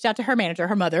I reached out to her manager,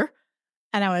 her mother,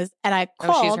 and I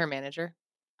called. Oh, she's her manager?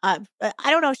 I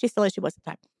don't know if she still is. She was at the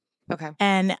time. Okay.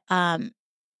 And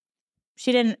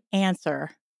she didn't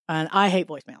answer. And I hate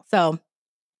voicemail. So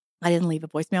I didn't leave a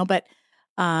voicemail. But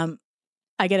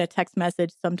I get a text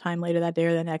message sometime later that day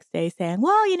or the next day saying,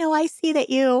 well, I see that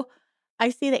you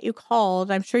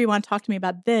called. I'm sure you want to talk to me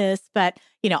about this, but,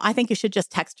 I think you should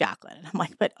just text Jaclyn. And I'm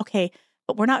like, but okay,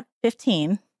 but we're not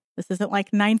 15. This isn't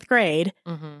ninth grade.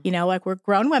 Mm-hmm. We're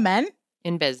grown women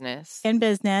In business.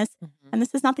 Mm-hmm. And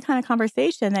this is not the kind of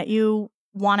conversation that you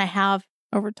want to have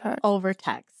Over text. over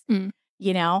text. Mm.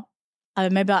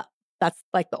 Maybe that's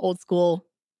the old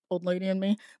lady in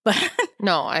me, but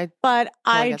No, I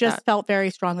I get just that. felt very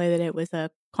strongly that it was a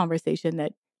conversation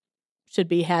that should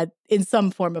be had in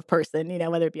some form of person,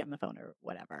 whether it be on the phone or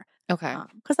whatever. Okay.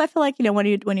 Because I feel like,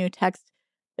 when you text,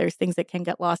 there's things that can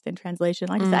get lost in translation.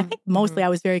 Like I said, I think mostly I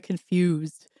was very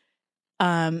confused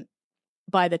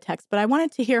by the text, but I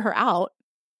wanted to hear her out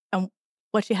and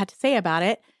what she had to say about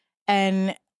it.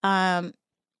 And, I'm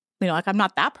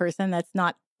not that person that's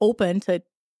not open to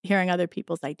hearing other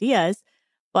people's ideas,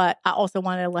 but I also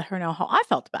wanted to let her know how I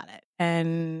felt about it.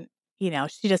 And,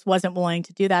 she just wasn't willing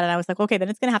to do that. And I was like, okay, then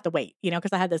it's going to have to wait,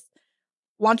 because I had this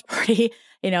launch party,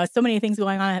 so many things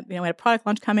going on. We had a product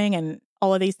launch coming and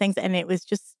all of these things. And it was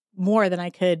just more than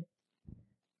I could,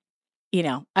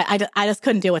 I just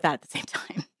couldn't deal with that at the same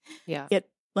time. Yeah.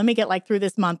 Let me get through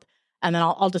this month and then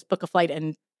I'll just book a flight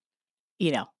and,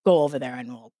 go over there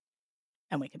and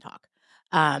we can talk.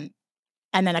 And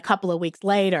then a couple of weeks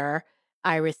later,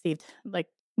 I received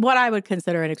what I would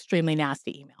consider an extremely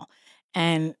nasty email.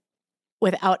 And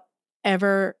without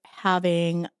ever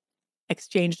having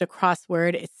exchanged a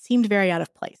crossword, it seemed very out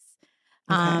of place.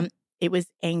 Okay. It was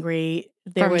angry.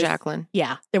 From Jaclyn.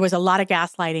 Yeah, there was a lot of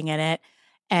gaslighting in it.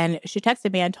 And she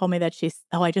texted me and told me that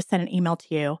I just sent an email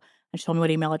to you. And she told me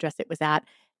what email address it was at.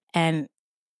 And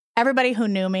everybody who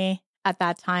knew me at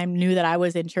that time knew that I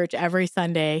was in church every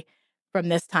Sunday from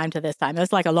this time to this time. It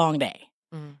was a long day.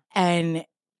 And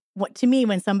what to me,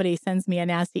 when somebody sends me a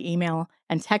nasty email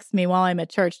and texts me while I'm at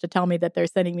church to tell me that they're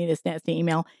sending me this nasty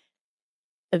email,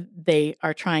 they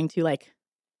are trying to like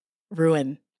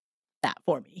ruin that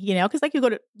for me, you know? Because like you go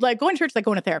to like going to church, is like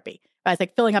going to therapy. Right? It's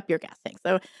like filling up your gas tank.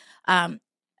 So,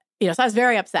 you know, so I was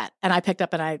very upset, and I picked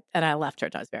up and I left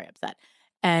church. I was very upset,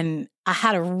 and I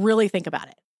had to really think about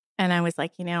it. And I was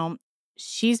like, you know,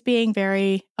 she's being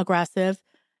very aggressive,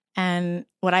 and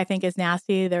what I think is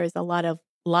nasty. There is a lot of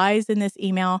lies in this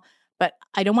email, but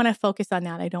I don't want to focus on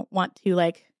that. I don't want to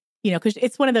like, you know, because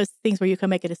it's one of those things where you can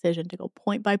make a decision to go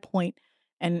point by point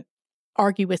and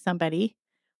argue with somebody,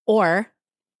 or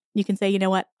you can say, you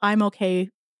know what, I'm okay,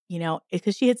 you know,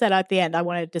 because she had said at the end, I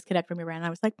want to disconnect from your brand. And I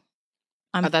was like,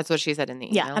 that's what she said in the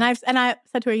email. yeah. And I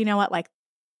said to her, you know what, like,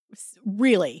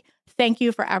 really, thank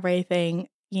you for everything,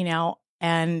 you know,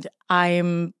 and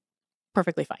I'm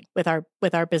perfectly fine with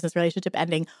our business relationship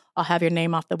ending. I'll have your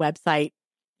name off the website,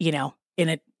 you know,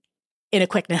 in a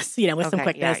quickness, you know, with some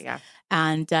quickness. Yeah.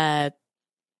 And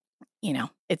you know,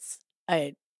 it's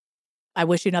I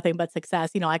wish you nothing but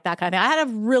success, you know, like that kind of thing. I had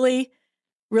to really,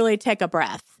 really take a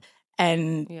breath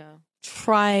and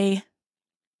try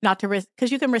not to risk,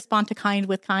 because you can respond to kind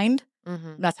with kind.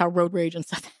 That's how road rage and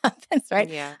stuff happens, right?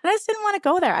 Yeah. And I just didn't want to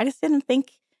go there. I just didn't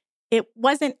think it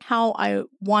wasn't how I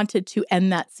wanted to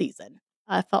end that season.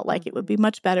 I felt like it would be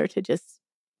much better to just,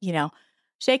 you know,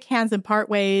 shake hands and part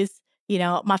ways. You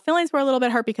know, my feelings were a little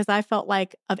bit hurt because I felt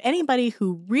like of anybody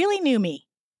who really knew me,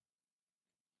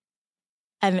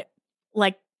 and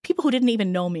like people who didn't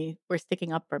even know me were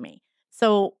sticking up for me.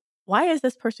 So why is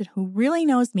this person who really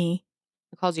knows me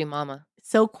Who calls you mama?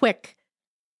 so quick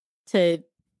to,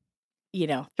 you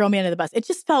know, throw me under the bus? It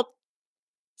just felt.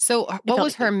 So what felt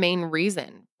was her icky. main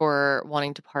reason for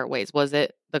wanting to part ways? Was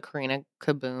it the Karina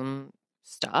Kaboom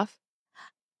stuff?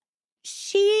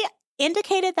 She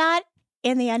indicated that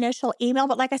in the initial email,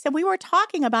 but like I said, we were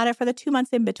talking about it for the 2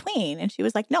 months in between. And she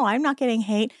was like, no, I'm not getting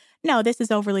hate. No, this is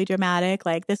overly dramatic.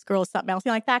 Like this girl's something else, you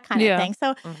know, like that kind of thing.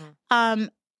 So,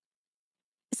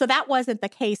 so that wasn't the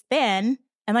case then.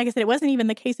 And like I said, it wasn't even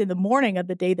the case in the morning of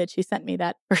the day that she sent me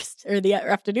that first, or the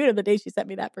afternoon of the day she sent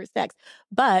me that first text.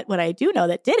 But what I do know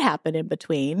that did happen in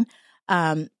between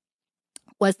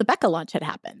was the Becca launch had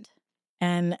happened.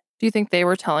 And Do you think they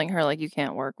were telling her like you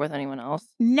can't work with anyone else?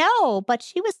 no, but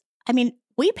she was, I mean,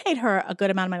 we paid her a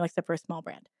good amount of money, like I said, for a small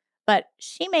brand, but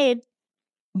she made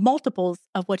multiples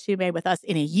of what she made with us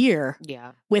in a year.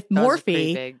 Yeah. With That was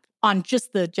pretty Morphe big. on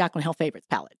just the Jaclyn Hill Favorites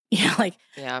palette. You know, like,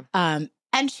 Yeah.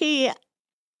 and she,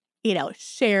 you know,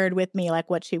 shared with me like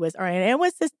what she was earning. And it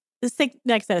was this, like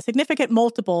I said, a significant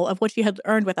multiple of what she had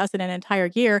earned with us in an entire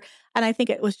year. And I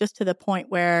think it was just to the point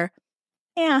where,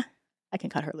 yeah, I can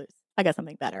cut her loose. I got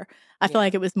something better. I feel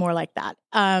like it was more like that.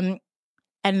 And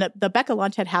the Becca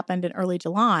launch had happened in early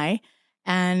July.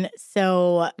 And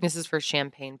so This is for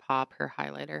Champagne Pop, her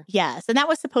highlighter. yes. And that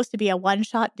was supposed to be a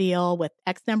one-shot deal with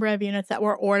X number of units that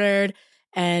were ordered.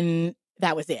 And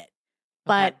that was it.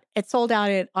 But it sold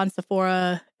out on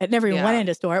Sephora. It never even went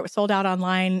into store. It was sold out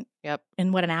online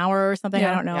in what, an hour or something?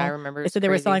 I don't know. Yeah, I remember. They said they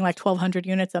were selling like 1,200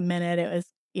 units a minute. It was,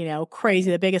 you know, crazy.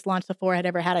 The biggest launch Sephora had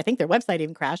ever had. I think their website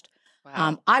even crashed.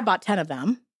 Wow. I bought 10 of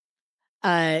them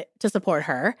to support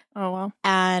her. Oh, wow.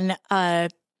 And,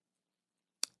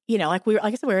 you know, like like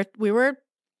I said, we were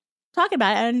talking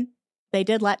about it, and they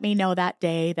did let me know that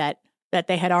day that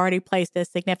they had already placed a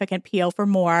significant PO for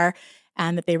more,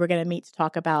 and that they were going to meet to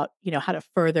talk about, you know, how to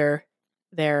further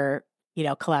their, you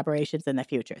know, collaborations in the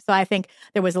future. So I think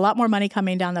there was a lot more money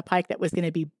coming down the pike that was going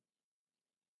to be,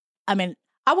 I mean,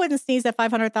 I wouldn't sneeze at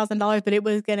 $500,000, but it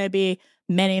was going to be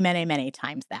many, many, many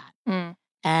times that.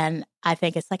 And I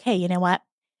think it's like, hey, you know what?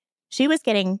 She was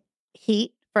getting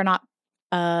heat for not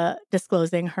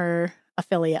disclosing her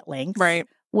affiliate links. Right.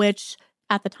 Which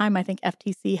at the time, I think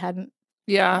FTC hadn't.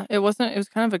 Yeah, it was kind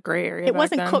of a gray area. It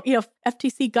wasn't, you know,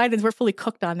 FTC guidance were fully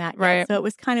cooked on that. Right. Yet. So it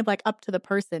was kind of like up to the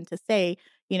person to say,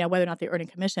 you know, whether or not they're earning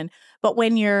commission. But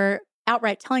when you're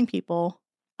outright telling people,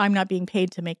 I'm not being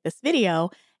paid to make this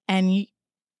video, and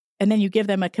then you give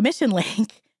them a commission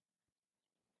link,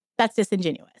 that's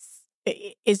disingenuous.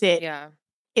 Is it? Yeah.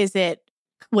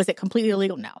 Was it completely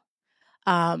illegal? No.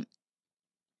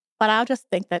 But I'll just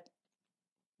think that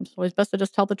it's always best to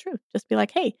just tell the truth. Just be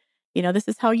like, hey, you know, this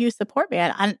is how you support me.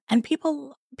 And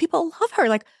people love her.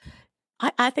 Like,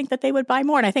 I think that they would buy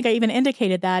more. And I think I even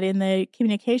indicated that in the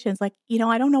communications. Like, you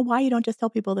know, I don't know why you don't just tell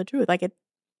people the truth. Like, it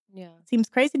seems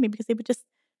crazy to me because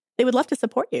they would love to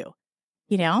support you,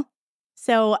 you know?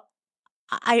 So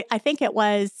I think it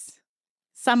was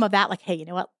some of that, like, hey, you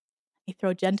know what? You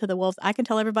throw Jen to the wolves. I can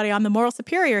tell everybody I'm the moral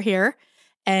superior here.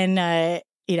 And,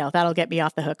 that'll get me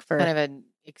off the hook for kind of a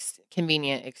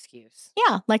convenient excuse.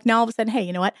 yeah. Like now all of a sudden, hey,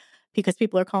 you know what? Because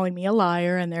people are calling me a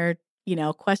liar and they're,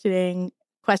 questioning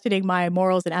my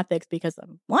morals and ethics because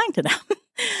I'm lying to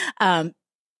them.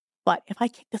 But if I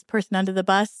kick this person under the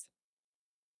bus,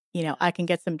 I can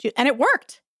get some juice. And it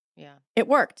worked. Yeah. It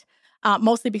worked.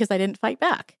 Mostly because I didn't fight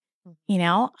back.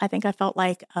 I think I felt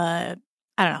like, I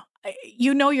don't know.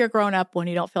 You're grown up when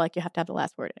you don't feel like you have to have the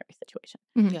last word in every situation.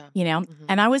 Yeah.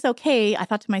 And I was okay. I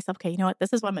thought to myself, okay, you know what?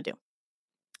 This is what I'm going to do.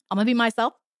 I'm going to be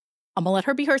myself. I'm going to let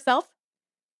her be herself.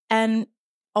 And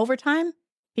over time,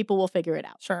 people will figure it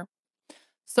out. Sure.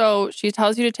 So she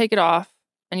tells you to take it off,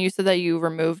 and you said that you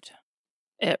removed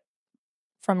it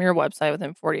from your website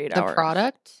within 48 hours. The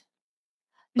product?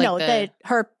 No,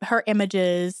 her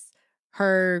images,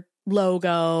 her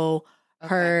logo,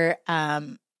 her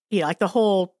like the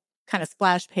whole kind of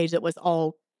splash page that was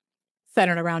all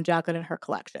centered around Jaclyn and her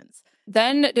collections.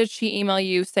 Then did she email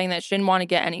you saying that she didn't want to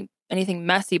get anything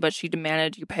messy, but she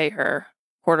demanded you pay her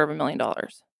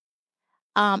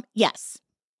 $250,000? Yes.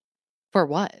 For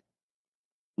what?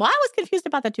 Well, I was confused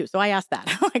about that too. So I asked that.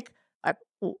 Like,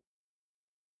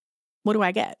 what do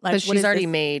I get? Like, Because she's already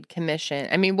made commission.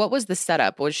 I mean, what was the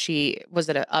setup? Was it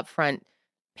an upfront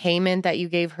payment that you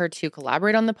gave her to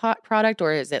collaborate on the product,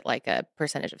 or is it like a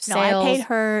percentage of sales? No, I paid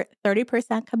her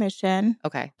 30% commission.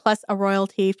 Okay. Plus a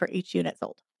royalty for each unit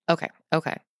sold. Okay.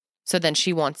 So then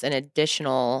she wants an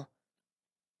additional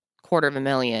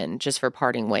 $250,000 just for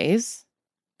parting ways?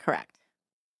 Correct.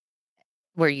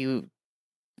 Were you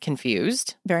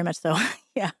confused? Very much so.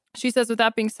 Yeah. She says, with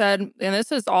that being said, and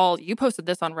this is all, you posted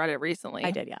this on Reddit recently.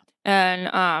 I did, yeah.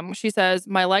 And she says,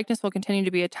 my likeness will continue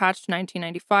to be attached to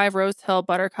 1995 Rose Hill,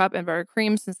 Buttercup, and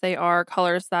Buttercream since they are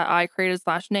colors that I created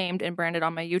 / named and branded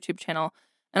on my YouTube channel.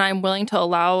 And I'm willing to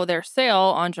allow their sale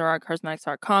on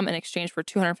GerardCosmetics.com in exchange for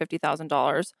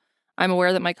 $250,000. I'm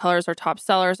aware that my colors are top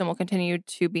sellers and will continue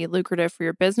to be lucrative for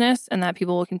your business and that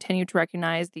people will continue to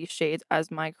recognize these shades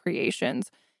as my creations.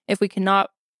 If we cannot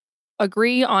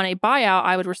agree on a buyout,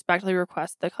 I would respectfully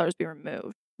request the colors be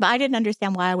removed. But I didn't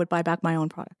understand why I would buy back my own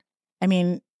product. I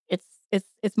mean,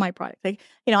 it's my product. Like,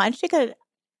 and she could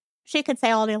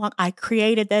say all day long, I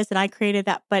created this and I created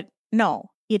that, but no,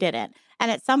 you didn't. And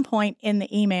at some point in the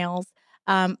emails,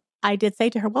 I did say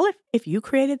to her, well, if you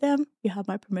created them, you have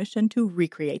my permission to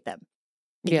recreate them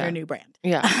in your new brand.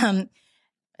 Yeah.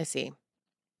 I see.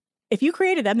 If you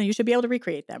created them, then you should be able to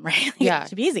recreate them, right? Yeah. It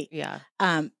should be easy. Yeah.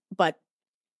 But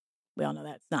we all know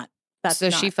that's not. So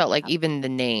she felt like even the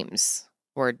names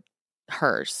were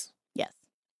hers. Yes.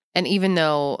 And even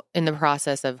though in the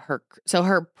process of her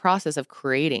process of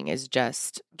creating is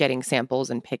just getting samples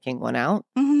and picking one out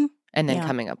and then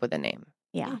coming up with a name.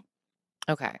 Yeah.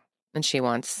 Okay. And she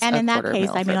wants, and in that case,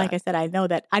 I mean, like I said, I know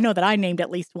that I named at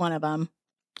least one of them,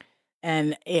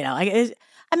 and I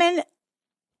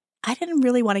didn't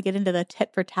really want to get into the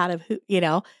tit for tat of who,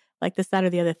 like this, that, or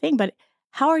the other thing. But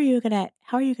how are you gonna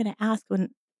ask when,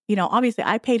 obviously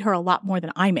I paid her a lot more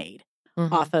than I made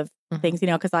off of things,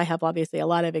 because I have obviously a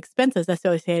lot of expenses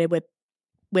associated with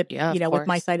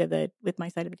my side of the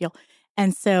deal,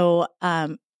 and so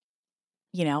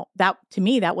that to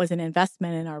me, that was an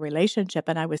investment in our relationship,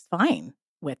 and I was fine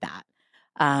with that.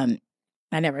 I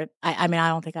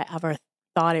don't think I ever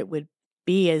thought it would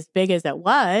be as big as it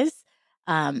was,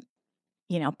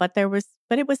 but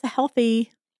it was a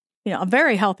healthy, a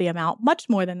very healthy amount, much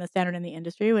more than the standard in the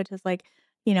industry, which is like,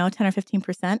 10 or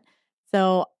 15%.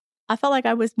 So I felt like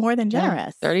I was more than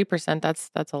generous. 30%, that's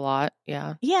a lot.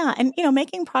 Yeah. Yeah. And,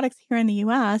 making products here in the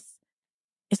US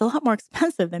is a lot more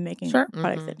expensive than making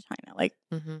products in China. Like,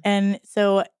 and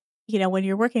so, when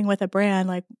you're working with a brand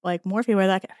like Morphe, where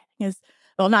like everything is,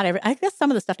 well, not every, I guess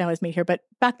some of the stuff now is made here, but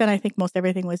back then I think most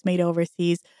everything was made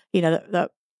overseas. The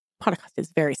product cost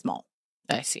is very small.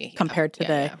 I see. Compared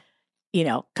to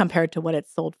compared to what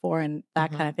it's sold for and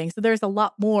that kind of thing. So there's a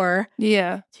lot more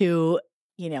to,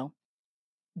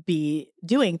 be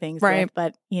doing things right. with.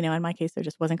 But, in my case, there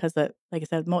just wasn't, because like I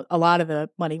said, a lot of the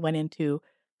money went into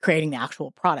creating the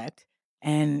actual product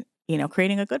and,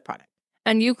 creating a good product.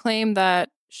 And you claim that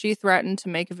she threatened to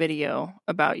make a video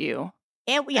about you.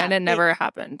 And it never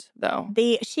happened, though.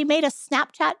 She made a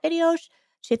Snapchat video.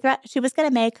 She was going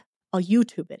to make a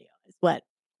YouTube video is what,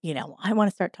 I want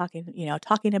to start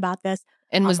talking about this.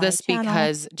 And was this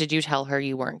because, did you tell her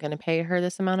you weren't going to pay her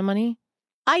this amount of money?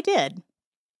 I did.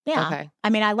 Yeah. Okay. I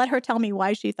mean, I let her tell me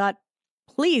why she thought,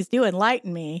 please do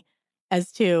enlighten me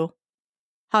as to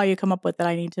how you come up with that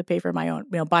I need to pay for my own,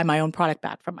 buy my own product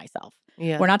back from myself.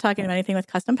 Yeah. We're not talking about anything with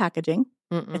custom packaging.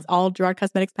 Mm-mm. It's all Gerard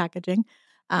Cosmetics packaging.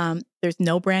 There's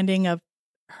no branding of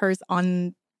hers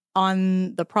on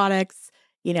the products.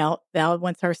 now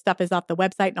once her stuff is off the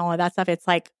website and all of that stuff, it's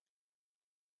like,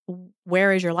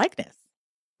 where is your likeness?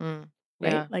 Mm,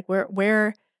 Right? yeah. Like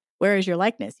where is your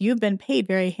likeness? You've been paid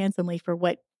very handsomely for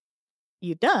what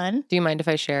you've done. Do you mind if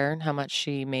I share how much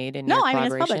she made in No, your I mean,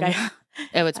 it's collaboration? public.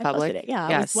 Oh, it's I public? posted it. Yeah.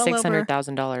 It Yeah, was well over,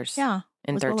 $600,000 yeah,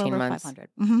 in it was well 13 over months. 500.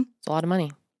 Mm-hmm. It's a lot of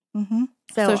money. Mm-hmm.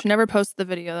 So she never posted the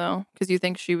video though, because you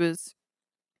think she was.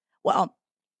 Well,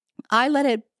 I let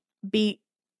it be,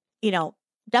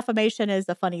 defamation is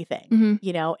a funny thing.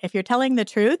 Mhm. If you're telling the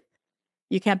truth,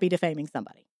 you can't be defaming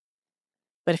somebody.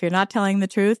 But if you're not telling the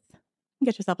truth, you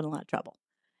get yourself in a lot of trouble.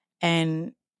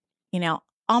 And,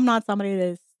 I'm not somebody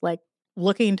that's like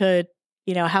looking to,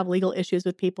 have legal issues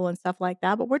with people and stuff like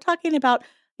that. But we're talking about,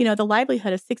 the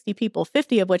livelihood of 60 people,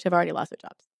 50 of which have already lost their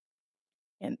jobs.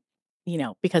 And,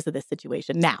 because of this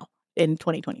situation now in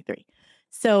 2023.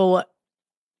 So,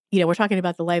 we're talking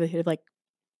about the livelihood of like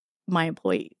my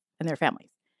employees and their families.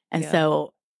 And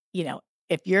so,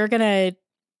 if you're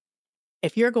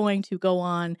going to go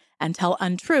on and tell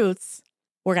untruths,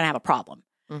 we're going to have a problem.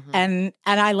 Mhm. And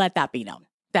I let that be known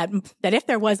that if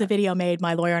there was a video made,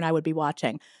 my lawyer and I would be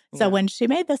watching. So when she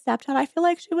made the Snapchat, I feel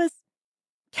like she was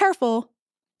careful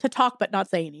to talk, but not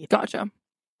say anything. Gotcha.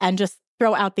 And just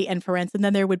throw out the inference. And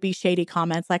then there would be shady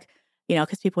comments like,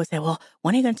 because people would say, well,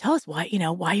 when are you going to tell us why you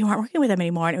aren't working with them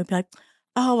anymore? And it would be like,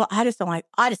 oh, well, I just don't like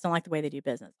the way they do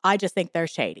business. I just think they're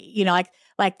shady,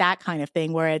 like that kind of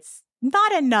thing where it's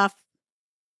not enough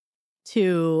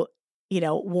to,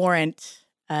 warrant,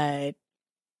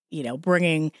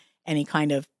 bringing any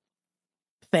kind of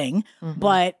thing, Mhm.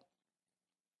 but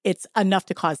it's enough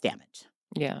to cause damage.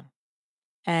 Yeah.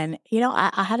 And,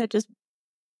 I had to just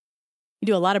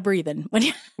do a lot of breathing when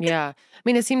you. Yeah. I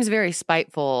mean, it seems very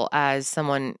spiteful as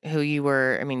someone who you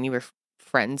were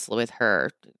friends with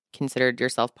her, considered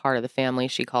yourself part of the family.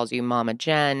 She calls you Mama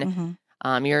Jen.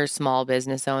 Mhm. You're a small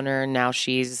business owner. Now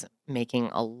she's making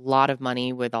a lot of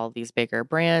money with all these bigger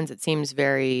brands. It seems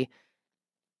very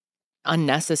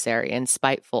unnecessary and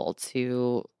spiteful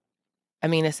to,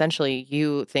 essentially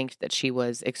you think that she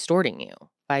was extorting you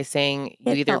by saying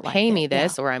you It either felt like pay it, me yeah.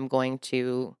 this or I'm going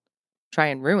to try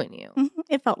and ruin you.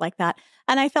 It felt like that.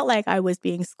 And I felt like I was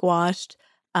being squashed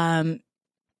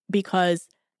because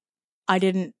I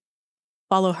didn't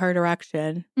follow her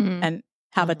direction Mhm. and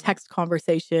have a Mhm. text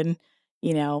conversation,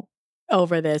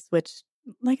 over this, which,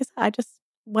 like I said, I just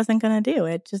wasn't going to do.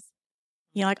 It just,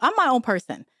 like, I'm my own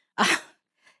person.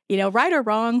 Right or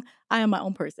wrong, I am my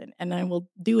own person. And I will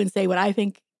do and say what I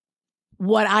think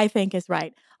is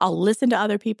right. I'll listen to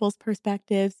other people's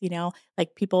perspectives,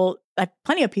 like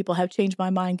plenty of people have changed my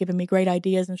mind, given me great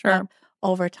ideas and stuff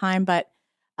over time. But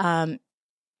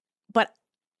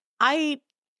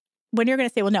when you're going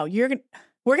to say, well, no,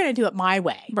 we're going to do it my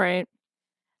way. Right.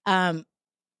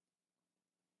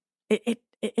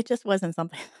 It just wasn't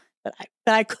something that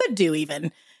I could do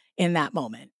even in that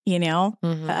moment,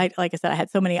 Mhm. like I said, I had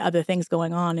so many other things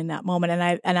going on in that moment.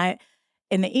 And I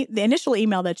in the initial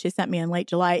email that she sent me in late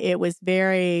July, it was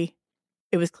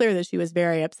clear that she was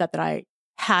very upset that I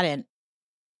hadn't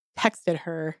texted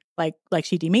her like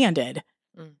she demanded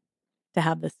to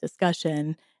have this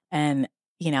discussion. And,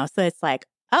 so it's like,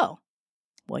 oh,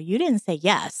 well, you didn't say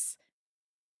yes.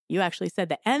 You actually said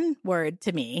the N word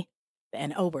to me, the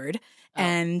N-O word. Oh.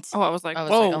 And I was like, I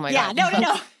was whoa. like, oh my yeah, God.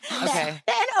 no. Okay.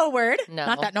 The N-O word. No.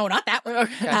 Not that word.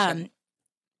 Gotcha.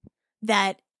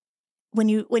 That when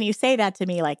you say that to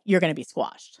me, like, you're going to be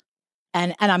squashed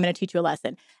and I'm going to teach you a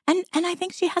lesson. And I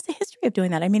think she has a history of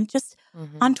doing that. I mean, just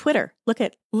Mhm. on Twitter, look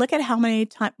at how many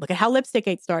times, look at how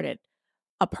Lipstickgate started.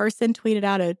 A person tweeted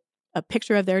out a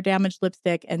picture of their damaged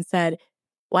lipstick and said,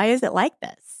 why is it like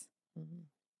this? Mhm.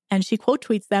 And she quote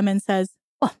tweets them and says,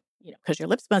 well, because your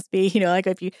lips must be, like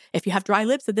if you have dry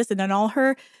lips and this, and then all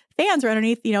her fans are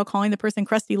underneath, calling the person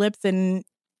crusty lips and,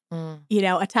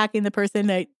 attacking the person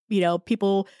that,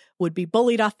 people would be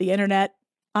bullied off the internet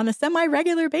on a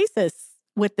semi-regular basis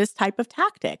with this type of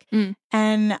tactic.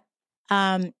 And,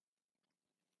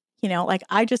 like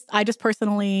I just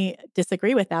personally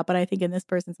disagree with that. But I think in this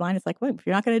person's mind, it's like, well, if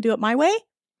you're not going to do it my way,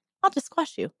 I'll just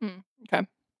squash you. Okay.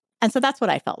 And so that's what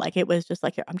I felt like. It was just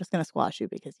like, I'm just going to squash you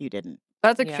because you didn't.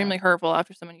 That's extremely hurtful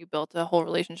after someone you built a whole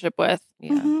relationship with.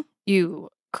 Yeah. Mhm. You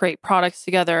create products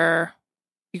together.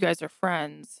 You guys are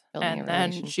friends. Building a and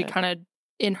then she relationship. kind of,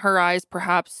 in her eyes,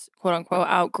 perhaps, quote unquote,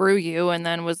 outgrew you and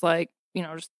then was like,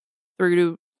 just threw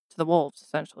you to the wolves,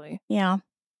 essentially. Yeah.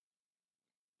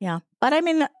 Yeah. But I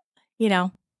mean,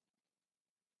 it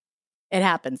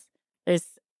happens. There's,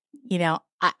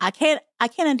 I can't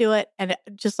undo it. And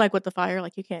just like with the fire,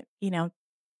 like you can't,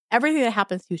 everything that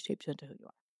happens to you shapes you into who you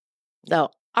are.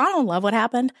 So I don't love what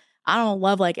happened. I don't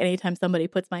love like anytime somebody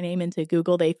puts my name into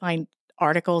Google, they find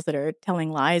articles that are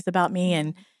telling lies about me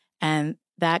and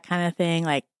that kind of thing.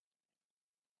 Like,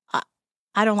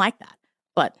 I don't like that,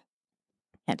 but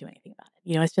can't do anything about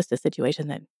it. It's just a situation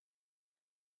that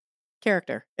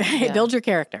character. Build your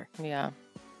character. Yeah.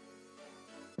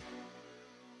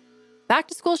 Back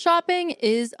to school shopping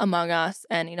is among us.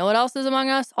 And you know what else is among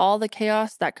us? All the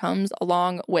chaos that comes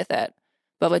along with it.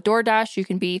 But with DoorDash, you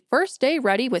can be first day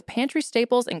ready with pantry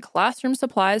staples and classroom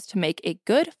supplies to make a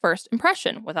good first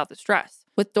impression without the stress.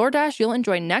 With DoorDash, you'll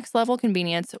enjoy next level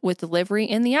convenience with delivery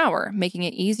in the hour, making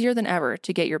it easier than ever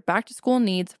to get your back to school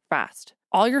needs fast.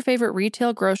 All your favorite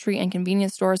retail, grocery, and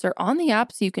convenience stores are on the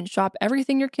app so you can shop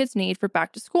everything your kids need for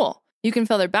back to school. You can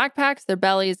fill their backpacks, their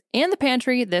bellies, and the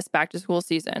pantry this back to school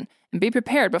season and be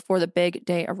prepared before the big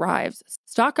day arrives.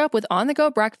 Stock up with on-the-go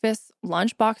breakfasts,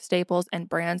 lunchbox staples, and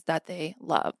brands that they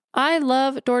love. I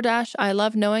love DoorDash. I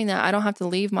love knowing that I don't have to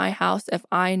leave my house if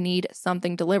I need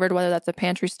something delivered, whether that's a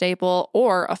pantry staple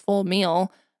or a full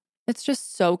meal. It's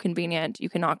just so convenient. You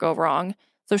cannot go wrong.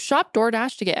 So shop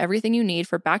DoorDash to get everything you need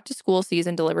for back to school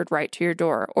season delivered right to your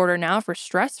door. Order now for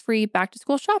stress-free back to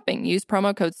school shopping. Use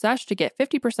promo code SESH to get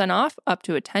 50% off up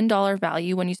to a $10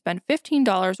 value when you spend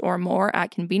 $15 or more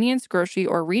at convenience, grocery,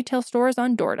 or retail stores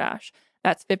on DoorDash.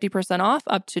 That's 50% off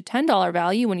up to $10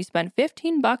 value when you spend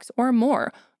 $15 or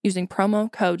more using promo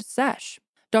code SESH.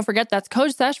 Don't forget that's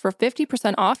code SESH for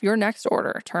 50% off your next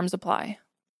order. Terms apply.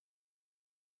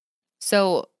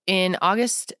 So in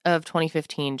August of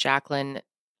 2015, Jaclyn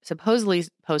supposedly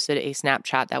posted a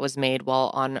Snapchat that was made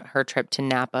while on her trip to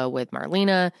Napa with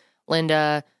Marlena,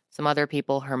 Linda, some other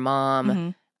people, her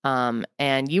mom,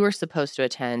 and you were supposed to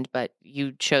attend, but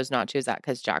you chose not to. Is that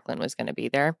because Jaclyn was going to be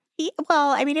there? Well,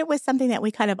 I mean, it was something that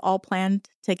we kind of all planned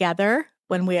together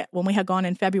when we had gone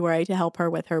in February to help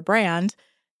her with her brand.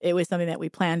 It was something that we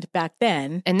planned back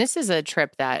then. And this is a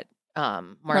trip that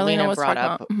Marlena brought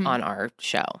up about. on our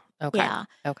show. Okay. Yeah.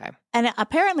 Okay. And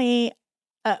apparently,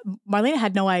 Marlena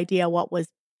had no idea what was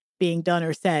being done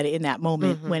or said in that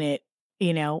moment when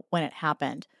it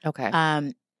happened. Okay.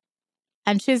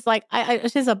 And she's like,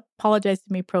 she's apologized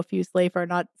to me profusely for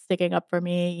not sticking up for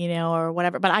me, or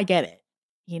whatever. But I get it,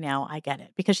 I get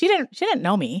it because she didn't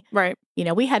know me, Right.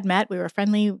 We had met, we were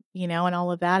friendly, and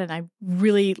all of that, and I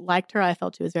really liked her. I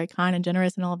felt she was very kind and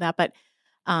generous and all of that. But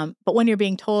when you're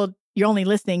being told you're only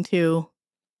listening to,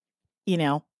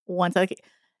 once, like,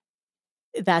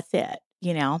 that's it.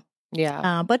 Yeah.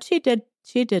 But she did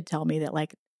tell me that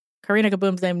like Karina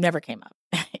Kaboom's name never came up.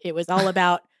 It was all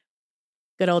about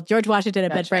good old George Washington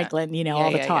and Ben Franklin,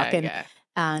 all the talk. And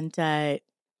I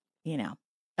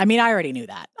mean, I already knew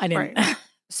that. I didn't. Right.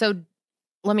 So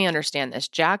let me understand this.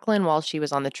 Jaclyn, while she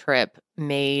was on the trip,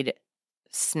 made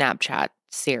Snapchat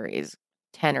series,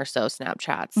 10 or so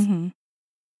Snapchats. Mm-hmm.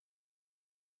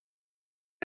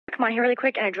 Come on here really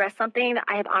quick and address something that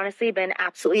I have honestly been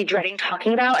absolutely dreading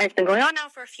talking about. And it's been going on now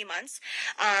for a few months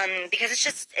because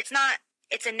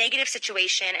it's a negative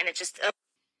situation and it just,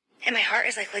 and my heart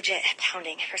is like legit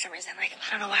pounding for some reason. Like,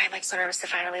 I don't know why I'm like so nervous to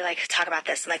finally like talk about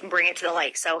this and like bring it to the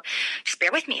light. So just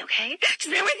bear with me, okay?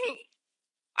 Just bear with me.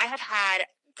 I have had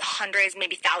hundreds,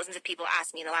 maybe thousands of people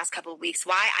ask me in the last couple of weeks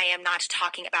why I am not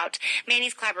talking about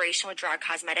Manny's collaboration with Gerard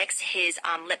Cosmetics, his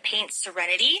lip paint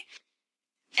Serenity.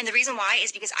 And the reason why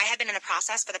is because I have been in the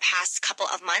process for the past couple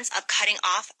of months of cutting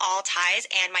off all ties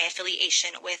and my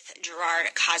affiliation with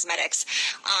Gerard Cosmetics,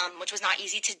 which was not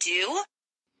easy to do.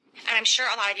 And I'm sure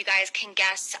a lot of you guys can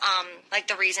guess like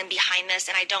the reason behind this,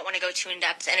 and I don't want to go too in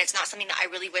depth, and it's not something that I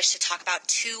really wish to talk about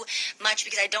too much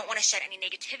because I don't want to shed any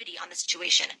negativity on the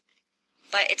situation.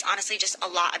 But it's honestly just a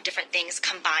lot of different things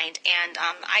combined. And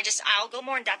I'll go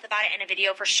more in depth about it in a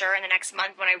video for sure in the next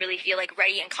month when I really feel like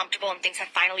ready and comfortable and things have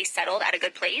finally settled at a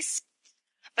good place.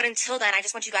 But until then, I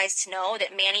just want you guys to know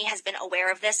that Manny has been aware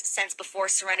of this since before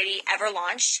Serenity ever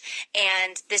launched.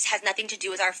 And this has nothing to do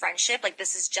with our friendship. Like,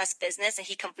 this is just business, and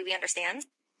he completely understands.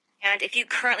 And if you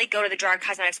currently go to the Gerard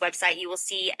Cosmetics website, you will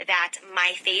see that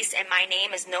my face and my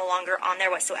name is no longer on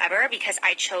there whatsoever because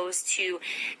I chose to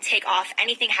take off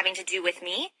anything having to do with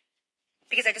me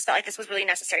because I just felt like this was really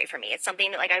necessary for me. It's something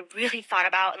that like I really thought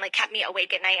about and like kept me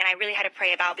awake at night, and I really had to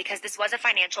pray about because this was a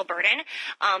financial burden.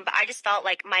 But I just felt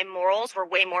like my morals were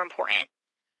way more important.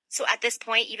 So at this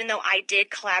point, even though I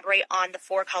did collaborate on the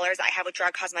 4 colors I have with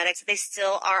Gerard Cosmetics, they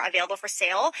still are available for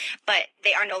sale, but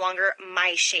they are no longer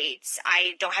my shades.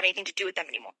 I don't have anything to do with them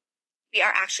anymore. We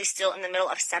are actually still in the middle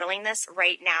of settling this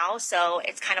right now, so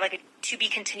it's kind of like a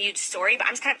to-be-continued story, but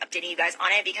I'm just kind of updating you guys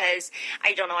on it because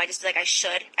I don't know, I just feel like I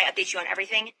should. I update you on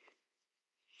everything.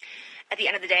 at the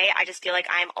end of the day, I just feel like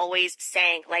I'm always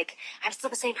saying, like, I'm still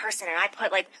the same person, and I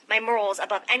put, like, my morals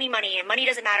above any money, and money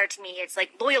doesn't matter to me. It's,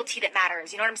 like, loyalty that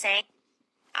matters. You know what I'm saying?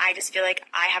 I just feel like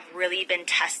I have really been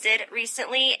tested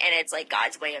recently, and it's, like,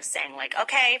 God's way of saying, like,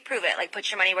 okay, prove it. Like,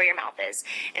 put your money where your mouth is.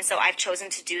 And so I've chosen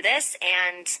to do this,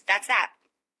 and that's that.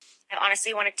 I've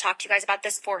honestly wanted to talk to you guys about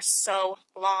this for so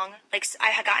long. Like, I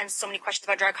had gotten so many questions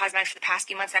about drug cosmetics for the past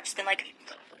few months, and I've just been like,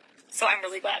 so I'm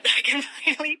really glad that I can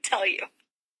finally tell you.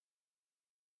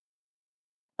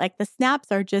 Like the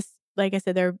snaps are just, like I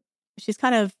said, she's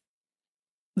kind of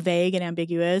vague and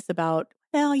ambiguous about,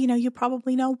 well, you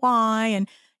probably know why. And,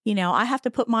 I have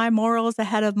to put my morals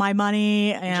ahead of my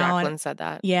money. Jaclyn said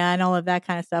that. Yeah. And all of that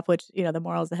kind of stuff, which, the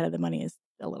morals ahead of the money is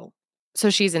a little. So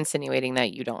she's insinuating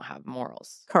that you don't have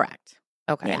morals. Correct.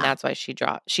 Okay. Yeah. And that's why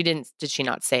did she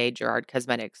not say Gerard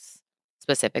Cosmetics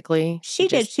specifically? She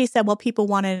did. She said, well,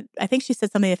 I think she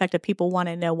said something to the effect of people want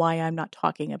to know why I'm not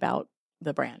talking about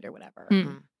the brand or whatever.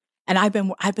 Mm-hmm. And I've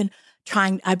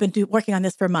been working on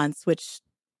this for months, which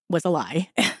was a lie.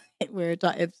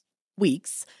 It's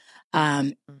weeks.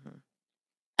 And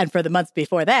for the months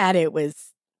before that, it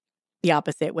was the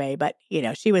opposite way. But,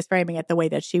 she was framing it the way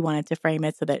that she wanted to frame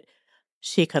it so that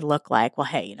she could look like, well,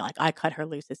 hey, like I cut her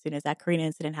loose as soon as that Korean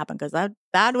incident happened because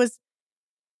that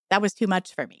was too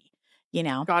much for me,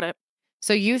 Got it.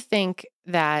 So you think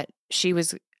that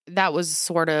that was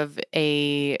sort of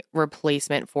a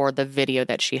replacement for the video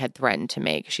that she had threatened to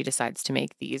make. She decides to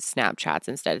make these Snapchats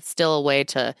instead. It's still a way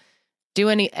to do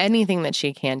anything that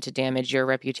she can to damage your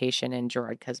reputation and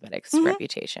Gerard Cosmetics'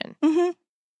 reputation. Mm-hmm.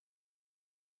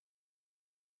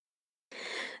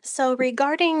 So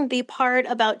regarding the part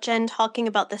about Jen talking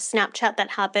about the Snapchat that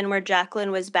happened where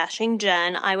Jaclyn was bashing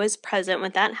Jen, I was present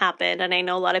when that happened. And I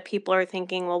know a lot of people are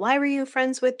thinking, well, why were you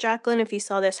friends with Jaclyn if you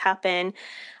saw this happen?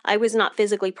 I was not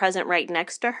physically present right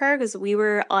next to her because we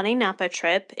were on a Napa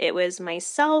trip. It was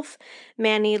myself,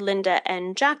 Manny, Linda,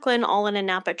 and Jaclyn all on a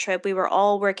Napa trip. We were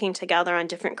all working together on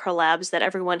different collabs that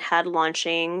everyone had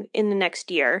launching in the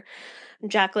next year.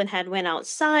 Jaclyn had went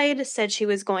outside, said she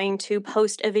was going to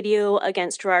post a video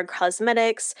against Gerard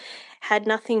Cosmetics, had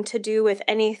nothing to do with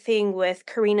anything with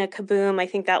Karina Kaboom. I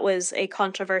think that was a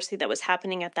controversy that was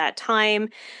happening at that time.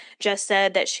 Just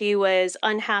said that she was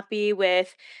unhappy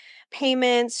with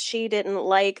payments. She didn't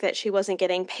like that she wasn't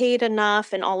getting paid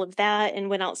enough and all of that, and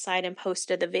went outside and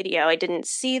posted the video. I didn't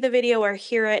see the video or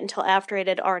hear it until after it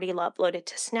had already uploaded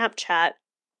to Snapchat.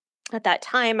 At that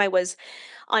time, I was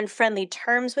on friendly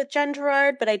terms with Jen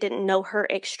Gerard, but I didn't know her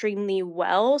extremely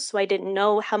well, so I didn't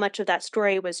know how much of that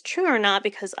story was true or not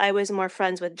because I was more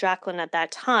friends with Jaclyn at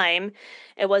that time.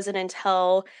 It wasn't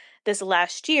until this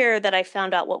last year that I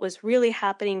found out what was really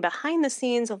happening behind the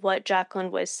scenes of what Jaclyn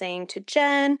was saying to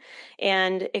Jen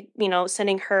and,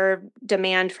 sending her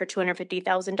demand for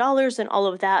 $250,000 and all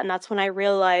of that. And that's when I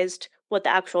realized what the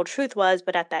actual truth was.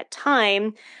 But at that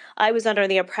time, I was under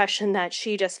the impression that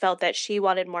she just felt that she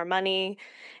wanted more money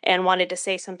and wanted to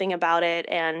say something about it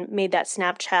and made that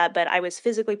Snapchat. But I was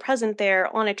physically present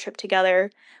there on a trip together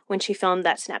when she filmed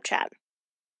that Snapchat.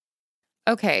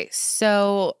 Okay,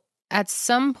 so at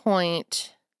some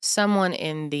point, someone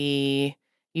in the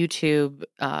YouTube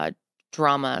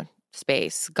drama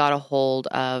space got a hold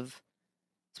of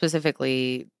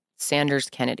specifically Sanders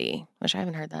Kennedy, which I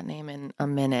haven't heard that name in a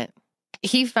minute.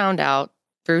 He found out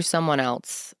through someone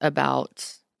else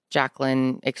about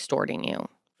Jaclyn extorting you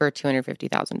for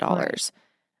 $250,000.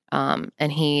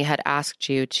 And he had asked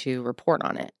you to report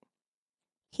on it.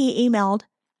 He emailed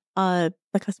the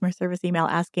customer service email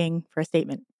asking for a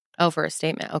statement. Oh, for a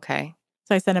statement. Okay.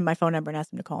 So I sent him my phone number and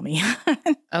asked him to call me.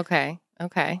 Okay.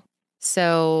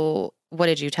 So what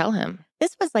did you tell him?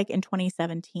 This was like in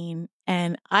 2017.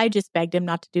 And I just begged him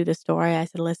not to do the story. I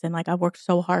said, listen, like I've worked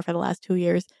so hard for the last 2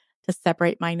 years to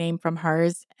separate my name from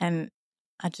hers. And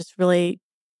I just really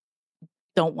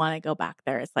don't want to go back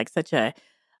there. It's like such an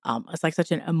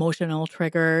emotional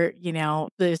trigger,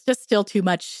 there's just still too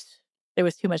much. There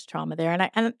was too much trauma there.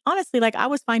 And honestly, like I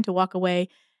was fine to walk away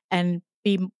and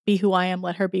be who I am,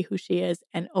 let her be who she is.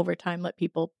 And over time, let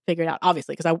people figure it out.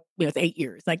 Obviously, because it's 8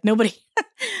 years. Like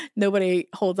nobody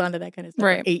holds on to that kind of stuff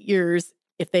for 8 years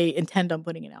if they intend on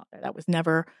putting it out there. That was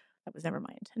never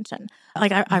my intention.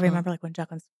 Like I remember like when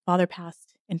Jaclyn's father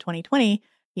passed in 2020,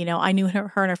 I knew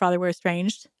her and her father were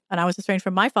estranged, and I was estranged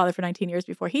from my father for 19 years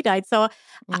before he died. So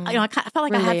I felt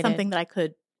like I had something that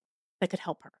could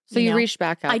help her. So you reached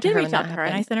back out. I did reach out to her,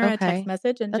 and I sent her a text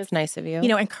message, and that's just nice of you.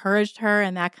 Encouraged her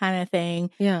and that kind of thing.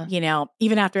 Yeah.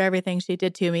 Even after everything she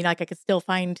did to me, like I could still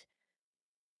find,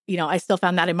 I still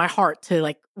found that in my heart to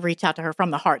like reach out to her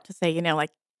from the heart to say,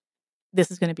 like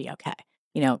this is going to be okay.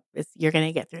 You're going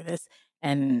to get through this,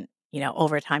 and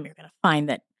over time you're going to find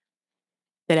that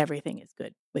everything is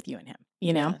good with you and him,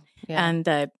 Yeah. and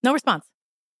no response.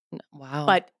 Wow.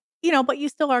 But you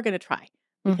still are going to try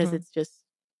because it's just.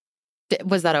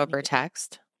 Was that over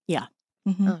text? Yeah.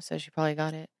 Mm-hmm. Oh, so she probably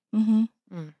got it.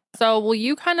 Mm-hmm. So will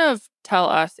you kind of tell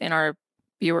us and our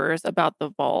viewers about the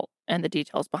vault and the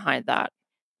details behind that?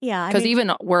 Yeah. Because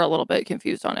even we're a little bit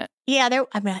confused on it. Yeah.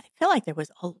 I feel like there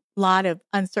was a lot of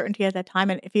uncertainty at that time.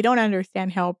 And if you don't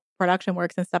understand how production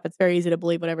works and stuff, it's very easy to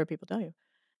believe whatever people tell you,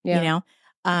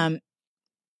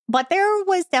 But there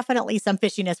was definitely some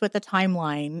fishiness with the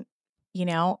timeline,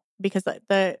 because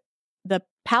the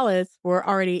pallets were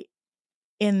already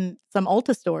in some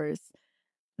Ulta stores.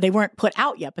 They weren't put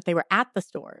out yet, but they were at the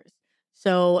stores.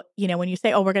 So, when you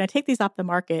say, oh, we're going to take these off the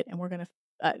market and we're going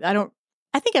to,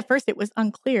 I think at first it was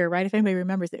unclear, right? If anybody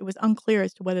remembers, it was unclear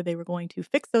as to whether they were going to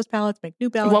fix those pallets, make new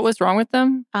pallets. What was wrong with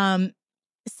them?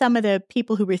 Some of the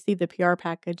people who received the PR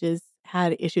packages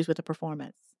had issues with the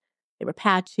performance. They were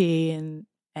patchy and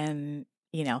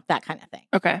that kind of thing.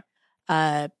 Okay.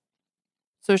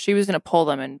 So she was going to pull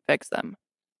them and fix them.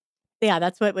 Yeah,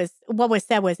 that's what was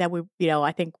said was that we,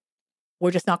 I think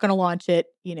we're just not going to launch it.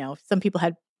 Some people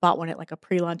had bought one at like a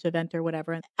pre-launch event or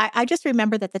whatever. And I just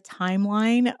remember that the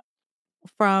timeline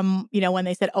from, when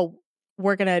they said, oh,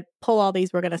 we're going to pull all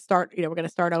these, we're going to start, we're going to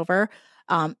start over.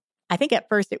 I think at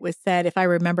first it was said, if I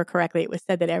remember correctly, it was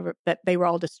said that they were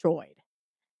all destroyed.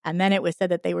 And then it was said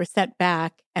that they were sent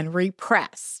back and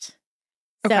repressed.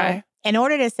 Okay. So in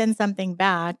order to send something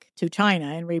back to China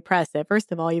and repress it,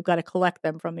 first of all, you've got to collect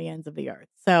them from the ends of the earth.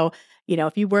 So,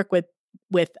 if you work with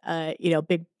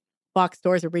big box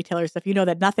stores or retailers stuff,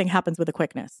 that nothing happens with a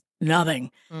quickness.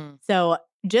 Nothing. So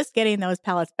just getting those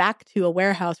pallets back to a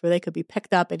warehouse where they could be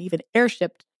picked up and even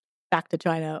airshipped back to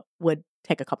China would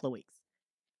take a couple of weeks,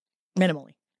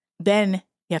 minimally. Then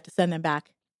you have to send them back,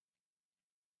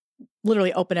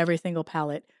 literally open every single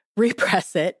pallet,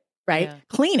 repress it, right? Yeah.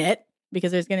 Clean it,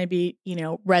 because there's going to be,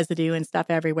 residue and stuff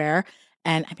everywhere.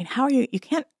 And I mean, how are you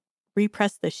can't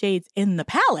repress the shades in the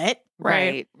pallet.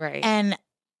 Right. And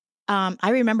I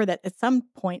remember that at some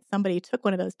point somebody took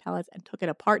one of those pallets and took it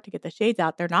apart to get the shades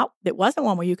out. It wasn't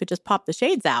one where you could just pop the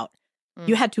shades out.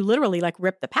 You had to literally like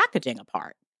rip the packaging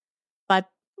apart. But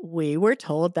we were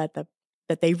told that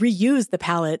they reuse the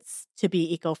pallets to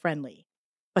be eco-friendly.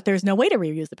 But there's no way to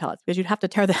reuse the pallets because you'd have to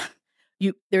tear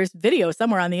there's video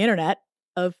somewhere on the internet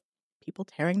of people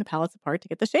tearing the pallets apart to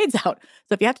get the shades out.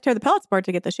 So if you have to tear the pallets apart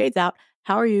to get the shades out,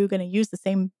 how are you going to use the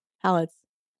same pallets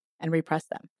and repress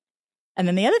them? And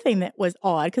then the other thing that was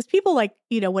odd, because people like,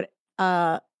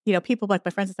 people like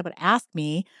my friends and stuff would ask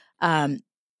me,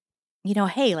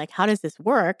 hey, like, how does this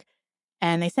work?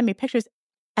 And they send me pictures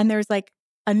and there's like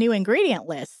a new ingredient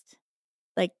list,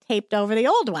 like taped over the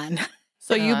old one.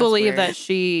 So you believe that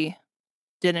she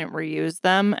didn't reuse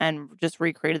them and just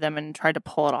recreated them and tried to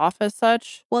pull it off as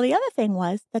such? Well, the other thing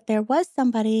was that there was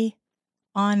somebody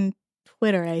on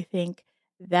Twitter, I think,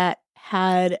 that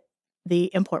had the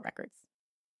import records.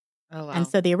 Oh, wow. And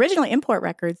so the original import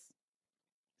records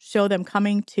show them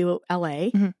coming to LA,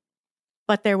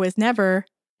 but there was never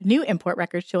new import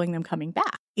records showing them coming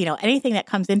back. Anything that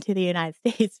comes into the United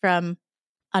States from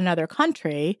another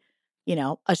country,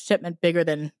 a shipment bigger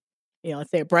than,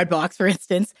 let's say a bread box, for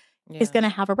instance, is going to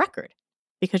have a record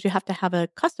because you have to have a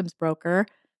customs broker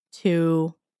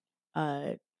to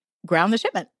ground the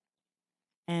shipment.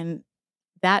 And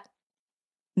that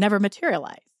never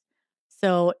materialized.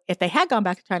 So if they had gone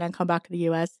back to China and come back to the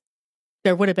U.S.,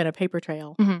 there would have been a paper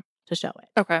trail to show it.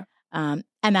 Okay. And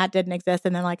that didn't exist.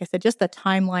 And then, like I said, just the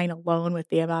timeline alone with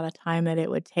the amount of time that it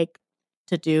would take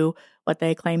to do what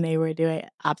they claim they were doing,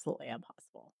 absolutely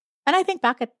impossible. And I think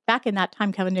back in that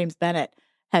time, Kevin James Bennett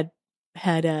had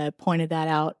pointed that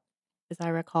out, as I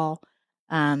recall.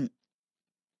 Like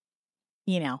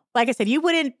I said, you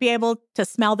wouldn't be able to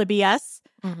smell the BS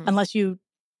unless you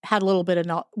had a little bit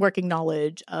of working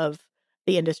knowledge of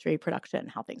the industry, production,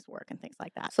 how things work and things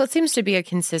like that. So it seems to be a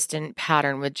consistent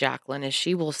pattern with Jaclyn is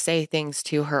she will say things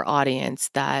to her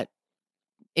audience that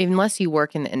unless you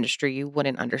work in the industry, you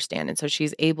wouldn't understand. And so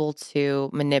she's able to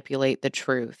manipulate the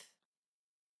truth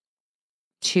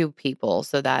to people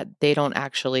so that they don't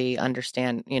actually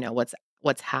understand,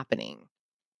 what's happening.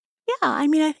 Yeah. I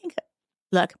mean, I think,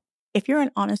 look, if you're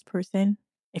an honest person,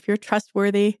 if you're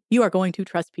trustworthy, you are going to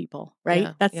trust people, right?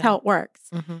 That's how it works.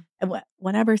 And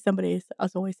whenever somebody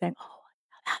is always saying,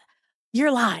 oh,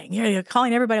 you're lying. You're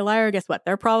calling everybody a liar. Guess what?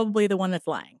 They're probably the one that's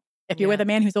lying. If you're with a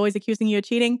man who's always accusing you of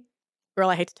cheating, girl,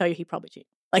 I hate to tell you, he probably cheated.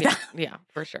 Like that. Yeah,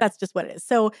 for sure. That's just what it is.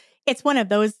 So it's one of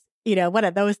those,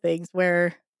 things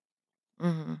where,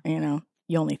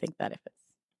 you only think that if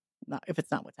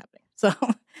it's not what's happening. So,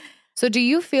 So do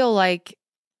you feel like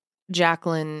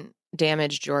Jaclyn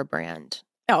damaged your brand?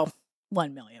 Oh,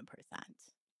 1,000,000%.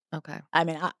 Okay. I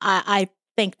mean, I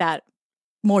think that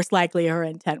most likely her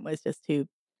intent was just to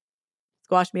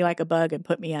squash me like a bug and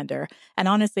put me under. And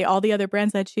honestly, all the other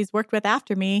brands that she's worked with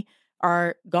after me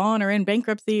are gone or in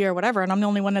bankruptcy or whatever, and I'm the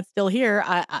only one that's still here.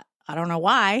 I don't know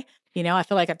why. I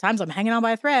feel like at times I'm hanging on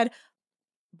by a thread,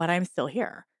 but I'm still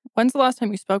here. When's the last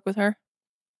time you spoke with her?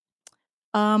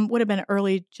 Would have been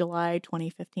early July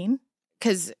 2015.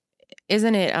 Because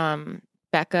isn't it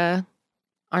Becca?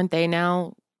 Aren't they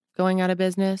now going out of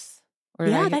business? Or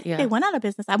Yeah, I think they went out of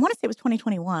business. I want to say it was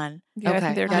 2021. Yeah, I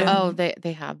think they're good. Oh,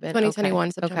 they have been. 2021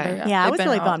 Okay. September. Okay. Yeah, I They've was been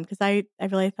really out. bummed because I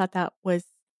really thought that was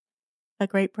a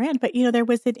great brand. But, there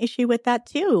was an issue with that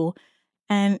too.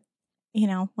 And,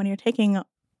 when you're taking a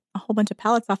whole bunch of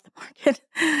pallets off the market,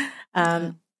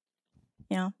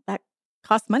 that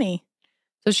costs money.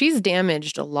 So she's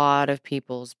damaged a lot of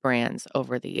people's brands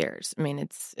over the years. I mean,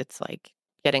 it's like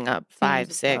getting up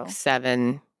 5, Seems as though. 6,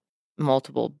 7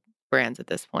 multiple brands at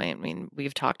this point. I mean,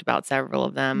 we've talked about several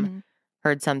of them,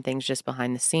 heard some things just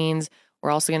behind the scenes.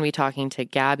 We're also going to be talking to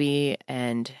Gabby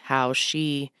and how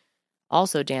she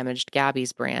also damaged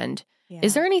Gabby's brand. Yeah.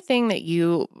 Is there anything that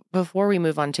before we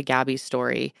move on to Gabby's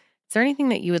story, is there anything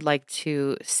that you would like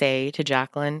to say to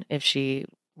Jaclyn if she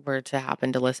were to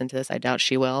happen to listen to this? I doubt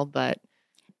she will, but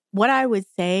What I would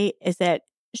say is that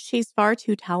she's far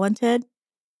too talented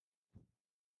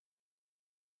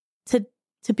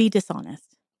to be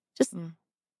dishonest. Just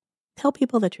tell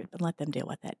people the truth and let them deal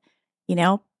with it.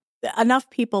 Enough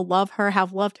people love her,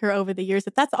 have loved her over the years.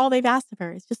 If that's all they've asked of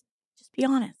her, is just be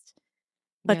honest.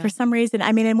 But for some reason,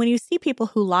 I mean, and when you see people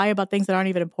who lie about things that aren't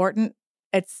even important,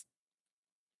 it's,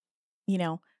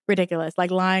 ridiculous.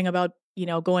 Like lying about,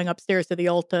 going upstairs to the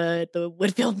Ulta at the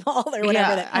Whitfield Mall or whatever.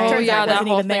 Yeah, That turns out that wasn't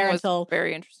whole even thing there was until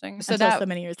very interesting. So so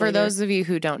many years for later. those of you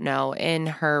who don't know, in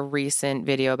her recent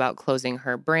video about closing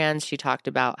her brands, she talked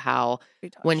about how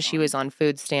when she was on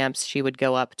food stamps, she would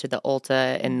go up to the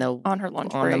Ulta on her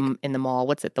lunch break in the mall.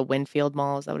 What's it? The Winfield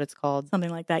Mall? Is that what it's called?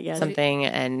 Something like that, yes. Something.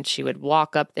 And she would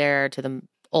walk up there to the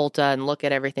Ulta and look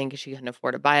at everything because she couldn't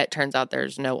afford to buy it. Turns out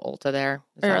there's no Ulta there.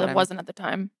 or there wasn't at the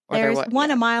time. There's one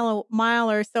a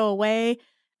mile or so away.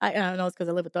 I don't know, it's because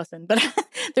I live with Dustin, but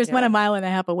there's one a mile and a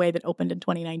half away that opened in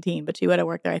 2019, but she would have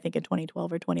worked there, I think, in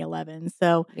 2012 or 2011.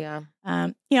 So,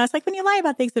 it's like when you lie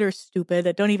about things that are stupid,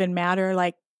 that don't even matter,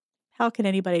 like, how can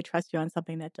anybody trust you on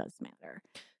something that does matter?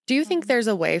 Do you think there's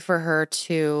a way for her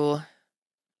to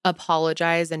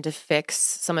apologize and to fix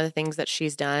some of the things that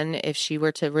she's done if she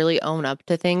were to really own up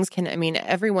to things?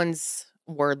 Everyone's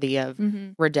worthy of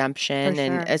redemption,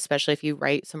 and especially if you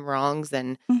right some wrongs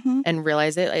and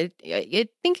realize it. I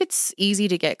think it's easy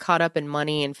to get caught up in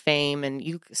money and fame,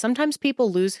 and sometimes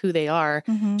people lose who they are.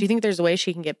 Do you think there's a way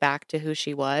she can get back to who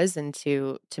she was and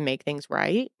to make things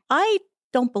right? I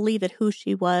don't believe that who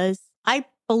she was. I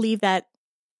believe that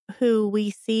who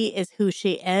we see is who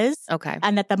she is. Okay.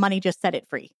 And that the money just set it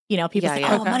free. People say,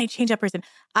 money changed that person.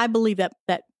 I believe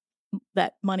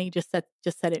that money just set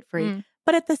it free.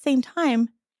 But at the same time,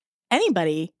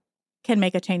 anybody can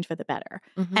make a change for the better.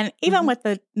 And even with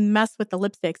the mess with the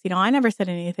lipsticks, I never said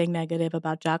anything negative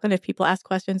about Jaclyn. If people ask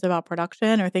questions about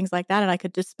production or things like that, and I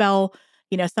could dispel,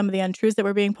 some of the untruths that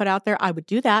were being put out there, I would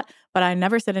do that. But I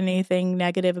never said anything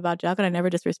negative about Jaclyn. I never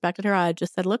disrespected her. I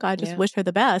just said, look, I just wish her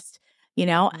the best, and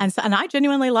I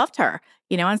genuinely loved her,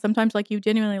 and sometimes like you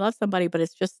genuinely love somebody, but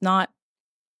it's just not,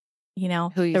 the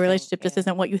relationship just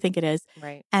isn't what you think it is.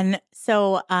 Right. And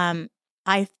so,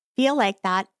 I feel like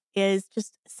that is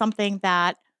just something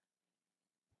that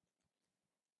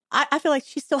I feel like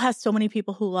she still has so many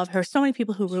people who love her, so many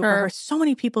people who root for her, so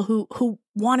many people who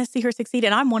want to see her succeed.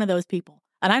 And I'm one of those people.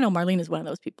 And I know Marlene is one of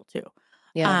those people too.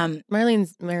 Yeah.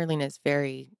 Marlene is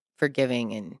very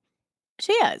forgiving and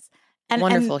she is. And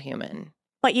wonderful human.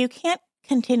 But you can't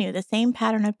continue the same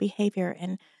pattern of behavior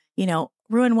and,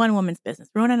 ruin one woman's business,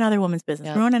 ruin another woman's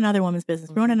business, ruin another woman's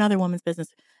business, ruin another woman's business,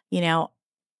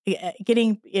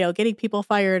 getting people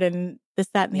fired and this,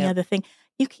 that, and the other thing.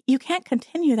 You can't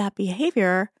continue that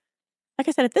behavior. Like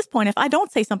I said, at this point, if I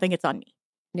don't say something, it's on me.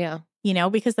 Yeah.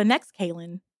 Because the next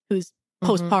Kaylin who's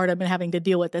postpartum and having to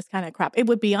deal with this kind of crap, it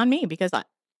would be on me because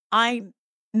I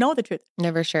know the truth.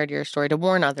 Never shared your story to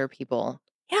warn other people.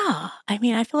 Yeah. I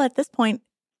mean, I feel at this point,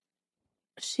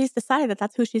 she's decided that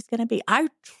that's who she's going to be. I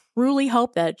truly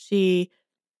hope that she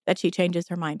changes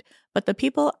her mind. But the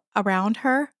people around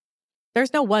her,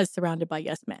 there's no was surrounded by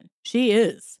yes men. She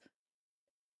is.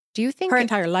 Do you think her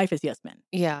entire life is yes men?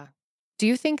 Yeah. Do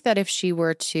you think that if she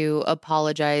were to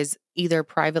apologize either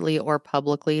privately or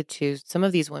publicly to some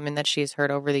of these women that she's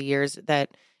hurt over the years,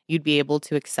 that you'd be able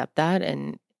to accept that,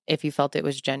 and if you felt it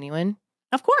was genuine?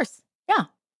 Of course. Yeah.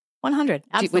 100.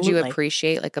 Absolutely. Would you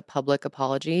appreciate like a public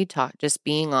apology, just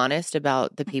being honest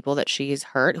about the people that she's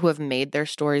hurt who have made their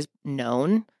stories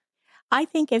known? I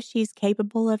think if she's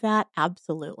capable of that,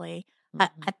 absolutely.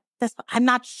 Mhm. I'm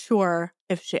not sure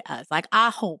if she is. Like,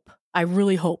 I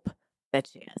really hope that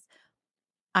she is.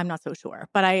 I'm not so sure,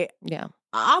 but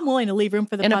I'm willing to leave room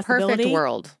for the In a possibility. perfect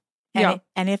world.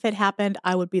 And if it happened,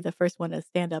 I would be the first one to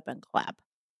stand up and clap.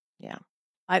 Yeah.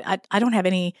 I don't have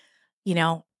any, you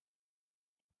know,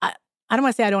 I don't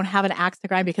want to say I don't have an axe to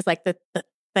grind, because like the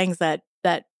things that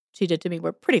she did to me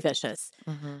were pretty vicious.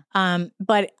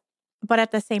 But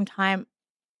at the same time,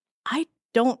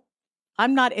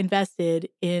 I'm not invested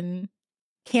in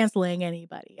canceling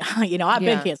anybody. You know, I've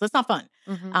been canceled. It's not fun.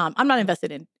 I'm not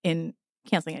invested in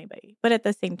canceling anybody. But at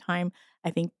the same time,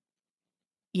 I think,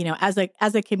 you know, as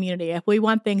a community, if we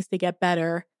want things to get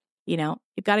better, you know,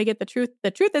 you've got to get the truth.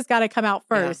 The truth has got to come out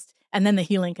first, and then the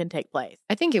healing can take place.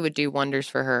 I think it would do wonders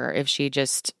for her if she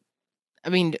just, I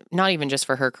mean, not even just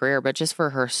for her career, but just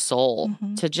for her soul,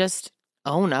 to just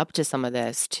own up to some of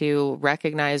this, to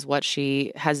recognize what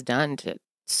she has done to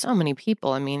so many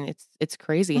people. I mean, it's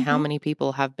crazy how many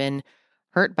people have been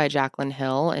hurt by Jaclyn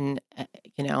Hill. And,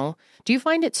 you know, do you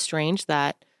find it strange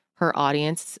that her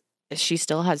audience, she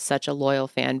still has such a loyal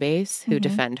fan base who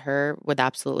defend her with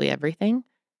absolutely everything?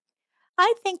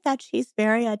 I think that she's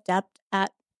very adept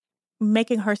at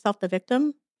making herself the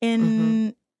victim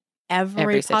in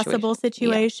every possible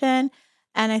situation.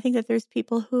 And I think that there's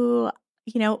people who,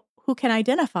 you know, who can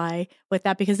identify with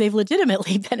that because they've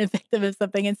legitimately been a victim of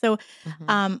something. And so,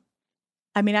 I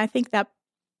mean, I think that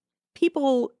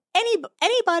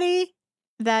anybody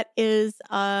that is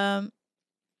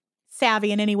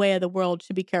savvy in any way of the world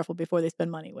should be careful before they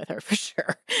spend money with her, for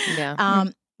sure. Yeah.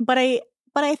 But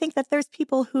I think that there's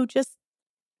people who just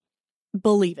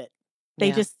believe it.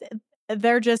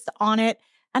 They're just on it.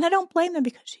 And I don't blame them,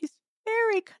 because she's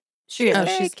very,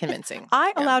 she's convincing.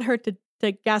 I allowed her to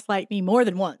gaslight me more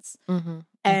than once.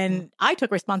 And I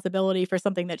took responsibility for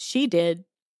something that she did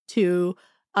to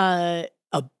a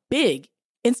big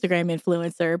Instagram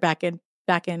influencer back in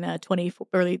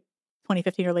early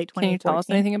 2015 or late 2014. Can you tell us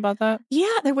anything about that? Yeah,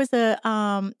 there was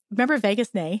remember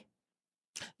Vegas Nay?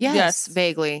 Yes,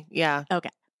 vaguely. Yeah. Okay.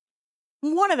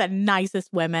 One of the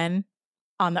nicest women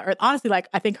on the earth. Honestly, like,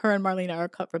 I think her and Marlena are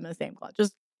cut from the same cloth.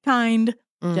 Just kind,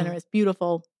 generous,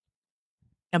 beautiful,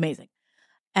 amazing.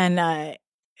 And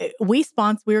we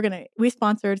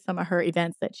sponsored some of her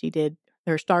events that she did,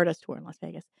 her Stardust tour in Las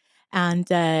Vegas. And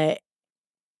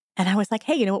I was like,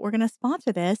 hey, you know what? We're going to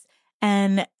sponsor this.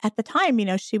 And at the time, you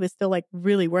know, she was still like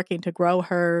really working to grow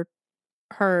her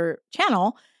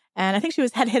channel. And I think she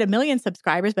had hit 1 million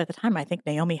subscribers. But at the time, I think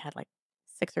Naomi had like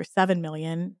 6 or 7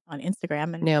 million on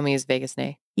Instagram. And Naomi is Vegas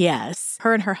Nay. Yes.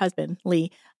 Her and her husband,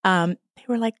 Lee, they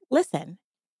were like, listen,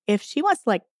 if she wants to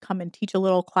like come and teach a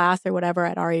little class or whatever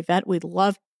at our event, we'd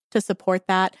love to support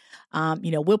that.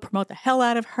 You know, we'll promote the hell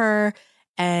out of her.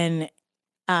 And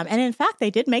in fact,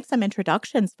 they did make some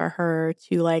introductions for her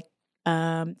to like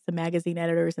some magazine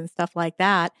editors and stuff like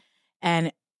that.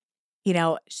 And, you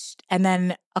know, and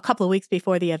then a couple of weeks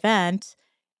before the event,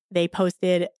 they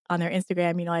posted on their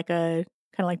Instagram, you know, like a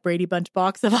kind of like Brady Bunch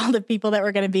box of all the people that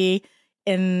were going to be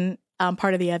in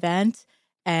part of the event.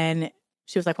 And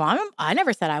she was like, well, I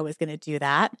never said I was going to do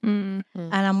that. And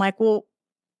I'm like, well,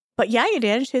 but yeah, you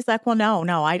did. And she's like, well,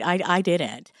 no, I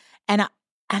didn't. And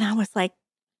I was like,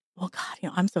 well, God, you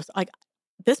know, I'm so like,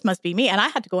 this must be me. And I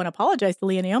had to go and apologize to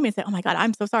Lee and Naomi and say, oh my God,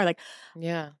 I'm so sorry. Like,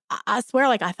 yeah, I swear,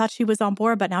 like, I thought she was on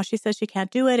board, but now she says she can't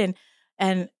do it,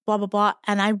 and blah, blah, blah.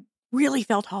 And I really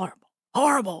felt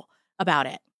horrible about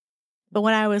it. But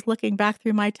when I was looking back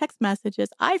through my text messages,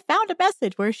 I found a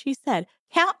message where she said,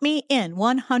 count me in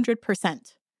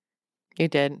 100%. You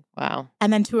did. Wow.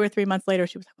 And then 2 or 3 months later,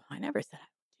 she was like, well, I never said I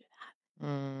would do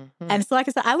that. And so, like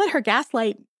I said, I let her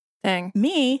gaslight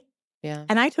me. Yeah.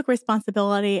 And I took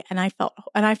responsibility, and I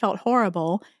felt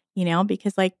horrible, you know,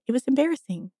 because like it was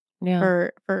embarrassing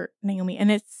for Naomi.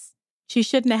 And she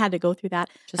shouldn't have had to go through that.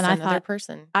 Just and another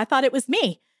person. I thought it was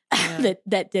me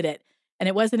that did it. And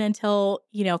it wasn't until,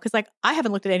 you know, because like I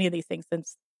haven't looked at any of these things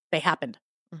since they happened.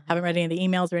 Haven't read any of the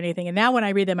emails or anything. And now when I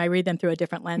read them through a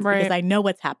different lens because I know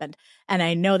what's happened. And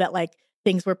I know that like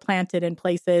things were planted in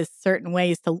places certain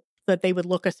ways so that they would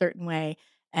look a certain way.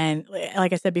 And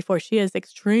like I said before, she is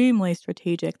extremely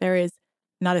strategic. There is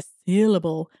not a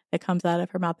syllable that comes out of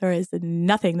her mouth. There is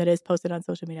nothing that is posted on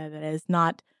social media that is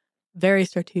not very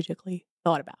strategically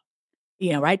thought about,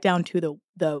 you know, right down to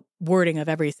the wording of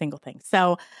every single thing.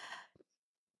 So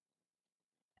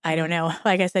I don't know.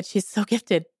 Like I said, she's so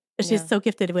gifted. She's so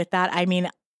gifted with that. I mean,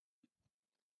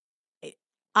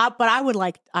 but I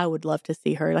would love to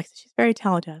see her. Like, she's very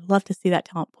talented. I'd love to see that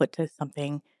talent put to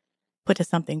something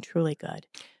truly good.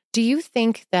 Do you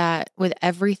think that with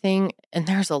everything, and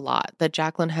there's a lot that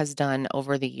Jaclyn has done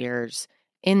over the years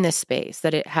in this space,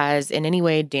 that it has in any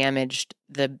way damaged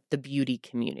the beauty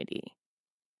community?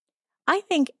 I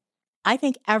think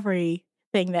everything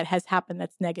that has happened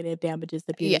that's negative damages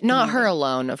the beauty Not community. her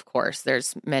alone, of course.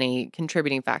 There's many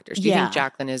contributing factors. Do you think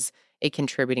Jaclyn is a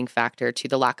contributing factor to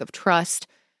the lack of trust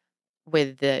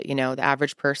with the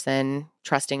average person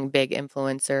trusting big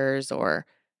influencers? Or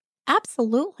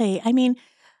Absolutely. I mean,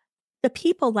 the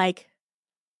people like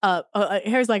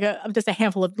here's like just a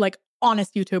handful of like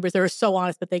honest YouTubers that are so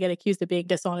honest, but they get accused of being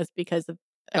dishonest because of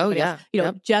everybody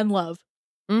else. Jen Love.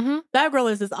 Mm-hmm. That girl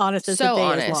is as honest as the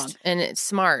day is long. And it's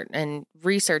smart and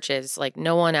researches like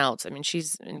no one else. I mean,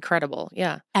 she's incredible.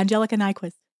 Yeah. Angelica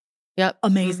Nyquist. Yep.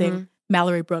 Amazing. Mm-hmm.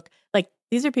 Mallory Brooke. Like,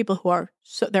 these are people who are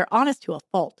they're honest to a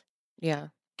fault. Yeah.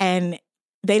 And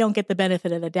they don't get the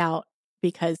benefit of the doubt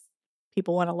because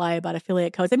people want to lie about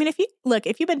affiliate codes. I mean, if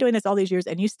you've been doing this all these years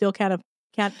and you still can't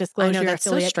disclose your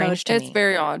affiliate code. To me. It's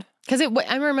very odd. Because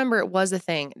I remember it was a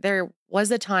thing. There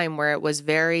was a time where it was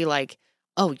very like,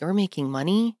 oh, you're making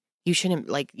money? You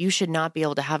should not be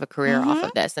able to have a career off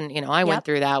of this. And, I went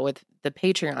through that with the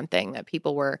Patreon thing, that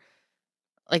people were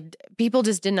like, people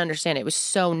just didn't understand. It was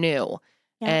so new.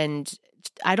 Yeah. And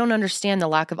I don't understand the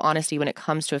lack of honesty when it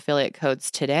comes to affiliate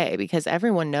codes today, because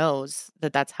everyone knows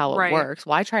that that's how it works.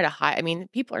 Why try to hide? I mean,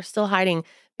 people are still hiding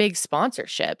big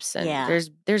sponsorships, and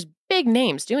there's big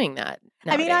names doing that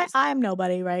nowadays. I mean, I'm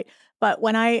nobody, right? But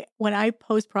when I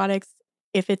post products,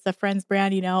 if it's a friend's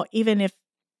brand, even if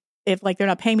like they're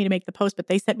not paying me to make the post, but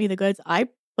they sent me the goods, I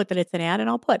put that it's an ad, and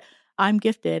I'll put, I'm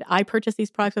gifted. I purchase these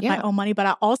products with my own money, but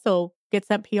I also get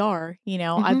sent PR.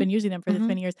 I've been using them for this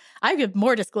many years. I give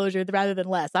more disclosure rather than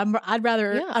less. I'd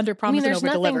rather under promise and over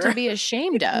deliver. There's nothing to be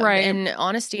ashamed of. Right. And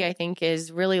honesty, I think,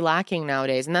 is really lacking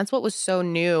nowadays. And that's what was so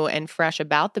new and fresh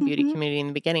about the beauty community in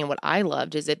the beginning. And what I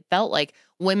loved is it felt like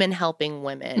women helping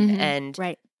women. And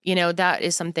that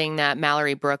is something that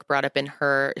Mallory Brooke brought up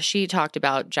she talked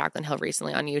about Jaclyn Hill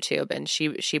recently on YouTube. And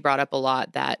she brought up a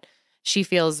lot that she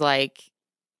feels like,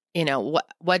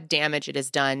 what damage it has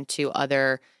done to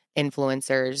other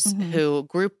influencers who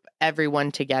group everyone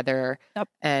together,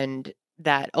 and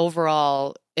that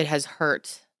overall it has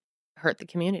hurt the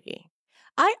community.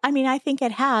 I mean, I think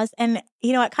it has. And,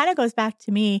 it kind of goes back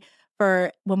to me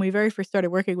for when we very first started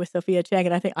working with Sophia Chang.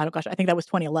 And I think that was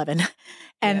 2011.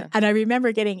 And I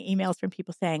remember getting emails from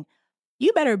people saying,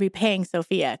 you better be paying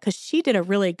Sophia because she did a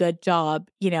really good job,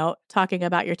 talking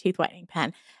about your teeth whitening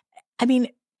pen. I mean,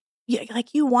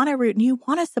 you want to root and you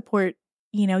want to support,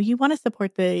 you want to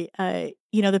support the,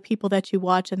 the people that you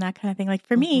watch and that kind of thing. Like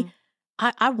for me,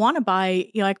 I want to buy,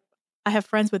 like I have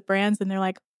friends with brands and they're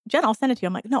like, Jen, I'll send it to you.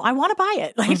 I'm like, no, I want to buy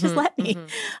it. Like, just let me.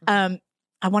 I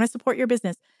want to support your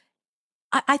business.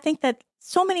 I think that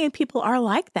so many people are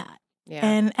like that. Yeah.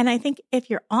 And I think if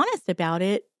you're honest about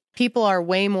it, people are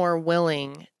way more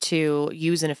willing to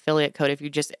use an affiliate code if you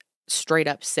just straight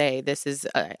up say, this is,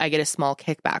 I get a small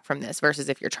kickback from this, versus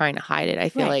if you're trying to hide it. I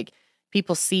feel like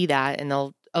people see that and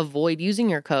they'll avoid using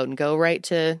your code and go right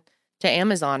to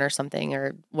Amazon or something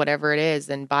or whatever it is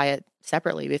and buy it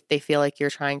separately if they feel like you're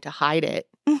trying to hide it.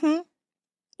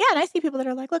 Yeah, and I see people that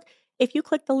are like, look, if you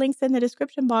click the links in the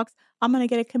description box, I'm going to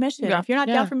get a commission. Yeah. If you're not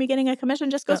down for me getting a commission,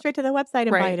 just go straight to the website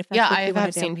and buy it. If that's what you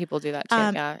I've seen people do that too.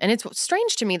 And it's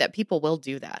strange to me that people will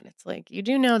do that. It's like, you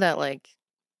do know that like,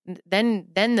 then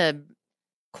the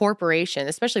corporation,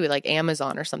 especially with like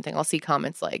Amazon or something, I'll see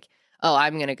comments like, oh,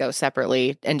 I'm going to go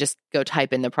separately and just go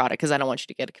type in the product because I don't want you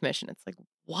to get a commission. It's like,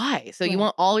 why? So you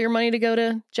want all your money to go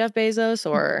to Jeff Bezos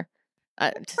or...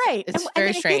 right. It's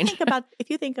very strange. If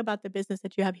you think about the business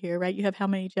that you have here, right? You have how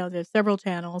many channels? You have several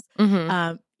channels.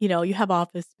 You have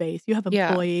office space. You have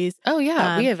employees. Oh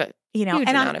yeah, we have a huge and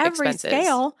amount on of every expenses.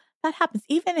 scale that happens.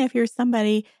 Even if you're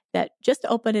somebody that just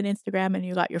opened an Instagram and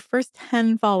you got your first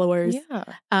 10 followers,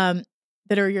 that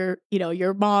are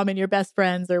your mom and your best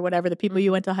friends or whatever, the people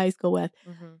you went to high school with.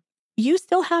 You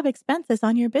still have expenses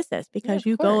on your business because if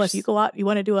you go out, you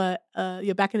want to do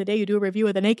back in the day, you do a review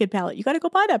of the Naked palette. You got to go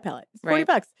buy that palette. It's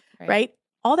 $40, right?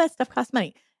 All that stuff costs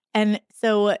money. And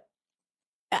so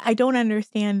I don't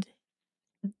understand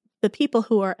the people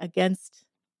who are against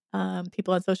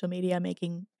people on social media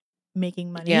making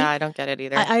money. Yeah, I don't get it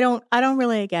either. I don't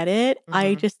really get it.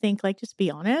 I just think like, just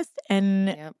be honest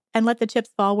and let the chips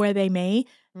fall where they may,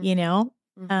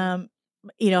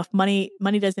 if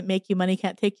money doesn't make you, money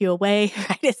can't take you away.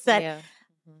 Right? It's that,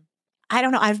 I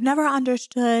don't know. I've never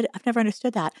understood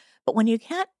that. But when you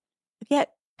can't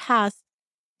get past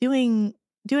doing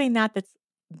that, that's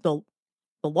the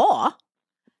law.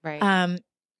 Right.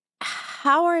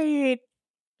 How are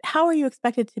you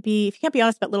expected to be, if you can't be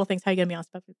honest about little things, how are you going to be honest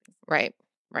about big things? Right.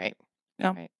 Right.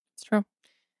 Yeah, Right. it's true.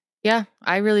 Yeah,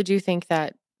 I really do think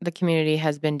that the community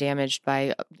has been damaged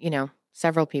by,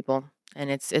 several people. And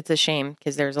it's a shame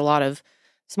because there's a lot of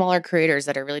smaller creators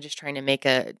that are really just trying to make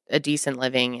a decent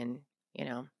living and,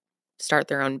 start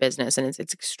their own business. And it's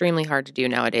extremely hard to do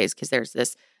nowadays because there's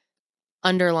this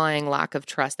underlying lack of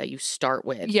trust that you start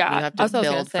with. And Yeah, you have to that's what I was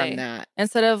gonna build from say. that.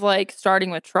 Instead of like starting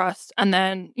with trust and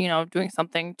then, doing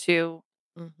something to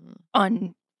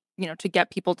Mhm. to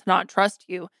get people to not trust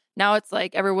you. Now it's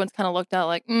like everyone's kind of looked at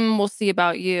like, we'll see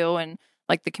about you. And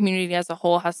like the community as a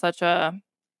whole has such a,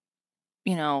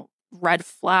 red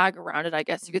flag around it, I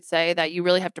guess you could say, that you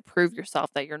really have to prove yourself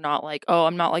that you're not like, oh,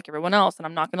 I'm not like everyone else and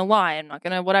I'm not going to lie. I'm not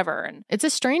going to whatever. And It's a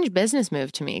strange business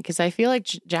move to me because I feel like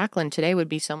Jaclyn today would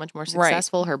be so much more Right.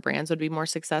 successful. Her brands would be more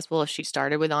successful if she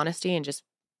started with honesty and just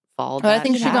followed but I that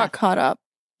think she path. got caught up.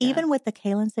 Even with the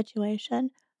Kaylin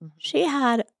situation, Mhm. she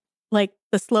had like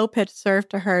the slow pitch served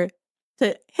to her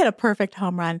to hit a perfect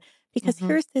home run because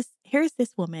Mhm. here's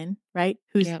this woman, right,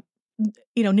 who's Yep.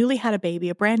 newly had a baby,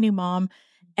 a brand new mom,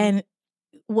 and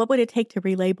what would it take to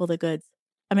relabel the goods?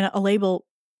 I mean, a label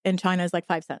in China is like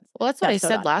 5 cents. Well, that's what I That's so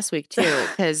said done. last week too,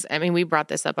 because we brought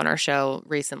this up on our show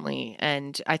recently,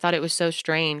 and I thought it was so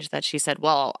strange that she said,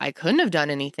 "Well, I couldn't have done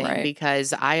anything Right.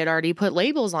 because I had already put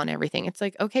labels on everything." It's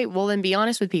like, okay, well then be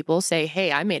honest with people. Say,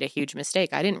 "Hey, I made a huge mistake.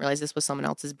 I didn't realize this was someone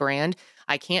else's brand.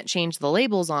 I can't change the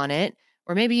labels on it."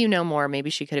 Or maybe you know more.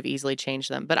 Maybe she could have easily changed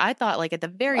them. But I thought, like, at the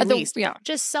very least, Yeah.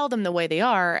 just sell them the way they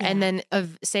are, Yeah. and then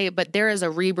say, "But there is a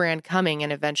rebrand coming,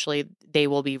 and eventually they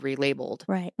will be relabeled."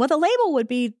 Right. Well, the label would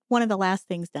be one of the last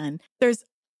things done. There's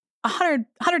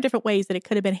 100 different ways that it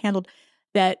could have been handled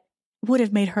that would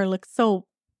have made her look so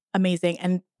amazing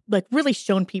and like really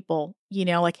shown people,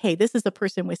 like, hey, this is a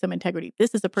person with some integrity.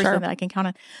 This is a person Sure. that I can count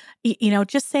on.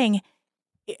 Just saying,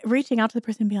 reaching out to the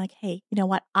person and being like, hey, you know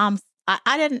what?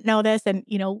 I didn't know this. And,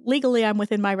 legally I'm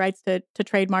within my rights to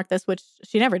trademark this, which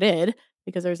she never did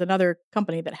because there's another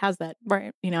company that has that,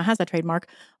 Right. has that trademark.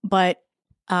 But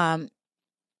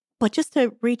just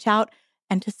to reach out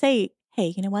and to say,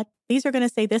 hey, you know what? These are going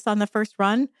to say this on the first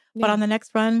run, but Yeah. on the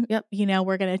next run, Yep.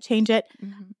 We're going to change it.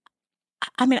 Mhm.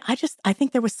 I mean, I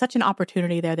think there was such an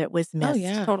opportunity there that was missed. Oh,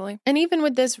 yeah. Totally. And even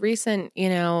with this recent,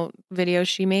 video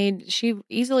she made, she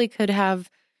easily could have,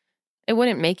 it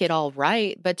wouldn't make it all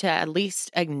right, but to at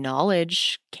least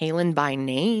acknowledge Kaylin by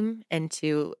name and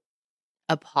to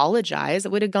apologize,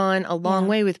 it would have gone a long Yeah.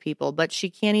 way with people. But she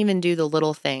can't even do the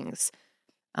little things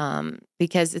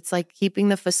because it's like keeping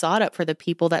the facade up for the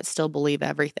people that still believe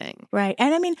everything. Right.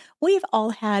 And I mean, we've all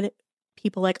had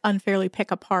people like unfairly pick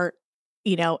apart,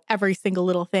 every single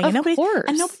little thing. Of And course.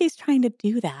 nobody's trying to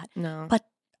do that. No. But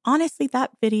honestly,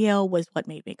 that video was what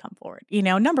made me come forward.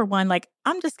 Number one, like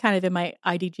I'm just kind of in my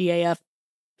IDGAF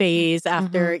phase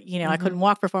after, I couldn't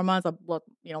walk for 4 months. I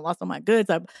lost all my goods.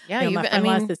 Yeah, my friend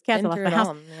lost his cats. I been lost through my it house.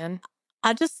 all, man.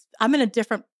 I'm in a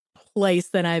different place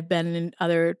than I've been in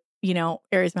other,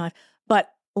 areas of my life.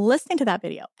 But listening to that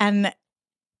video and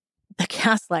the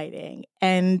gaslighting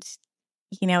and,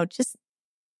 just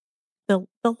the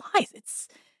lies,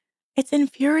 it's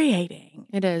infuriating.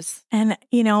 It is. And,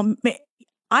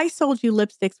 I sold you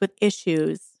lipsticks with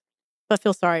issues, but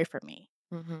feel sorry for me.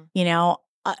 Mm-hmm.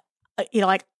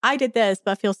 Like I did this,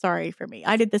 but feel sorry for me.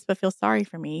 I did this, but feel sorry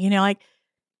for me. Like,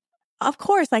 of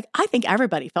course, like I think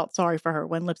everybody felt sorry for her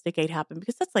when Lipstick 8 happened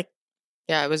because that's like,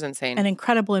 Yeah, it was insane. an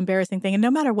incredible, embarrassing thing. And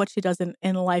no matter what she does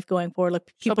in life going forward,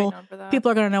 like She'll be people known for that. are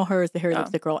going to know her as the hairy Yeah.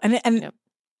 lipstick girl. And Yep.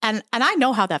 and I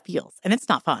know how that feels, and it's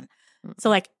not fun. So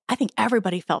like, I think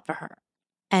everybody felt for her,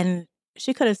 and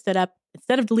she could have stood up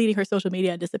instead of deleting her social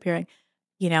media and disappearing.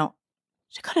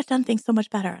 She could have done things so much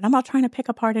better. And I'm not trying to pick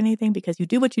apart anything because you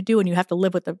do what you do, and you have to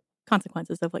live with the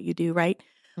consequences of what you do, right?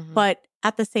 Mhm. But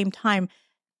at the same time,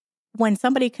 when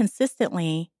somebody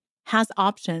consistently has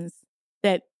options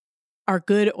that are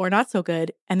good or not so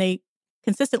good, and they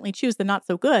consistently choose the not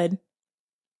so good,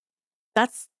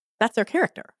 that's their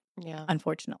character, Yeah.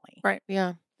 unfortunately. Right.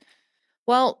 Yeah.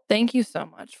 Well, Thank you so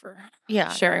much for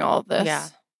sharing all of this. Yeah.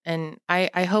 And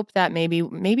I hope that maybe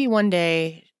one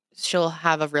day she'll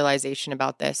have a realization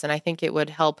about this. And I think it would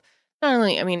help not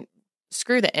only,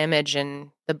 screw the image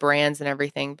and the brands and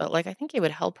everything, but like I think it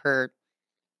would help her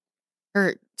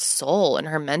soul and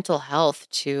her mental health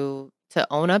to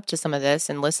own up to some of this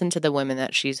and listen to the women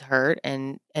that she's hurt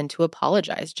and to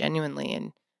apologize genuinely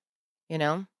and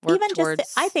work Even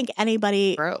towards I think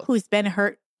anybody growth. who's been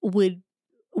hurt would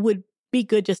be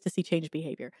good just to see change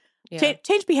behavior. Yeah.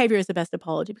 Change behavior is the best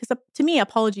apology because to me,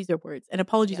 apologies are words and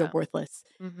apologies are worthless.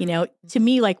 You know, to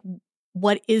me, like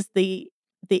what is the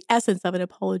essence of an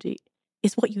apology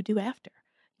is what you do after.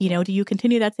 You know, do you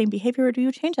continue that same behavior or do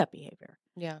you change that behavior?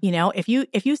 Yeah. You know, if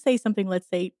you say something, let's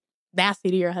say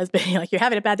nasty to your husband, like you're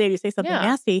having a bad day, you say something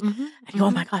nasty, and you go,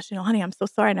 "Oh my gosh, you know, honey, I'm so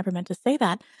sorry, I never meant to say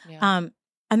that." Yeah.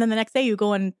 And then the next day you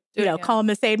go and call him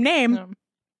the same name.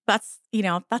 That's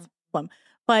that's a problem.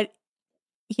 But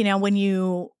you know, when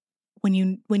you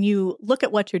look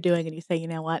at what you're doing and you say, you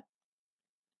know what,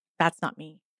 that's not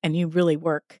me, and you really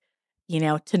work,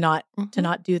 to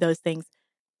not do those things,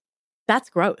 that's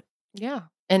growth. Yeah.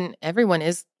 And everyone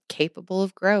is capable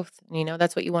of growth.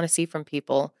 That's what you want to see from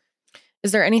people.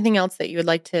 Is there anything else that you would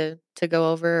like to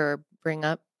go over or bring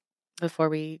up before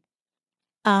we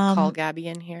call Gabby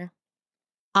in here?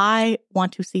 I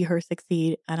want to see her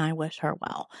succeed and I wish her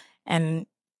well. And,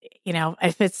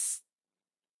 if it's,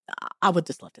 I would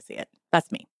just love to see it.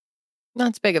 That's me.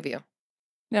 That's big of you.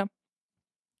 Yeah.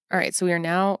 All right. So we are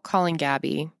now calling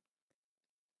Gabby.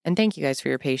 And thank you guys for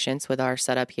your patience with our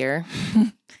setup here.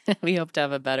 We hope to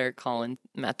have a better call-in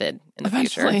method in the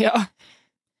future. Yeah.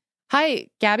 Hi,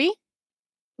 Gabby.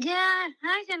 Yeah.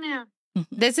 Hi, Janelle.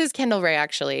 This is Kendall Ray,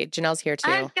 actually. Janelle's here too.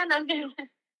 Hi, Kendall.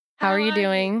 How are you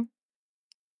doing?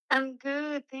 I'm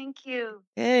good. Thank you.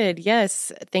 Good.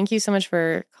 Yes. Thank you so much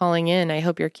for calling in. I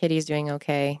hope your kitty's doing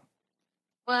okay.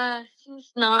 Well,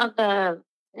 she's not, I'm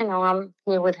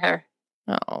here with her.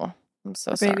 Oh, I'm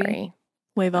so Baby. sorry.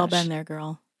 We've all been there,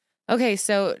 girl. Okay,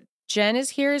 so Jen is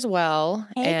here as well,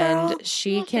 Hey, and girl.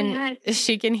 she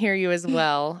can hear you as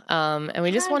well. And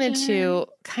we just wanted to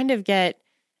kind of get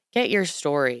your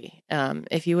story,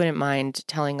 if you wouldn't mind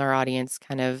telling our audience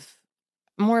kind of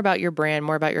more about your brand,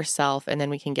 more about yourself, and then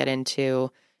we can get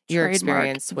into your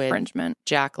experience with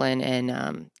Jaclyn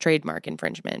and trademark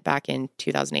infringement back in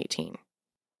 2018.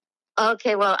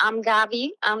 Okay, well, I'm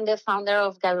Gabby. I'm the founder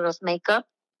of Gabby Rose Makeup.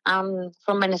 I'm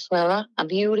from Venezuela, a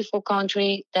beautiful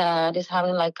country that is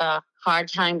having like a hard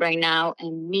time right now,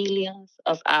 and millions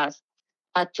of us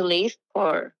had to leave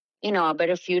for, a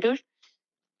better future.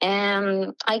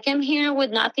 And I came here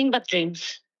with nothing but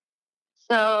dreams.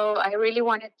 So I really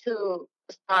wanted to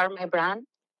start my brand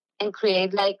and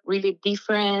create like really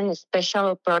different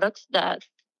special products that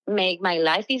make my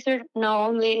life easier, not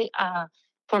only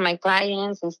for my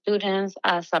clients and students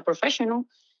as a professional,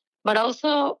 but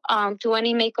also to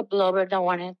any makeup lover that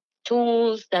wanted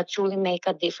tools that truly make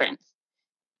a difference.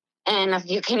 And as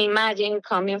you can imagine,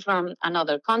 coming from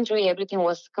another country, everything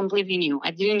was completely new. I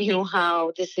didn't know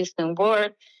how the system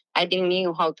worked. I didn't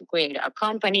know how to create a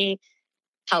company,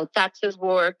 how taxes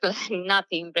work,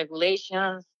 nothing,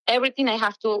 regulations, everything I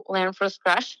have to learn from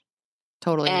scratch.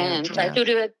 Totally. And try to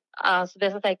do it as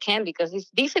best as I can because it's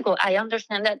difficult. I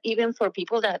understand that even for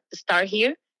people that start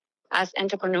here as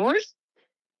entrepreneurs,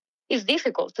 it's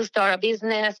difficult to start a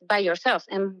business by yourself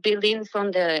and building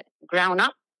from the ground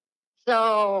up.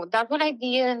 So that's what I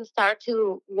did and start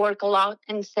to work a lot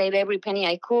and save every penny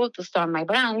I could to start my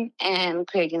brand and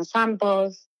creating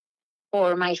samples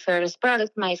for my first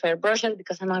product, my first brushes,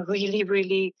 because I'm a really,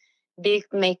 really big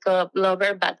makeup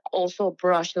lover, but also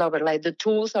brush lover. Like the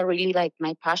tools are really like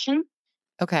my passion.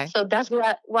 Okay. So that's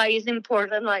why it's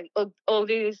important, like all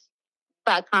this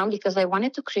background, because I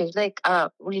wanted to create like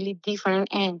a really different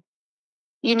and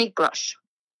unique brush.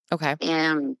 Okay.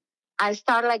 And I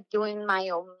started like doing my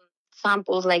own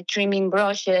samples, like trimming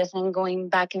brushes and going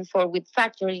back and forth with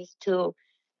factories to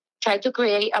try to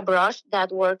create a brush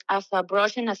that worked as a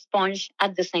brush and a sponge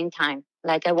at the same time.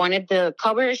 Like I wanted the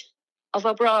coverage of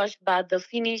a brush, but the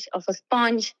finish of a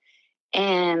sponge,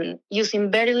 and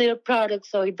using very little product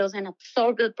so it doesn't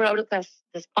absorb the product as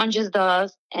the sponges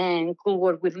does, and could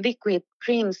work with liquid,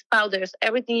 creams, powders,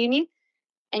 everything you need,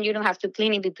 and you don't have to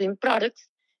clean in between products.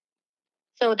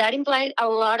 So that implied a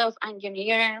lot of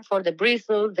engineering for the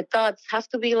bristles. The cuts has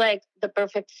to be like the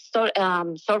perfect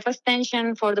surface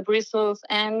tension for the bristles.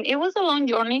 And it was a long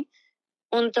journey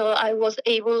until I was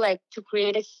able like to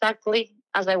create exactly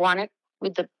as I wanted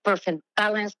with the perfect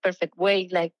balance, perfect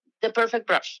weight, like the perfect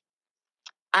brush.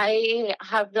 I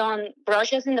have done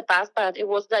brushes in the past, but it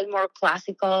was like more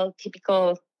classical,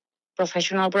 typical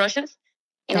professional brushes.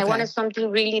 And I wanted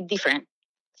something really different.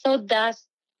 So that's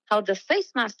how the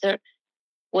Face Master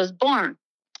was born.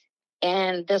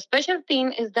 And the special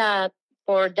thing is that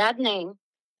for that name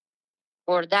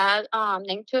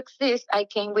to exist, I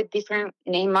came with different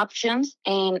name options.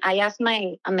 And I asked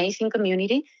my amazing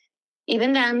community,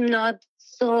 even though I'm not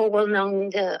so well known in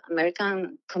the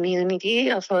American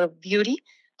community for beauty,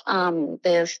 the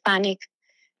Hispanic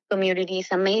community is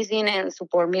amazing and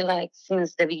support me like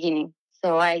since the beginning.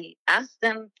 So I asked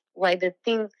them why the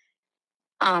thing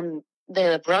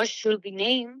the brush should be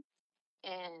named,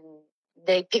 and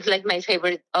they picked like my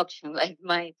favorite option, like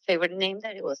my favorite name,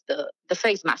 that it was the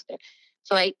Face Master.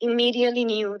 So I immediately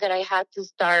knew that I had to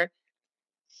start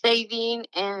saving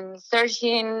and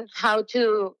searching how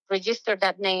to register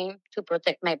that name to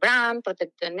protect my brand,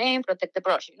 protect the name, protect the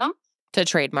brush, To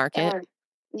trademark it. And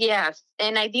yes,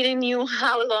 and I didn't knew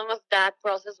how long of that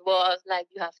process was. Like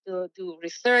you have to do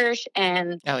research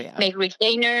and make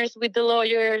retainers with the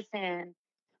lawyers, and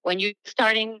when you're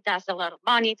starting, that's a lot of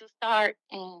money to start,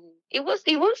 and it was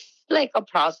like a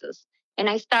process. And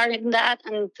I started that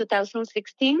in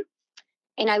 2016,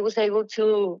 and I was able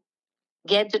to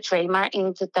get the trademark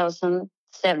in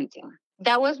 2017.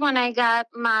 That was when I got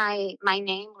my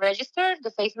name registered,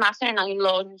 the Face Master, and I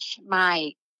launched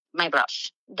my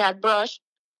brush. That brush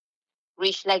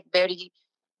reached like very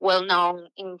well-known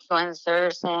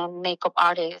influencers and makeup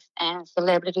artists and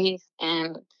celebrities.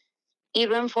 And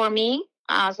even for me,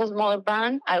 as a small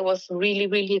brand, I was really,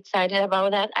 really excited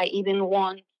about that. I even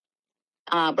won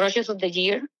Brushes of the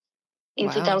Year in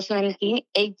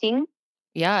 2018.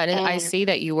 Yeah, and I see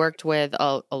that you worked with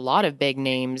a lot of big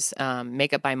names.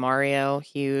 Makeup by Mario,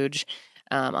 huge.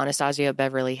 Anastasia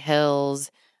Beverly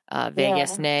Hills,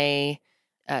 Vegas Nay,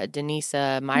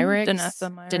 Denisa Myricks.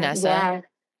 Danessa. Yeah.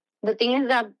 The thing is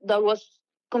that was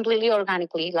completely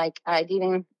organically. Like I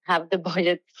didn't have the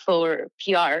budget for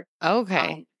PR.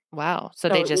 Okay. Wow. So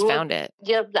they just found it.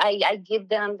 Just I give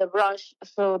them the brush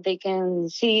so they can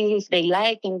see if they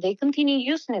like, and they continue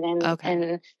using it.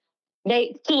 And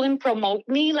they couldn't promote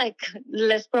me, like,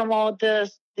 let's promote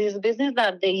this business,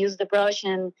 that they use the brush,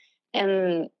 and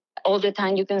all the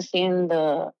time you can see in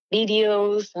the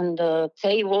videos and the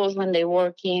tables when they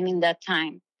work in that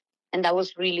time. And that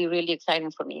was really, really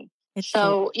exciting for me.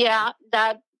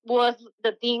 That was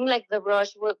the thing. Like the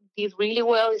brush did really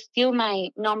well. It's still my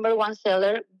number one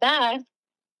seller. But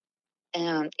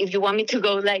if you want me to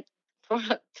go like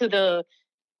to the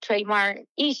trademark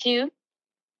issue,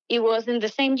 it was in the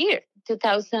same year,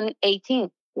 2018,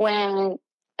 when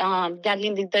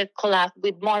Jaclyn did the collab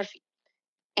with Morphe.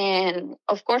 And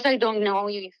of course, I don't know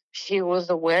if she was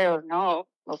aware or not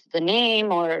of the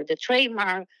name or the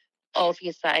trademark, of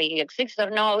if I exist or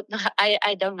not.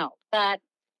 I don't know. But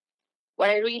what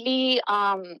I really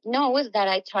know is that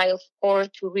I try, of course,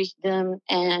 to reach them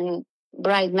and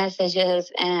write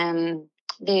messages. And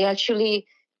they actually,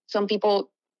 some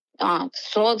people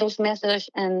saw those messages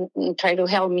and try to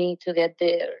help me to get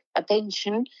their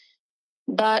attention.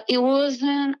 But it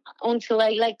wasn't until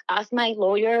I asked my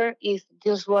lawyer if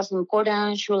this was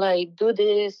important. Should I do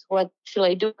this? What should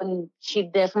I do? And she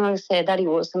definitely said that it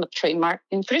was a trademark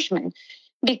infringement,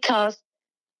 because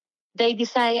they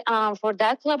decide for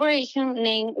that collaboration,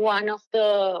 name one of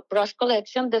the brush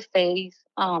collection, the Face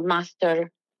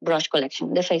Master brush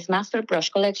collection, the Face Master brush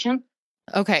collection.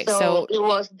 Okay, so it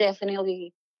was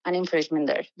definitely an infringement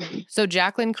there. So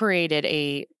Jaclyn created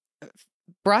a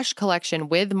brush collection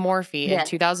with Morphe in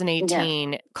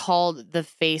 2018 called the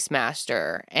Face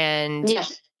Master. And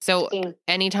so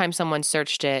anytime someone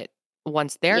searched it,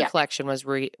 once their collection was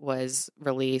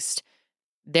released,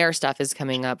 their stuff is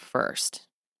coming up first.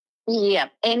 Yeah.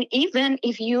 And even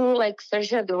if you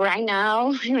search it right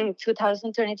now in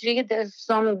 2023, there's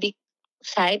some big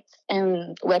sites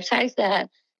and websites that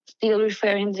still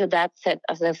referring to that set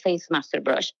as a Face Master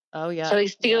brush. Oh yeah. So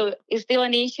it's still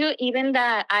an issue, even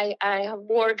that I have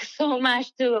worked so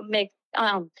much to make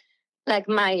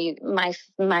my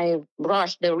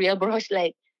brush, the real brush,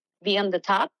 be on the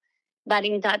top. But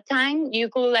in that time, you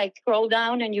could scroll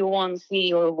down and you won't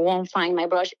see or won't find my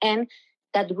brush. And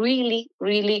that really,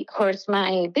 really hurts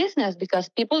my business, because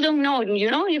people don't know. You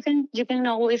can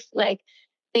always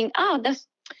think, oh, that's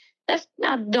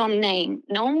not dumb name.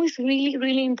 No, it's really,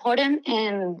 really important,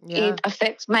 and it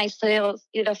affects my sales.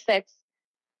 It affects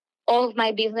all of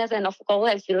my business, and of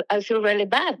course, I feel really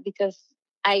bad, because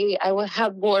I will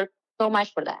have worked so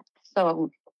much for that. So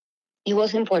it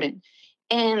was important,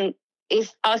 and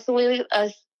it's also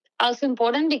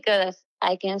important because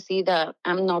I can see that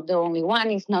I'm not the only one.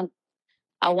 It's not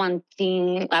a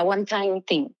one-time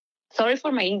thing. Sorry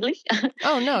for my English.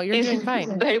 Oh, no, you're doing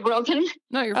fine. Very broken.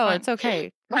 No, you're fine. Oh, it's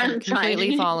okay. I'm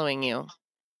completely following you.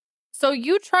 So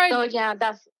you tried. So yeah,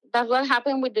 that's what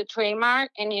happened with the trademark.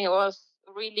 And it was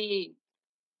really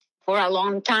for a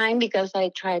long time, because I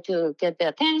tried to get the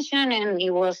attention, and it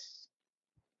was,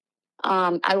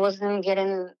 I wasn't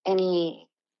getting any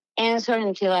answer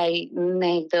until I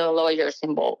made the lawyers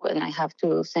involved, and I have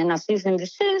to send a cease and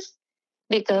desist.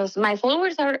 Because my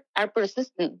followers are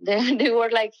persistent. They were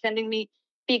sending me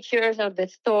pictures of the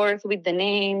stores with the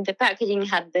name. The packaging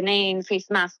had the name Face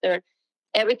Master.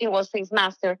 Everything was Face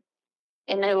Master.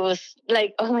 And I was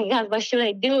like, oh my God, what should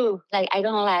I do? Like, I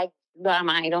don't like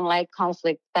drama. I don't like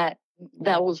conflict. That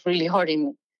was really hurting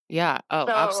me. Yeah. Oh,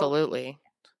 So- absolutely.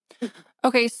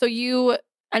 Okay, so you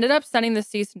ended up sending the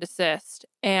cease and desist,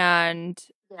 and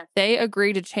Yes. they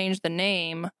agreed to change the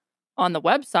name on the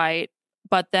website,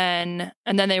 and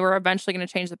then they were eventually going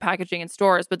to change the packaging in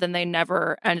stores, but then they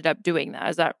never ended up doing that.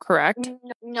 Is that correct?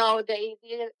 No, they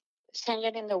did change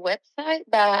it in the website,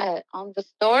 but on the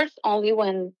stores only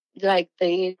when like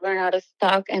they run out of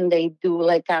stock and they do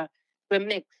like a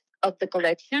remix of the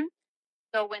collection.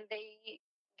 So when they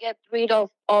get rid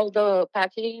of all the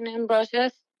packaging and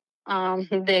brushes,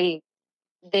 they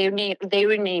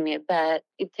rename it, but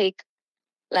it takes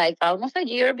like almost a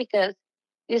year because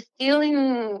it's still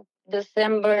in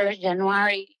December,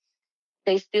 January.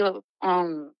 They still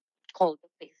call the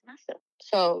face master.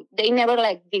 So they never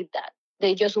like did that.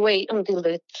 They just wait until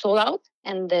they sold out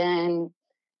and then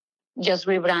just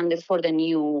rebranded for the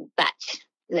new batch.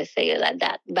 Let's say it like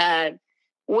that. But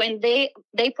when they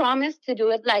promised to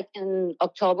do it like in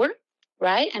October,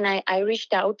 right? And I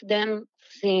reached out to them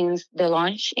since the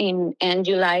launch in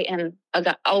July and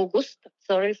August.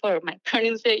 Sorry for my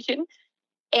pronunciation.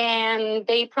 And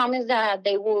they promised that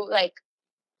they will like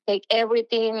take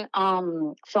everything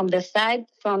from the site,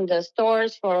 from the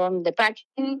stores, from the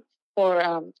packaging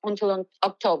for until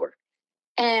October.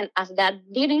 And as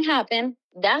that didn't happen,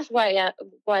 that's why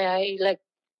I like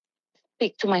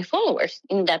speak to my followers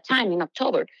in that time in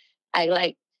October. I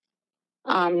like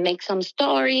make some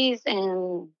stories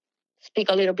and speak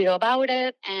a little bit about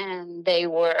it, and they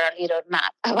were a little mad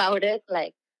about it.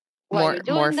 Like, why are you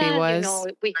doing Morphe that? was.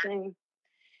 You know,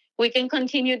 we can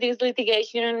continue this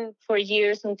litigation for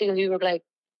years until you're like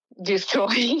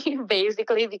destroyed,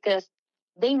 basically, because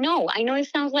they know. I know it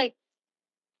sounds like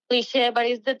cliche, but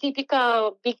it's the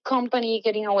typical big company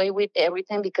getting away with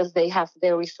everything because they have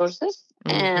their resources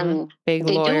and big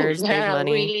they lawyers, do. big They're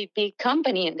money. a really big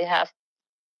company and they have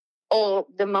all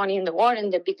the money in the world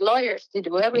and the big lawyers to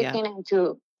do everything and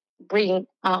to bring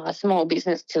a small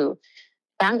business to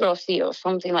bankruptcy or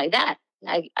something like that.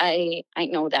 I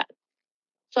know that.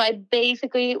 So I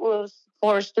basically was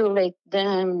forced to like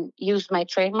then use my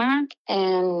trademark,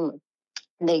 and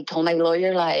they told my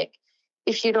lawyer like,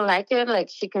 if she don't like it, like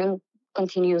she can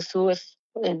continue sue us,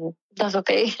 and that's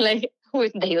okay. Like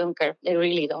they don't care. They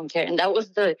really don't care. And that was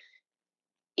the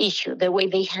issue. The way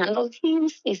they handle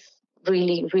things is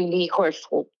really, really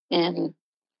hurtful, and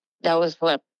that was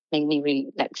what made me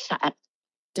really like sad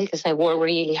because I worked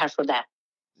really hard for that.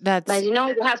 But you know,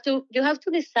 you have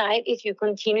to decide if you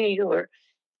continue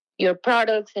your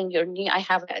products and your new. I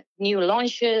have new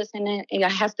launches, and I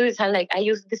have to decide like I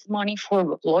use this money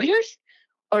for lawyers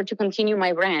or to continue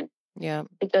my brand. Yeah,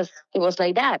 because it was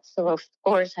like that. So of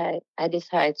course I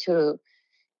decided to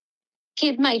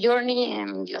keep my journey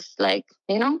and just like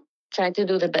try to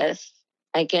do the best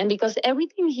I can because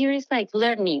everything here is like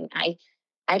learning.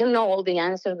 I don't know all the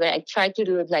answers, but I try to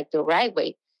do it like the right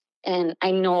way. And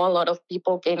I know a lot of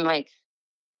people can like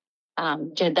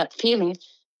get that feeling.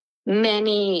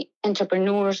 Many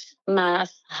entrepreneurs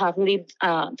must have lived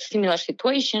a similar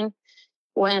situation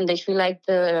when they feel like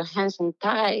their hands and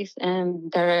ties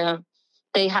and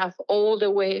they have all the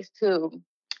ways to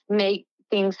make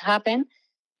things happen,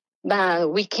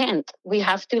 but we can't. We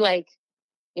have to like,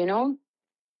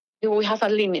 we have a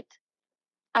limit.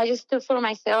 I just do for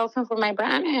myself and for my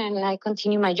brand, and I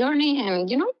continue my journey.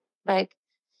 And like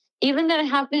even that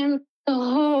happened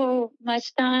so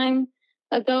much time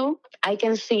ago, I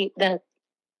can see that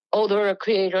other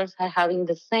creators are having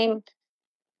the same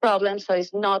problem. So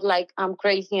it's not like I'm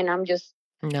crazy and I'm just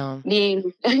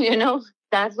being,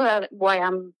 that's why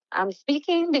I'm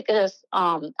speaking because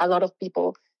a lot of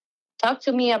people talk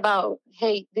to me about,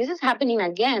 hey, this is happening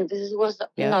again. This was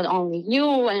not only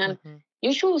you, and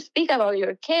you should speak about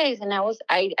your case. And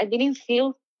I didn't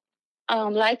feel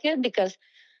like it because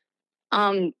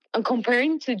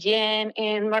comparing to Jen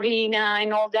and Marina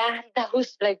and all that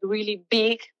was like really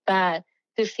big. But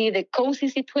to see the cozy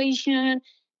situation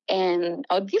and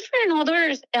different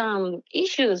other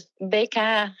issues,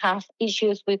 Becca has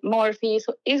issues with Morphe.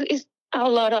 So it's a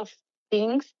lot of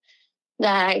things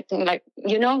that I think, like,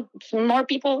 more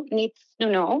people need to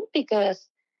know because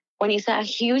when it's a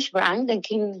huge brand, they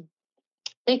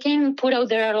can put out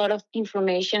there a lot of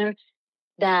information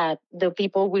that the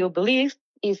people will believe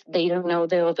if they don't know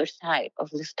the other side of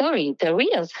the story, the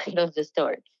real side of the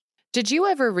story. Did you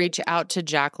ever reach out to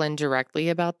Jaclyn directly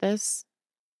about this?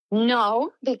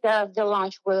 No, because the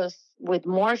launch was with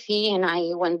Morphe and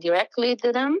I went directly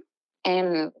to them.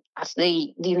 And as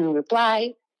they didn't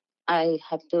reply, I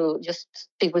had to just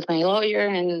speak with my lawyer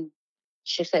and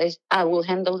she says, I will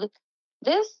handle it.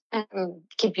 this and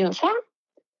keep you informed.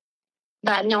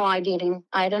 But no, I didn't.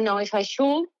 I don't know if I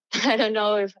should. I don't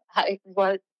know if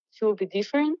what should be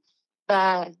different.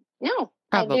 But no,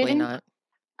 Probably I didn't.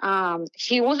 not.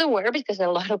 She was aware because a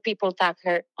lot of people tagged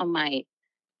her on my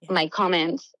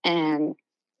comments, and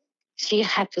she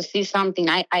had to see something.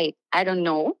 I don't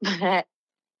know, but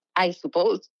I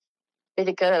suppose,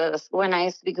 because when I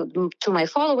speak to my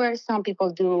followers, some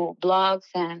people do blogs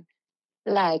and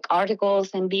like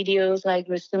articles and videos, like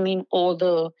resuming all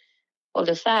the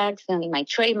facts and my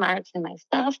trademarks and my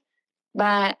stuff.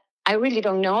 But I really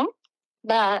don't know.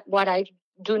 But what I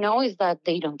do know is that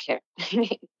they don't care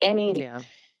any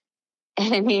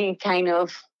kind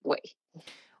of way.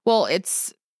 Well,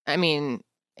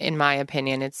 in my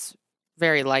opinion, it's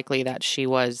very likely that she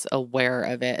was aware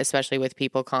of it, especially with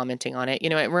people commenting on it.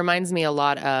 It reminds me a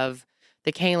lot of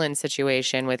the Kaylin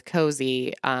situation with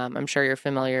Cozy. I'm sure you're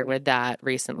familiar with that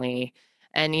recently.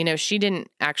 And, she didn't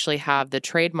actually have the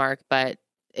trademark, but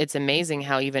it's amazing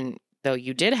how even though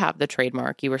you did have the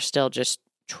trademark, you were still just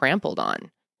trampled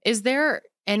on. Is there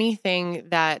anything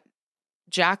that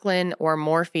Jaclyn or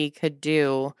Morphe could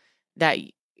do that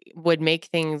would make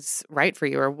things right for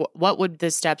you? Or what would the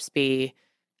steps be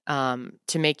to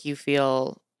make you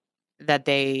feel that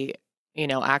they,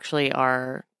 actually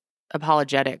are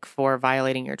apologetic for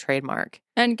violating your trademark?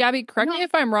 And Gabby, correct me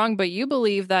if I'm wrong, but you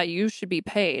believe that you should be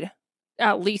paid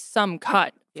at least some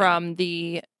cut from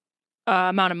the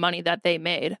amount of money that they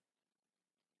made.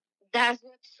 That's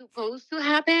what's supposed to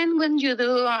happen when you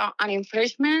do an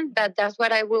infringement. That's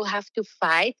what I will have to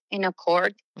fight in a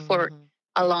court for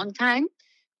a long time.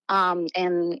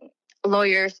 And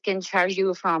lawyers can charge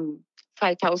you from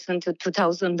 $5,000 to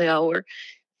 $2,000 the hour.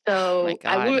 So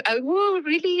I would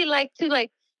really like to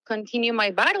continue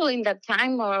my battle in that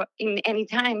time or in any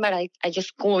time, but I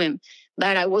just couldn't.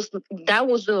 But that was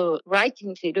the right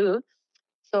thing to do.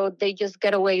 So they just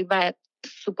get away by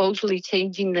supposedly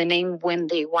changing the name when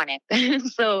they wanted.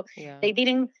 So they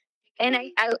didn't. And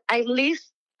I at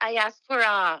least I asked for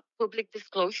a public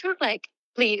disclosure. Like,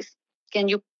 please, can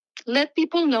you let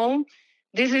people know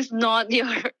this is not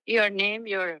your name,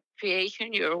 your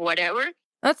creation, your whatever?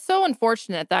 That's so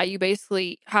unfortunate that you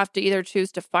basically have to either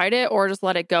choose to fight it or just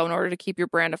let it go in order to keep your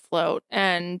brand afloat.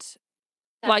 And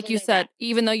like you said,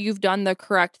 even though you've done the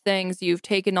correct things, you've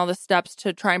taken all the steps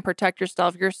to try and protect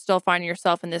yourself, you're still finding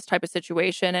yourself in this type of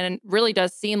situation. And it really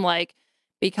does seem like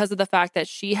because of the fact that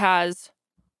she has,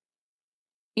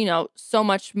 so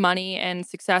much money and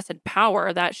success and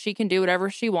power that she can do whatever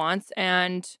she wants.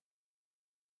 And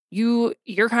you're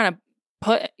kind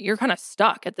of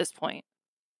stuck at this point.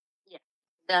 Yeah,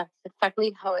 that's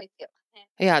exactly how I feel.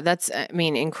 Yeah, that's,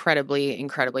 incredibly,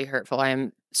 incredibly hurtful. I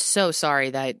am so sorry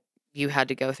that you had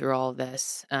to go through all of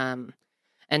this. And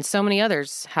so many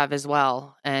others have as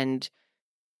well. And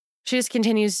she just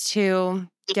continues to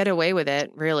get away with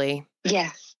it, really.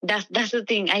 Yes, that's the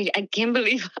thing. I can't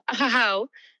believe how,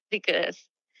 because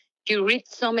you read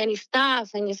so many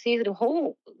stuff and you see the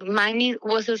whole, mine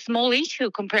was a small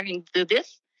issue comparing to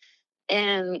this.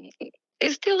 And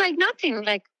it's still like nothing,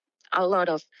 like a lot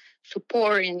of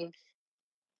support. And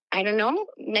I don't know,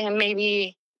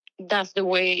 maybe that's the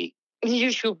way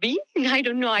you should be. I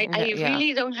don't know. I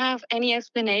really don't have any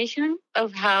explanation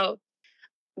of how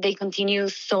they continue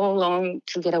so long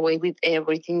to get away with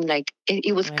everything. Like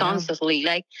it was constantly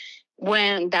like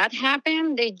when that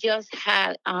happened, they just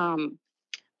had a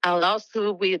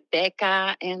lawsuit with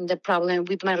Becca and the problem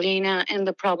with Marlena and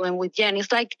the problem with Jen.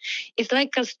 It's like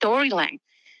a storyline.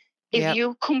 If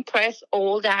you compress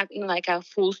all that in like a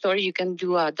full story, you can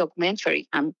do a documentary,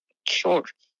 I'm sure.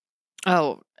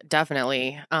 Oh,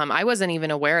 definitely. I wasn't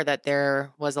even aware that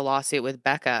there was a lawsuit with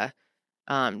Becca.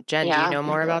 Jen, do you know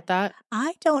more about that?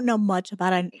 I don't know much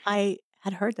about it. I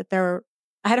had heard that there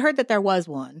was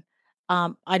one.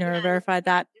 I never verified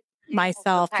that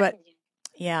myself, but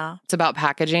it's about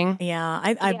packaging.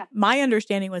 Yeah, my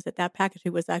understanding was that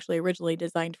packaging was actually originally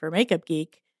designed for Makeup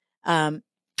Geek,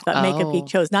 but Makeup Geek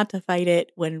chose not to fight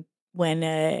it when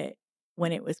it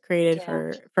was created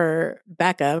for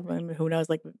Becca. I mean, who knows?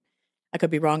 Like, I could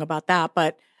be wrong about that,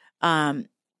 but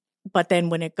then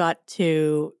when it got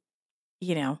to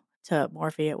to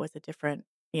Morphe, it was a different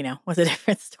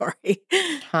story.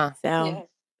 Huh.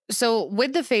 So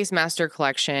with the Face Master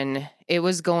collection, it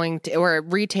was it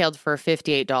retailed for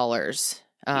 $58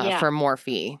 for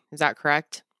Morphe. Is that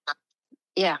correct?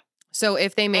 Yeah. So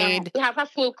if they made... We have a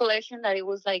full collection that it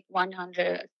was like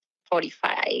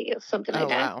 145 or something like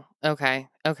that. Oh, wow.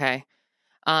 Okay.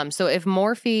 So if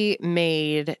Morphe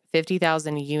made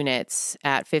 50,000 units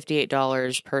at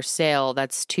 $58 per sale,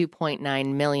 that's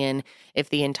 2.9 million. If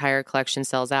the entire collection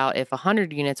sells out, if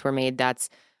 100 units were made, that's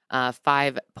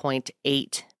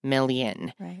 5.8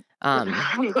 million. Right.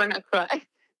 I'm gonna cry.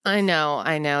 I know.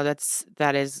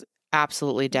 That is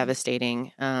absolutely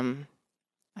devastating.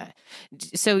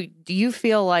 So do you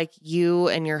feel like you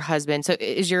and your husband, so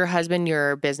is your husband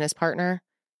your business partner?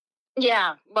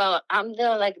 Yeah, well, I'm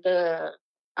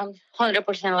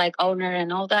 100% like owner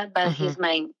and all that, but he's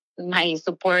my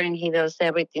support and he does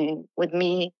everything with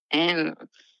me, and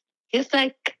he's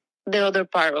like the other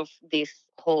part of this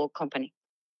whole company.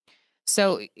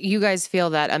 So you guys feel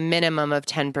that a minimum of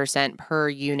 10% per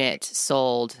unit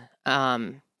sold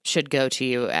should go to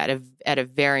you at a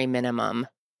very minimum.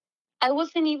 I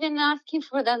wasn't even asking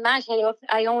for that much.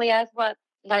 I only asked for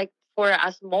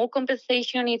a small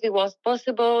compensation if it was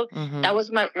possible. That was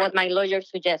what my lawyer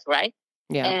suggests, right?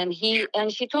 Yeah. And she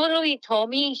totally told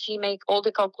me, she made all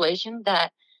the calculation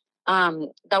that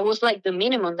that was like the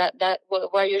minimum that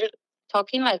where you're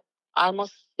talking like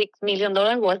almost $6 million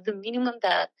was the minimum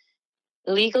that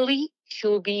legally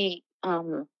should be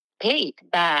paid.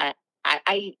 But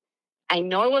I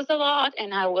know it was a lot,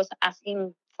 and I was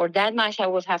asking for that much. I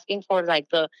was asking for like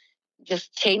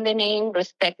just change the name,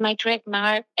 respect my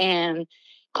trademark, and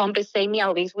compensate me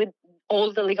at least with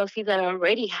all the legal fees that I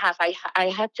already have. I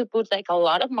had to put like a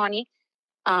lot of money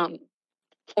for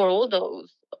all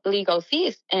those legal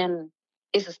fees, and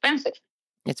it's expensive.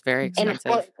 It's very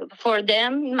expensive. And for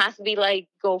them, it must be like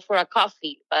go for a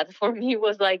coffee. But for me, it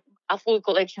was like a full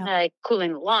collection that I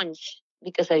couldn't launch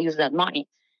because I used that money.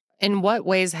 In what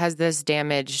ways has this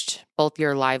damaged both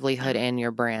your livelihood and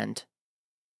your brand?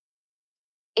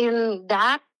 In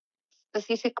that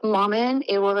specific moment,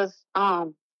 it was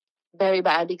very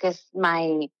bad because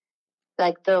the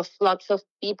flux of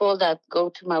people that go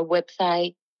to my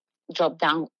website dropped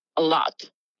down a lot.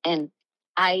 And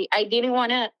I didn't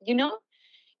want to,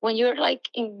 when you're like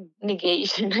in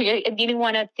negation, I didn't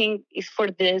want to think it's for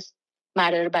this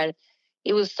matter, but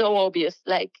it was so obvious.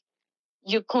 Like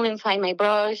you couldn't find my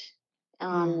brush.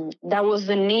 That was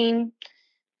the name.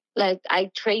 Like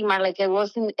I trademark, like it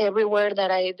wasn't everywhere that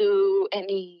I do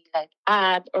any like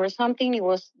ad or something. It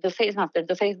was the Face Master.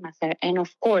 And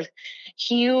of course,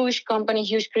 huge company,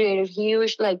 huge creative,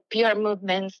 huge like PR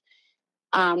movements.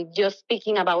 Just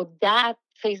speaking about that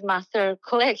Face Master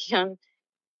collection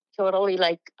totally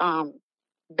like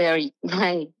buried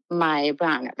my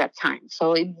brand at that time.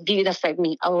 So it did affect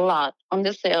me a lot on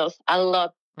the sales, a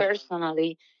lot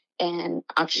personally. And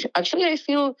actually I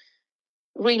feel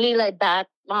really like bad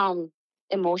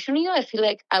emotionally. I feel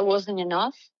like I wasn't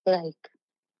enough. Like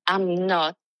I'm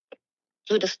not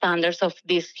to the standards of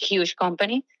this huge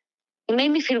company. It made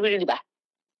me feel really bad.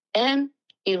 And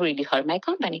it really hurt my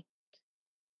company.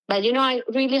 But I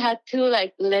really had to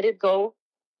like let it go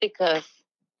because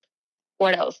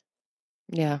what else?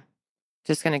 Yeah.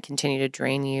 Just going to continue to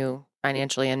drain you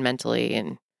financially and mentally.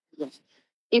 And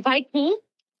if I could,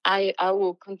 I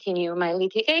will continue my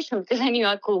litigation because I knew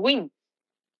I could win,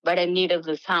 but I needed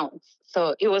the sounds.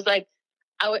 So it was like,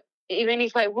 even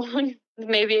if I won,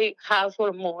 maybe half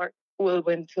or more will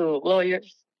went to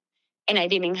lawyers, and I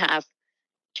didn't have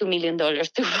 $2 million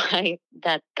to buy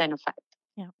that kind of fight.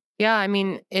 Yeah, I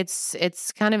mean,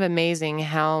 it's kind of amazing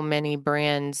how many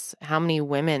brands, how many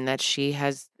women that she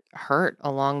has hurt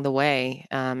along the way.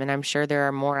 And I'm sure there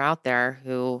are more out there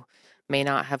who may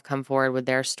not have come forward with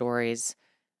their stories.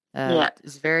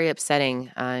 It's very upsetting.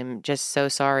 I'm just so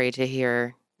sorry to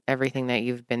hear everything that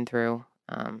you've been through.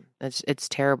 It's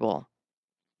terrible.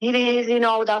 It is,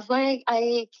 that's why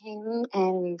I came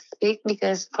and speak,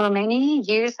 because for many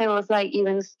years I was like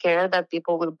even scared that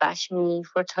people will bash me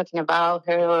for talking about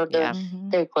her or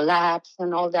their collapse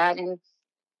and all that.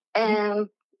 And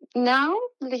now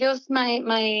just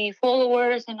my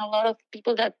followers and a lot of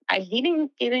people that I didn't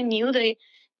even knew they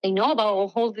know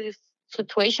about all this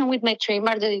situation with my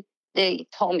trademark. They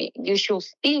told me, you should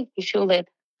speak, you should let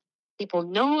people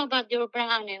know about your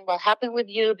brand and what happened with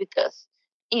you, because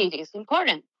it is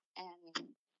important. And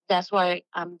that's why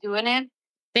I'm doing it.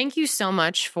 Thank you so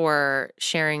much for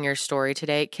sharing your story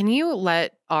today. Can you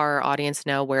let our audience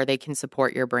know where they can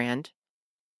support your brand?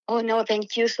 Oh, no,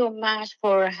 thank you so much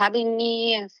for having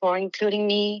me and for including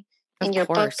me in your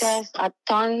podcast. A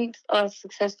ton of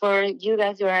success for you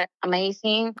guys. You're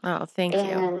amazing. Oh, thank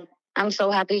you. I'm so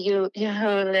happy you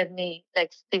let me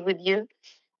like speak with you.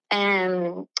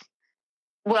 And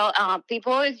well,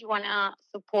 people, if you want to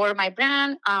support my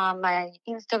brand, my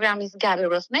Instagram is Gabby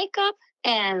Rose Makeup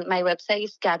and my website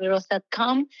is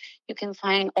gabbyrose.com. You can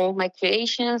find all my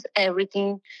creations,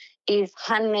 everything It's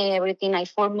handmade, everything. I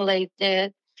formulate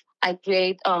it. I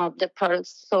create the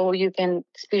products so you can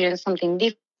experience something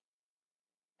different.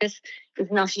 It's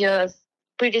not just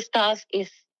pretty stuff.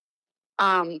 It's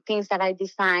things that I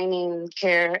design and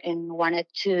care and wanted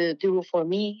to do for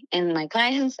me and my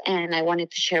clients, and I wanted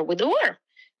to share with the world.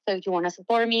 So if you want to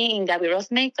support me in Gabby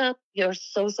Rose Makeup, you're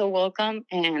so, so welcome.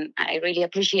 And I really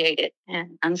appreciate it.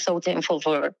 And I'm so thankful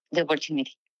for the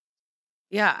opportunity.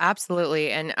 Yeah,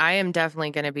 absolutely. And I am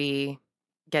definitely going to be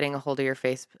getting a hold of your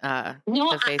face, the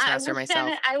face master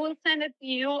myself. I will send it to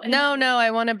you. No,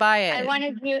 I want to buy it. I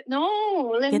wanted you.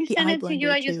 No, let me send it to you.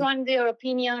 I just want your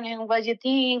opinion and what you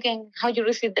think and how you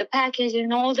receive the package,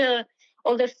 and all the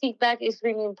feedback is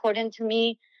really important to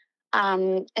me,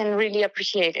 and really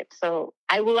appreciate it. So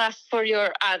I will ask for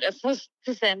your address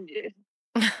to send you.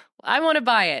 I want to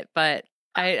buy it, but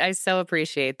I so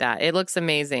appreciate that. It looks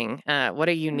amazing. What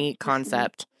a unique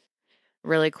concept.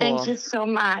 Really cool. Thank you so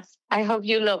much. I hope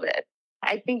you love it.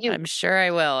 I think I'm sure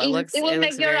I will. It will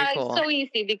make your life cool. so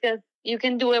easy because you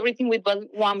can do everything with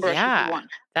one brush if you want.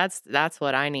 That's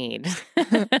what I need.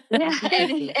 Yeah,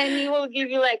 and it will give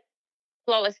you like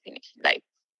flawless finish, like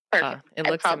perfect. It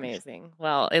looks amazing.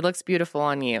 Well, it looks beautiful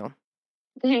on you.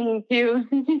 Thank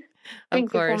you. Of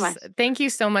course. Thank you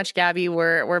so much, Gabby.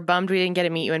 We're bummed we didn't get to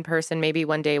meet you in person. Maybe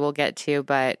one day we'll get to,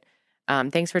 but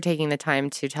thanks for taking the time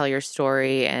to tell your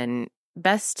story, and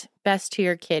best to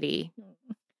your kitty.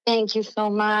 Thank you so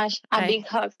much. A big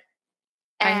hug.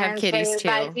 I have kitties too.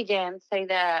 Bye again. Say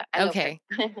that. Okay.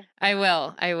 I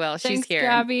will. She's here.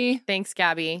 Gabby. Thanks,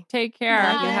 Gabby. Take care.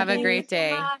 You have a great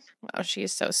day. Oh, she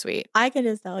is so sweet. I can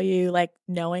just tell you, like,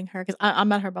 knowing her, because I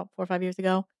met her about 4 or 5 years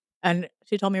ago, and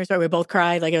she told me her story. We both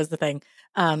cried, like it was the thing.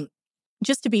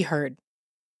 Just to be heard,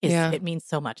 it means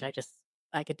so much.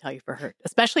 I could tell you for her,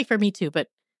 especially for me too. But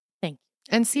thank you.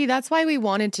 And see, that's why we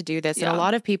wanted to do this. Yeah. And a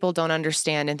lot of people don't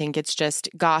understand and think it's just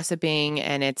gossiping,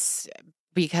 and it's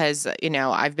because,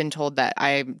 I've been told that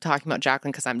I'm talking about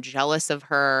Jaclyn because I'm jealous of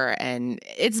her. And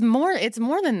it's more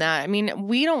than that. I mean,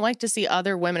 we don't like to see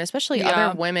other women, especially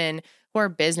other women who are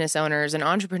business owners and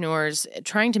entrepreneurs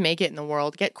trying to make it in the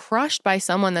world, get crushed by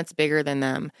someone that's bigger than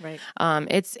them. Right.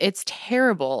 It's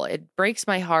terrible. It breaks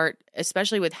my heart,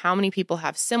 especially with how many people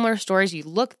have similar stories. You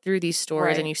look through these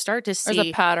stories and you start to see there's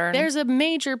a pattern. There's a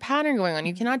major pattern going on.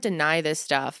 You cannot deny this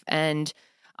stuff. And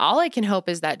all I can hope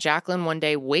is that Jaclyn one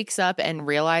day wakes up and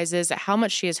realizes how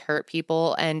much she has hurt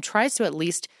people and tries to at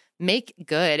least make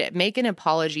an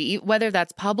apology, whether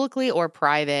that's publicly or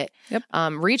private. Yep.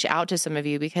 Reach out to some of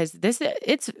you, because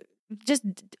it's just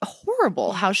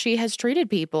horrible how she has treated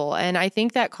people. And I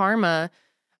think that karma,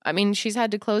 I mean, she's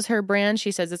had to close her brand.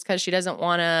 She says it's because she doesn't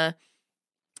want to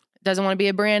be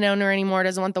a brand owner anymore,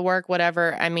 doesn't want the work,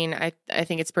 whatever. I mean, I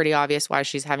think it's pretty obvious why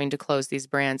she's having to close these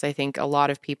brands. I think a lot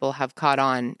of people have caught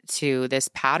on to this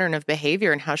pattern of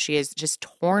behavior and how she has just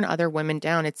torn other women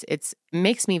down. It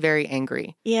makes me very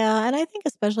angry. Yeah, and I think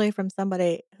especially from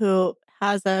somebody who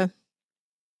has a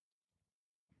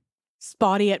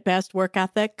spotty at best work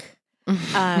ethic,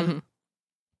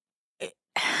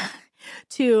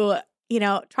 to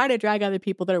try to drag other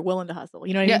people that are willing to hustle.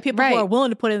 You know what I mean? People who are willing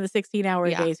to put in the 16-hour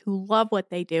days, who love what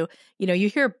they do. You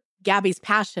hear Gabby's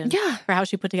passion for how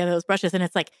she put together those brushes, and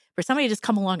it's like for somebody to just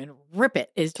come along and rip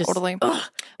it is just totally.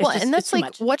 And that's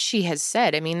like what she has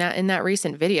said. I mean, that in that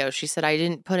recent video, she said, "I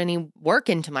didn't put any work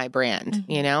into my brand.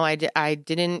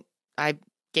 Mm-hmm. I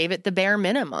gave it the bare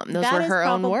minimum." Those that were her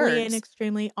own words. An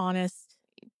extremely honest,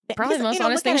 probably the most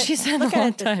honest thing she said the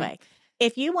whole time. Way.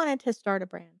 If you wanted to start a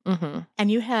brand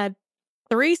and you had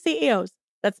 3 CEOs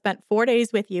that spent 4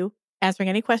 days with you answering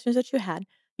any questions that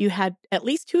you had at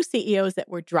least 2 CEOs that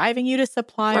were driving you to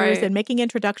suppliers and making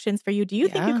introductions for you. Do you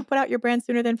think you could put out your brand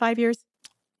sooner than 5 years?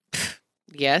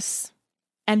 Yes.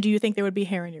 And do you think there would be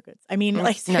hair in your goods? I mean,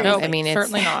 like, no, I mean,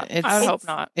 certainly not. I would hope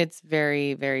not. It's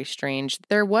very, very strange.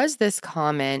 There was this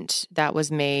comment that was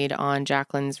made on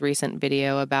Jaclyn's recent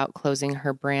video about closing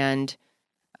her brand.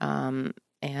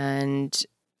 And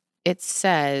it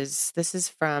says, this is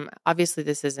from, obviously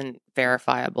this isn't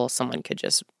verifiable. Someone could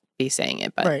just be saying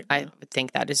it, but I would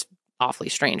think that is awfully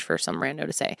strange for some rando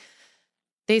to say.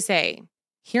 They say,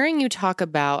 "Hearing you talk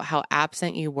about how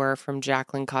absent you were from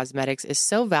Jaclyn Cosmetics is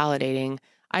so validating.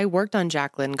 I worked on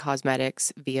Jaclyn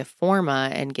Cosmetics via Forma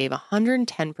and gave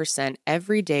 110%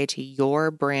 every day to your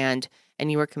brand,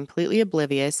 and you were completely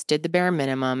oblivious, did the bare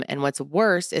minimum. And what's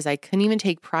worse is I couldn't even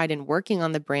take pride in working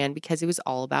on the brand because it was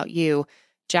all about you.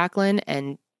 Jaclyn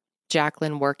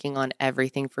working on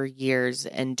everything for years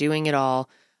and doing it all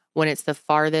when it's the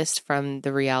farthest from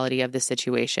the reality of the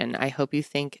situation. I hope you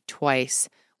think twice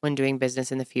when doing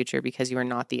business in the future because you are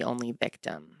not the only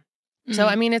victim." So,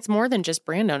 I mean, it's more than just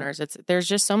brand owners. There's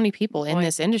just so many people in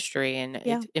this industry and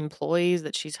Yeah. employees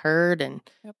that she's heard. And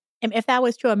And if that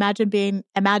was true, imagine being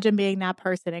that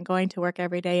person and going to work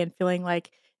every day and feeling like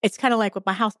it's kind of like with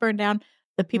my house burned down.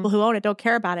 The people who own it don't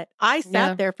care about it. I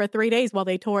sat there for 3 days while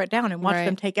they tore it down and watched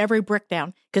them take every brick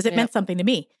down because it meant something to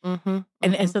me.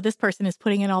 And so this person is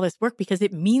putting in all this work because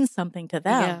it means something to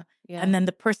them. And then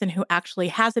the person who actually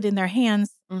has it in their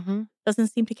hands doesn't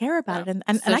seem to care about it.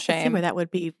 And I can see where that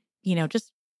would be,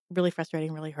 just really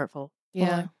frustrating, really hurtful.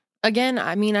 Yeah. Again,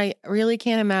 I mean, I really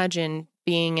can't imagine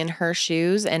being in her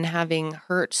shoes and having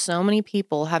hurt so many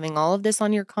people, having all of this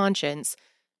on your conscience,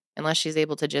 unless she's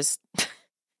able to just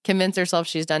convince herself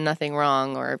she's done nothing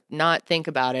wrong or not think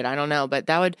about it. I don't know, but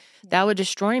that would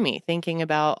destroy me, thinking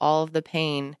about all of the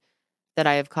pain that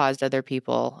I have caused other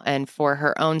people. And for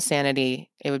her own sanity,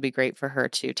 it would be great for her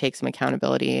to take some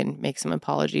accountability and make some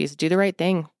apologies, do the right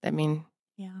thing. I mean,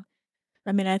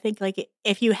 I think like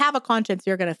if you have a conscience,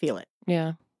 you're going to feel it.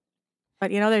 Yeah. But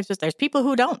there's people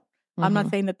who don't. I'm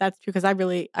not saying that that's true because I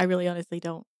really honestly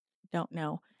don't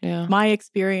know. Yeah. My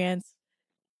experience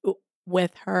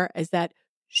with her is that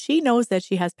she knows that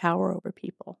she has power over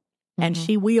people and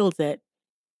she wields it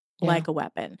like a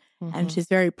weapon. And she's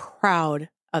very proud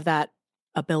of that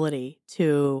ability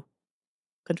to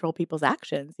control people's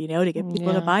actions, to get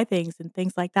people to buy things and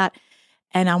things like that.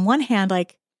 And on one hand,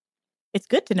 like, it's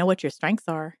good to know what your strengths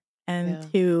are and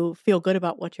to feel good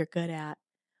about what you're good at.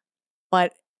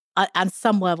 But on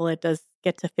some level, it does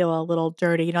get to feel a little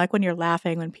dirty. Like when you're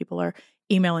laughing, when people are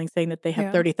emailing saying that they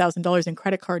have $30,000 in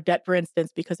credit card debt, for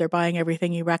instance, because they're buying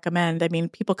everything you recommend. I mean,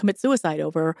 people commit suicide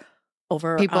over.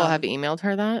 People have emailed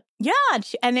her that? Yeah.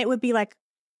 And it would be like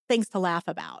things to laugh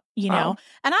about, And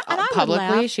I publicly,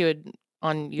 would laugh. she would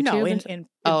on YouTube?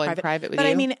 No, in private with but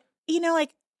you? I mean,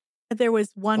 like, there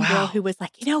was one girl who was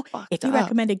like, if you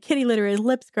recommended kitty litter as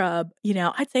lip scrub,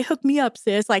 I'd say, hook me up,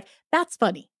 sis. Like, that's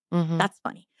funny. That's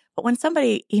funny. But when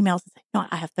somebody emails and says, no,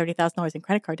 I have $30,000 in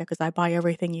credit card debt because I buy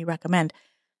everything you recommend.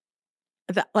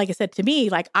 Like I said, to me,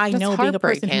 like, I know being a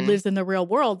person who lives in the real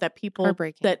world that people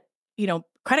that,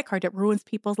 credit card debt ruins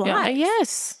people's lives.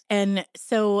 Yes. And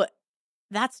so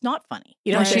that's not funny.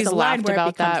 She's laughed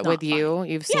about that with you.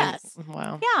 Funny. You've seen. Yes.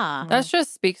 Wow. Yeah. That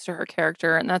just speaks to her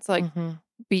character. And that's like,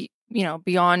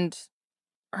 beyond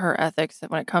her ethics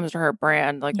when it comes to her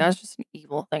brand. Like, that's just an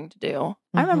evil thing to do.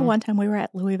 I remember one time we were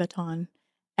at Louis Vuitton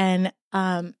and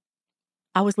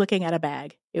I was looking at a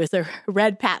bag. It was a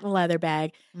red patent leather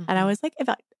bag. And I was like,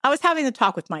 I was having the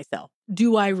talk with myself.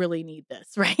 Do I really need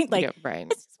this? Right? Like, right.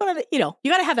 It's just one of the, you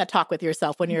got to have that talk with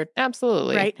yourself when you're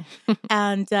absolutely right.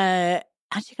 And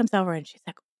she comes over and she's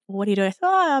like, what are you doing? I said,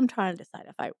 I'm trying to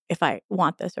decide if I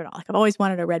want this or not. Like, I've always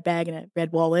wanted a red bag and a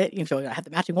red wallet. I have the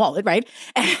matching wallet, right?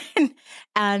 And she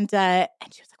was like,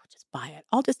 well, just buy it.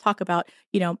 I'll just talk about,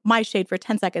 my shade for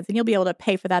 10 seconds and you'll be able to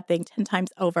pay for that thing 10 times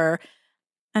over.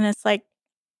 And it's like,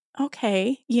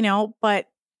 okay, but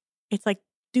it's like,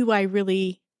 do I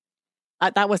really,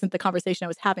 that wasn't the conversation I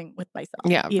was having with myself.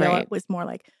 Yeah, right. It was more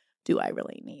like, do I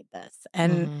really need this?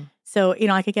 And so,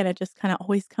 like, again, it just kind of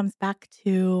always comes back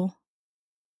to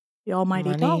the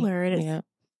almighty dollar. And it's,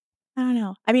 I don't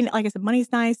know. I mean, like I said,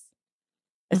 money's nice.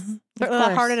 It's a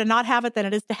lot harder to not have it than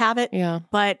it is to have it. Yeah.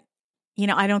 But,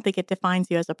 I don't think it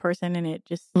defines you as a person. And it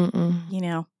just,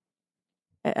 I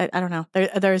don't know.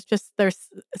 There's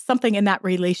something in that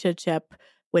relationship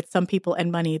with some people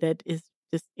and money that is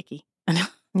just icky.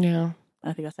 Yeah.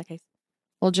 I think that's the case.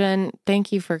 Well, Jen,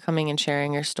 thank you for coming and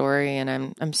sharing your story.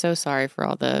 And I'm so sorry for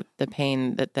all the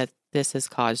pain that this has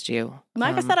caused you.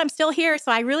 Like I said, I'm still here,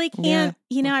 so I really can't,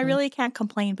 I really can't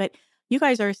complain. But you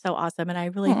guys are so awesome. And I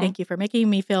really thank you for making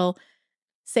me feel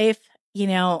safe,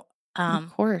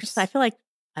 Of course. I feel like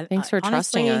thanks for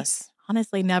trusting us.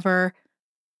 Honestly, never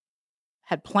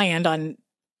had planned on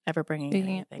ever bringing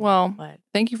anything. Well, but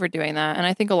thank you for doing that. And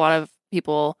I think a lot of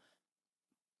people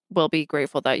will be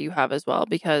grateful that you have as well,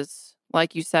 because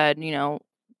like you said,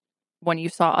 when you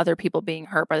saw other people being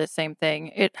hurt by the same thing,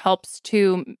 it helps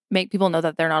to make people know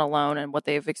that they're not alone and what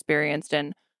they've experienced.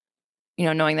 And,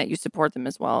 knowing that you support them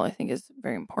as well, I think is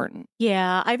very important.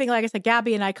 Yeah. I think, like I said,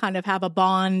 Gabby and I kind of have a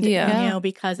bond,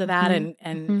 because of that. And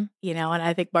and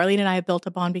I think Marlene and I have built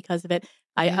a bond because of it.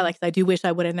 I do wish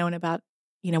I would have known about,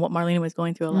 what Marlene was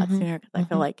going through a lot sooner, because I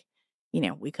feel like,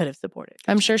 we could have supported.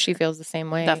 I'm sure she feels the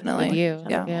same way. Definitely. With you.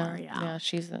 Yeah.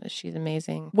 She's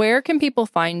amazing. Where can people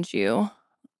find you?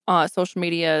 Social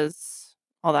medias,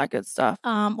 all that good stuff.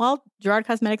 Well,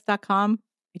 GerardCosmetics.com.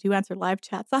 do answer live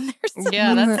chats on there. So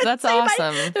Yeah, that's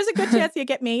awesome. There's a good chance you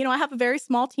get me. You know, I have a very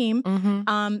small team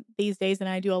these days, and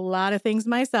I do a lot of things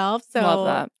myself. So Love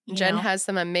that. Jen has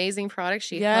some amazing products.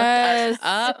 She Yes. hooked us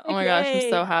up. Oh my gosh, I'm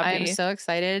so happy. I'm so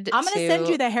excited. I'm going to send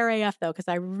you the Hair AF though, because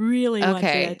I really want you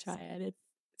to try it.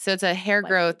 So it's a hair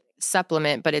growth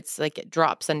supplement, but it's like it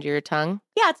drops under your tongue.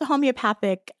 Yeah, it's a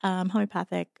homeopathic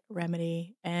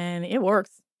remedy, and it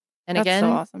works. And That's again,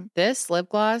 so awesome. this lip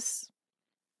gloss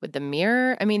with the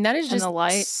mirror, I mean, that is And just the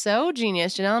light. so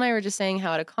genius. Janelle and I were just saying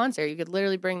how at a concert you could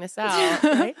literally bring this out.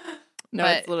 Right? No,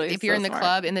 but it's literally if you're so in the smart.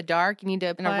 club in the dark, you need to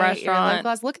apply In a your restaurant. lip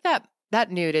gloss. Look at that. That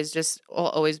nude is just will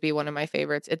always be one of my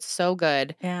favorites. It's so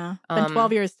good. Yeah, been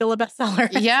 12 years, still a bestseller.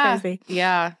 It's Yeah, crazy.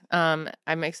 yeah. I'm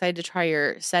excited to try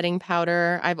your setting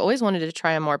powder. I've always wanted to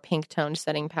try a more pink toned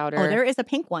setting powder. Oh, there is a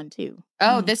pink one too.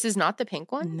 Oh, this is not the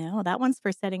pink one? No, that one's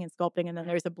for setting and sculpting, and then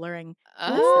there's a blurring.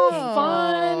 Oh, the pink.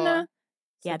 fun.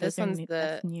 So Yeah, this those are one's new- the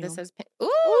that's new. this says pink.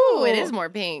 Ooh, it is more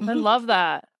pink. I love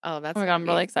that. Oh, that's Oh my God, I'm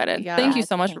gonna really be- excited. Yeah. Thank you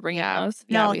so much Thank for bringing you. those.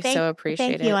 Yeah, No, we thank- so appreciate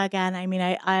Thank it. you again. I mean,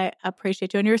 I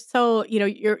appreciate you, and you're so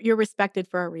you're respected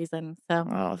for a reason. So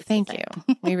Oh, thank you.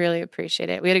 We really appreciate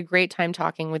it. We had a great time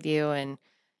talking with you, and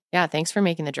yeah, thanks for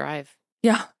making the drive.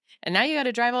 Yeah. And now you got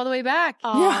to drive all the way back.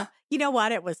 Yeah. You know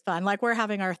what? It was fun. Like we're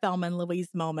having our Thelma and Louise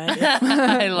moment.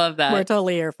 I love that. We're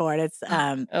totally here for it. It's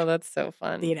Oh, that's so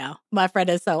fun. my friend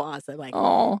is so awesome. Like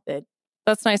Oh, that-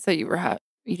 that's nice that you were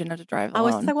you didn't have to drive I alone.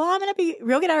 was just like, well,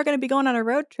 Ryoga and I are going to be going on a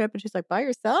road trip. And she's like, by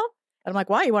yourself? And I'm like,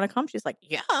 why? You want to come? She's like,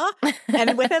 yeah.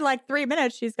 And within like 3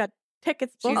 minutes, she's got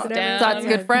tickets booked. She's and down. everything. That's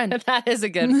a good friend. That is a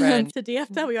good friend. To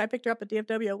DFW. I picked her up at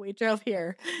DFW. We drove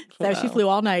here. So she Wow. flew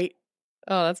all night.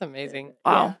 Oh, that's amazing.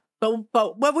 Wow.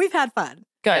 But we've had fun.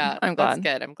 Good. Yeah, I'm glad. That's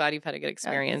good. I'm glad you've had a good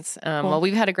experience. Cool. Well,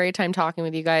 we've had a great time talking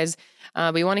with you guys.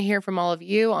 We want to hear from all of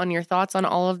you on your thoughts on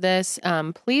all of this.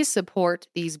 Please support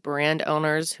these brand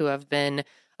owners who have been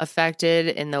affected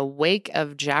in the wake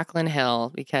of Jaclyn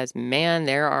Hill, because man,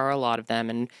 there are a lot of them.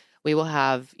 And we will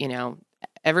have,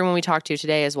 everyone we talked to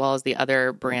today, as well as the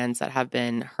other brands that have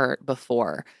been hurt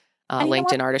before, And you know linked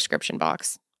what? in our description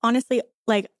box. Honestly,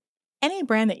 like any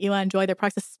brand that you enjoy their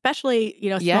products, especially,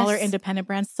 smaller Yes. independent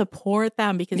brands, support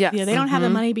them because Yes. they don't have the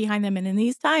Mhm. money behind them. And in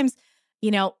these times,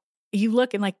 you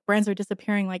look and like brands are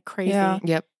disappearing like crazy. Yeah.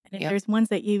 Yep. And if Yep. there's ones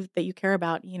that you care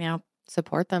about,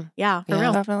 Support them. yeah, for Yeah.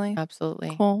 real. Definitely.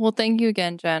 Absolutely. Cool. Well, thank you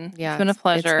again, Jen. Yeah, it's been a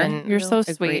pleasure. been You're so a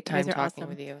sweet. great You time guys are talking awesome.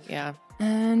 with you. Yeah.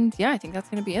 And yeah, I think that's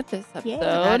going to be it this episode.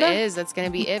 Yeah. That's going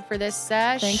to be it for this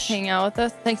sesh. Thanks for hanging out with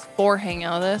us. Thanks for hanging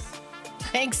out with us.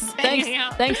 Thanks.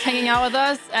 Thanks hanging out with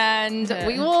us. And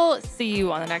we will see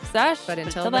you on the next sesh. But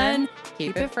until then,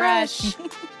 keep it fresh.